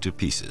hacked to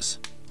pieces,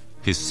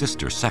 his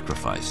sister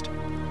sacrificed,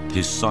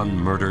 his son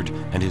murdered,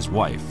 and his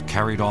wife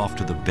carried off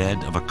to the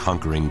bed of a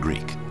conquering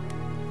Greek,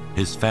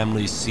 his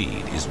family's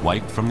seed is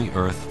wiped from the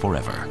earth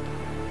forever.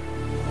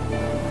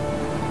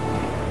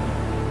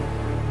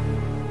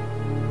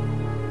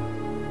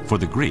 For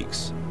the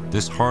Greeks,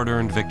 this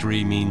hard-earned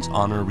victory means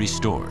honor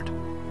restored,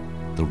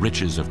 the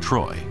riches of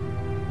Troy,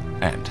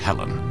 and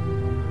Helen.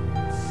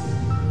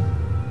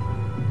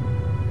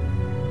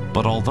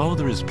 But although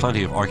there is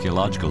plenty of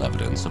archaeological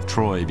evidence of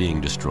Troy being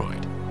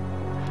destroyed,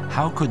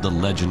 how could the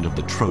legend of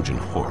the Trojan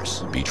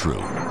horse be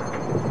true?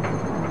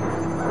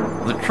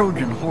 The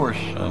Trojan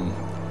horse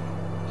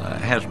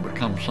has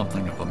become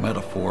something of a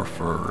metaphor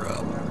for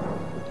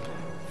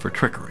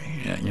trickery,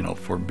 you know,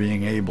 for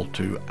being able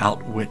to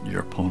outwit your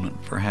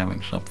opponent, for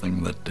having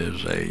something that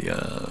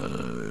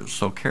is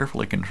so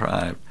carefully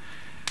contrived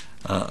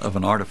of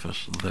an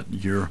artifice that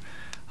you're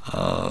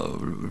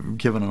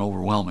given an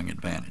overwhelming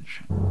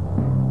advantage.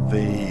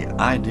 The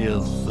idea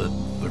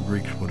that the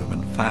Greeks would have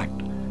in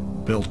fact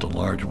built a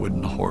large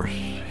wooden horse,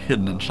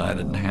 hidden inside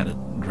it, and had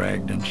it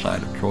dragged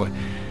inside of Troy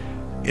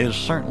is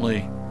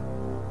certainly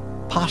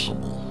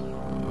possible,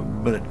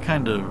 but it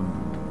kind of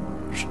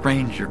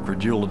strains your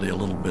credulity a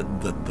little bit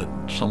that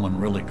someone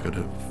really could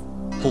have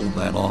pulled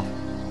that off.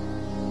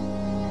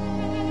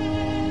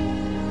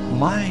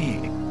 My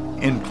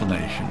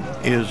inclination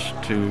is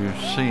to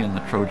see in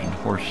the Trojan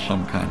horse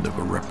some kind of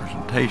a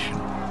representation,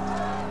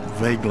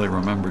 vaguely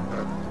remembered,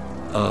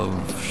 of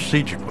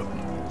siege equipment,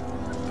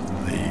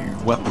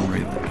 the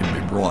weaponry that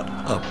can be brought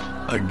up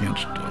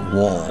against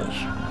walls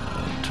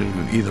to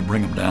either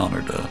bring them down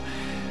or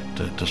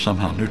to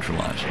somehow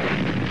neutralize them.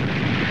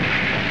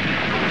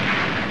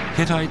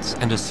 Hittites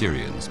and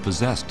Assyrians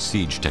possessed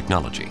siege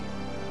technology.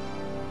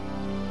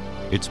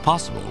 It's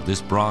possible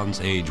this Bronze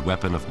Age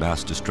weapon of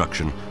mass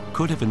destruction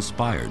could have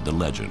inspired the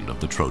legend of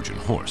the Trojan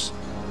horse.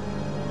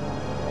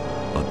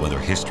 But whether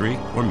history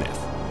or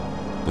myth,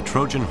 the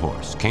Trojan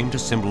horse came to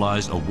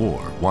symbolize a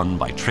war won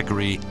by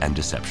trickery and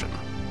deception.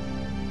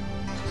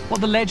 What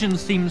the legend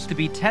seems to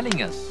be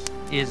telling us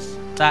is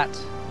that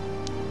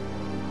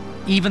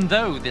even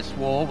though this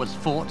war was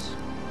fought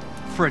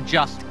for a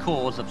just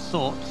cause of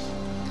sorts,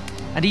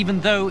 and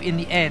even though in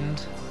the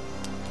end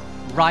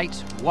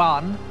right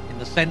won, in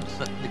the sense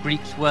that the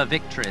Greeks were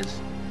victors,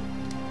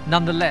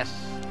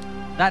 nonetheless,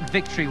 that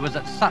victory was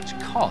at such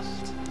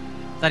cost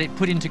that it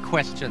put into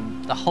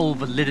question the whole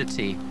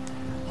validity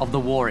of the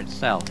war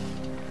itself.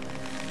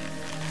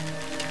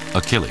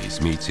 Achilles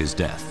meets his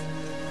death,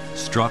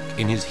 struck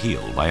in his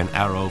heel by an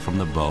arrow from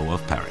the bow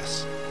of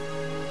Paris.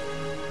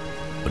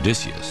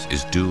 Odysseus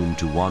is doomed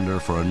to wander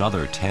for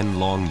another 10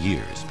 long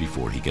years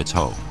before he gets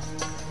home.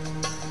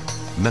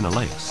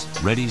 Menelaus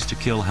readies to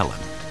kill Helen,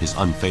 his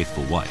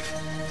unfaithful wife,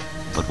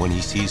 but when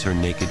he sees her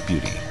naked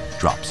beauty,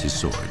 drops his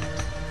sword.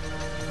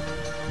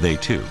 They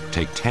too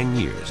take 10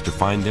 years to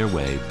find their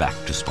way back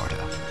to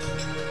Sparta.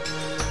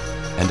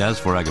 And as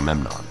for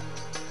Agamemnon,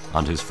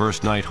 on his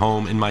first night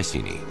home in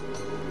Mycenae,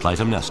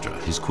 Clytemnestra,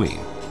 his queen,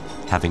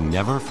 having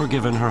never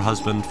forgiven her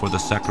husband for the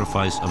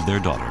sacrifice of their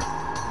daughter,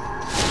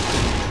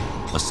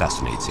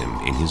 assassinates him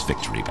in his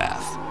victory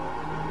bath.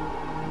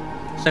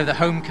 So the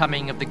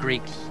homecoming of the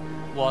Greeks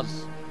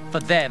was for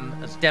them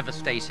as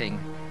devastating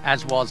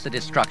as was the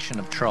destruction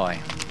of Troy.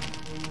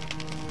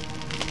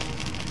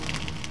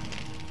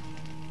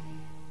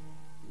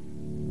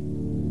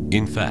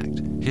 In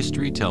fact,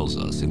 history tells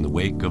us in the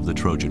wake of the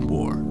Trojan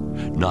War,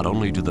 not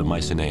only do the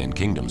Mycenaean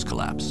kingdoms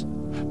collapse,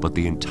 but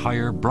the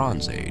entire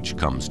Bronze Age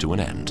comes to an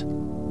end.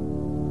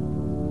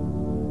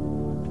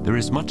 There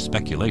is much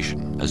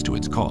speculation as to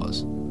its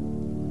cause: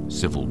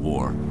 civil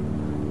war,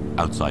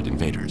 outside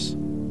invaders,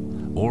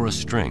 or a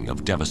string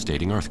of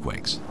devastating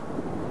earthquakes.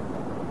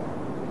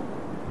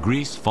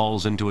 Greece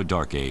falls into a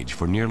dark age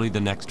for nearly the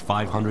next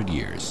 500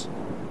 years,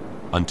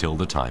 until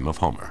the time of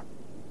Homer.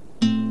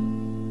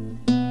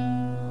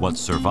 What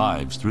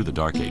survives through the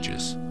Dark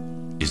Ages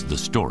is the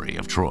story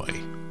of Troy.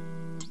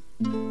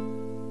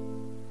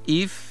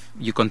 If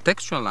you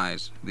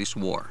contextualize this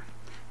war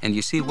and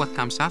you see what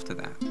comes after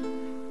that,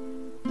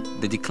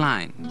 the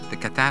decline, the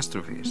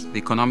catastrophes, the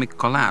economic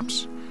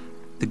collapse,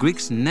 the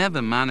Greeks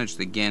never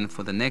managed again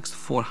for the next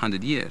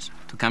 400 years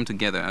to come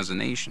together as a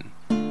nation.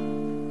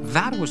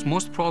 That was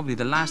most probably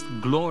the last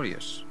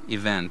glorious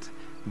event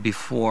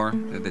before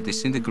the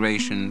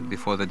disintegration,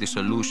 before the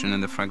dissolution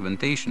and the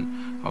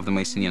fragmentation of the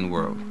Mycenaean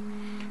world.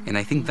 And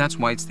I think that's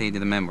why it stayed in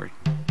the memory.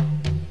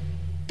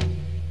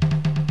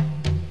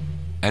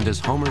 And as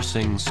Homer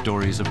sings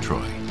stories of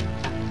Troy,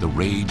 the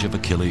rage of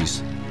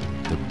Achilles,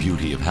 the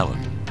beauty of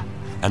Helen,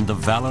 and the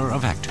valor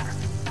of Hector,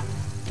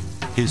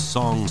 his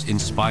songs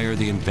inspire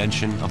the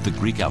invention of the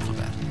Greek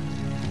alphabet.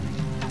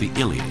 The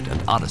Iliad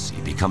and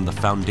Odyssey become the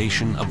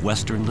foundation of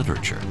Western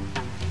literature,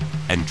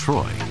 and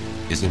Troy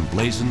is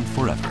emblazoned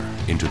forever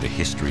into the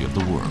history of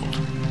the world.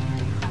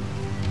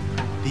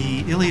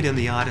 The Iliad and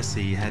the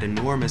Odyssey had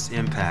enormous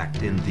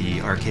impact in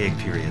the Archaic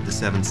period, the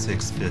 7th,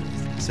 6th,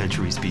 5th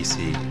centuries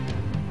BC.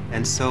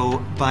 And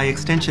so, by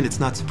extension, it's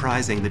not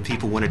surprising that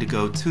people wanted to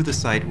go to the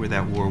site where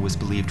that war was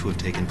believed to have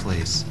taken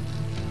place.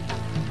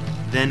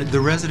 Then the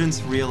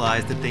residents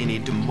realized that they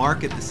need to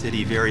market the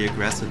city very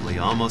aggressively,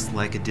 almost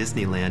like a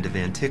Disneyland of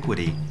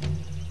antiquity.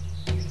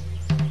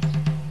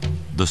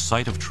 The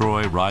site of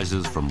Troy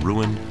rises from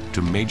ruin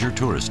to major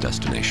tourist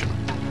destination.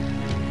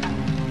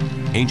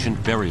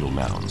 Ancient burial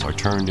mounds are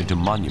turned into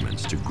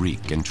monuments to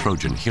Greek and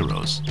Trojan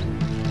heroes.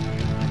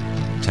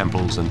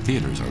 Temples and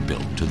theaters are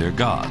built to their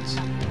gods.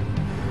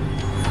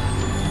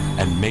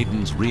 And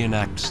maidens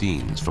reenact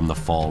scenes from the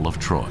fall of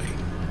Troy.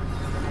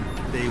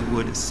 They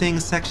would sing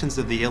sections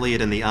of the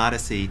Iliad and the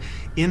Odyssey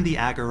in the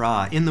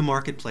agora, in the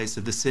marketplace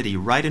of the city,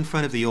 right in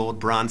front of the old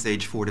Bronze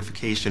Age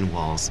fortification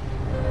walls.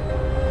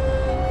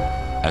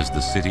 As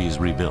the city is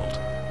rebuilt,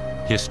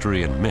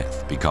 history and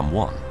myth become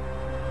one,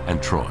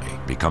 and Troy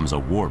becomes a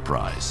war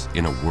prize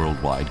in a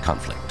worldwide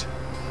conflict.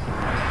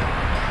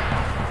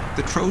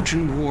 The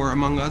Trojan War,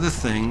 among other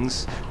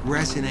things,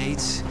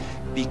 resonates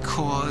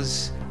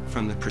because,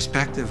 from the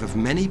perspective of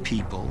many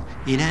people,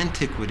 in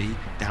antiquity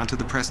down to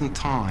the present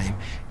time,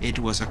 it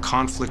was a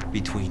conflict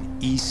between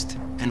East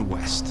and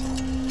West.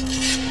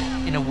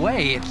 In a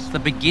way, it's the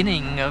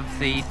beginning of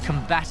the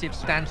combative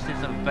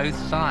stances of both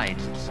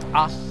sides. It's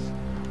us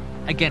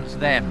against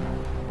them.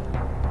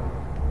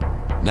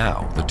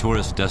 Now, the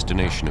tourist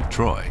destination of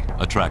Troy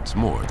attracts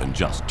more than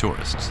just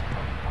tourists.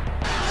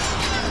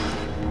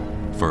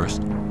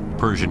 First,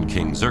 Persian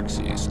King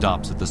Xerxes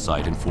stops at the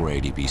site in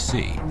 480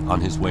 BC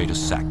on his way to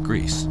sack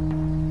Greece,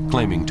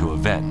 claiming to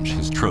avenge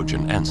his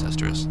Trojan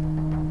ancestors.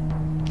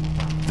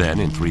 Then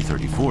in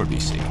 334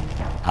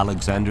 BC,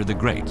 Alexander the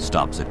Great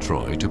stops at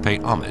Troy to pay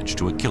homage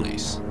to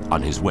Achilles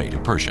on his way to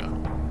Persia.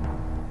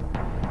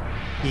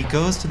 He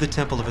goes to the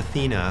Temple of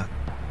Athena,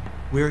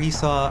 where he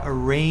saw a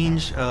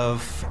range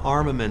of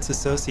armaments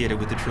associated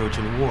with the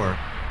Trojan War.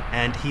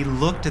 And he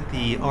looked at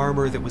the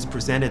armor that was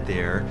presented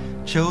there,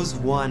 chose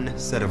one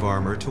set of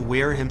armor to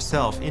wear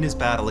himself in his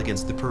battle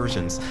against the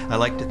Persians. I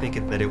like to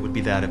think that it would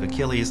be that of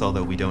Achilles,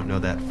 although we don't know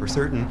that for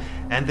certain,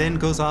 and then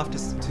goes off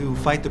to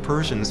fight the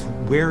Persians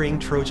wearing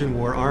Trojan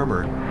War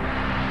armor.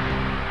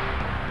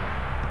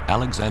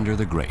 Alexander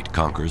the Great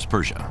conquers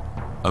Persia,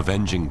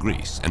 avenging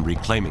Greece and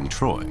reclaiming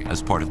Troy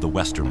as part of the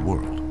Western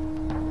world.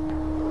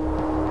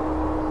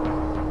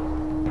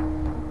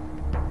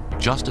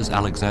 Just as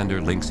Alexander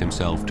links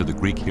himself to the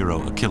Greek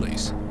hero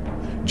Achilles,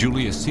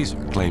 Julius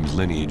Caesar claims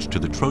lineage to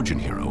the Trojan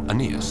hero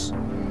Aeneas.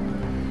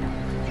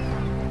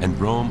 And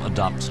Rome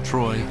adopts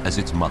Troy as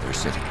its mother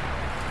city.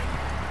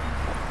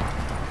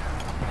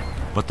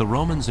 But the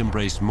Romans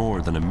embrace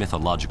more than a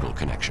mythological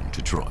connection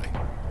to Troy.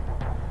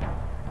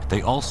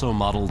 They also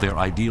model their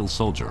ideal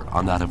soldier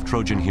on that of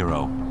Trojan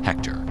hero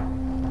Hector.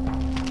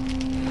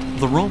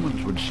 The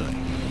Romans would say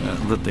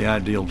that the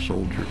ideal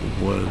soldier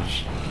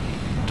was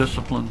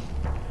disciplined,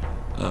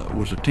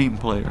 was a team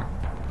player,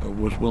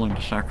 was willing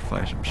to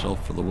sacrifice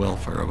himself for the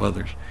welfare of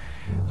others,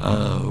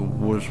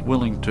 was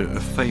willing to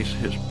efface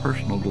his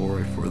personal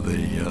glory for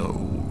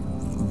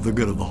the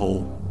good of the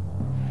whole.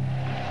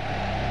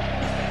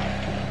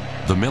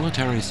 The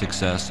military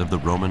success of the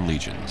Roman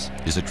legions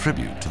is a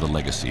tribute to the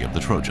legacy of the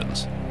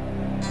Trojans.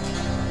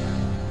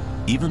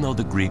 Even though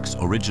the Greeks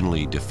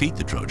originally defeat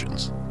the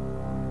Trojans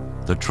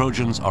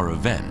are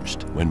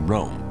avenged when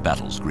Rome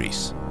battles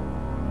Greece.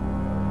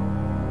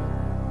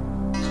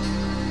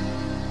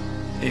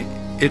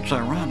 It's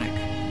ironic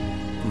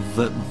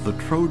that the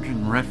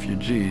Trojan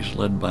refugees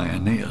led by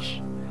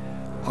Aeneas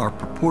are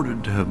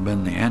purported to have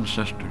been the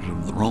ancestors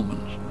of the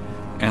Romans,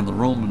 and the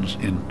Romans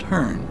in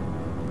turn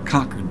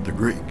conquered the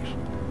Greeks.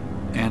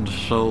 And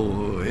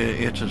so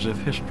it's as if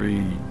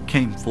history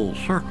came full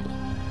circle.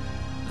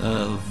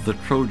 The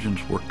Trojans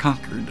were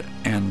conquered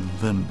and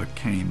then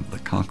became the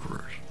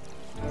conquerors.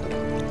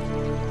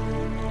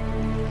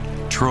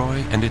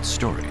 Troy and its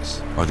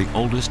stories are the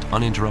oldest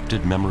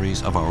uninterrupted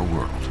memories of our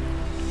world.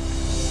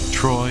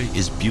 Troy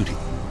is beauty,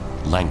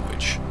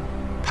 language,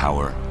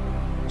 power,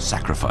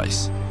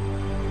 sacrifice,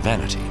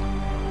 vanity,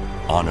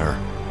 honor,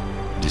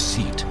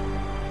 deceit,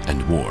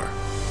 and war.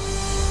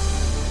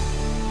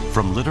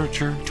 From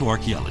literature to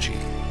archaeology,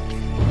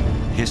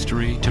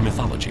 history to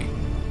mythology,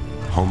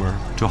 Homer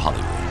to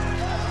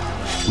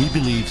Hollywood, we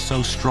believe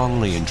so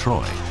strongly in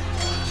Troy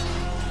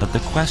that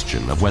the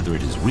question of whether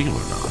it is real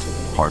or not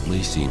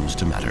hardly seems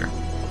to matter.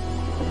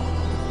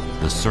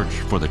 The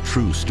search for the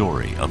true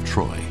story of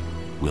Troy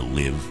will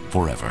live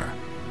forever.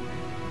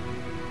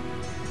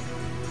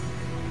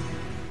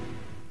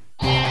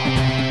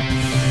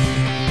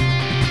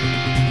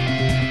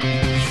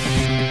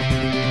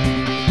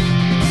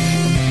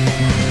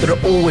 There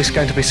are always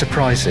going to be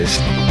surprises.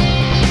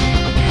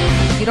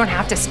 You don't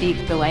have to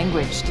speak the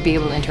language to be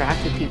able to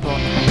interact with people.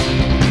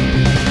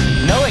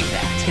 Knowing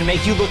that can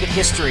make you look at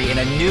history in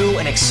a new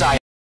and exciting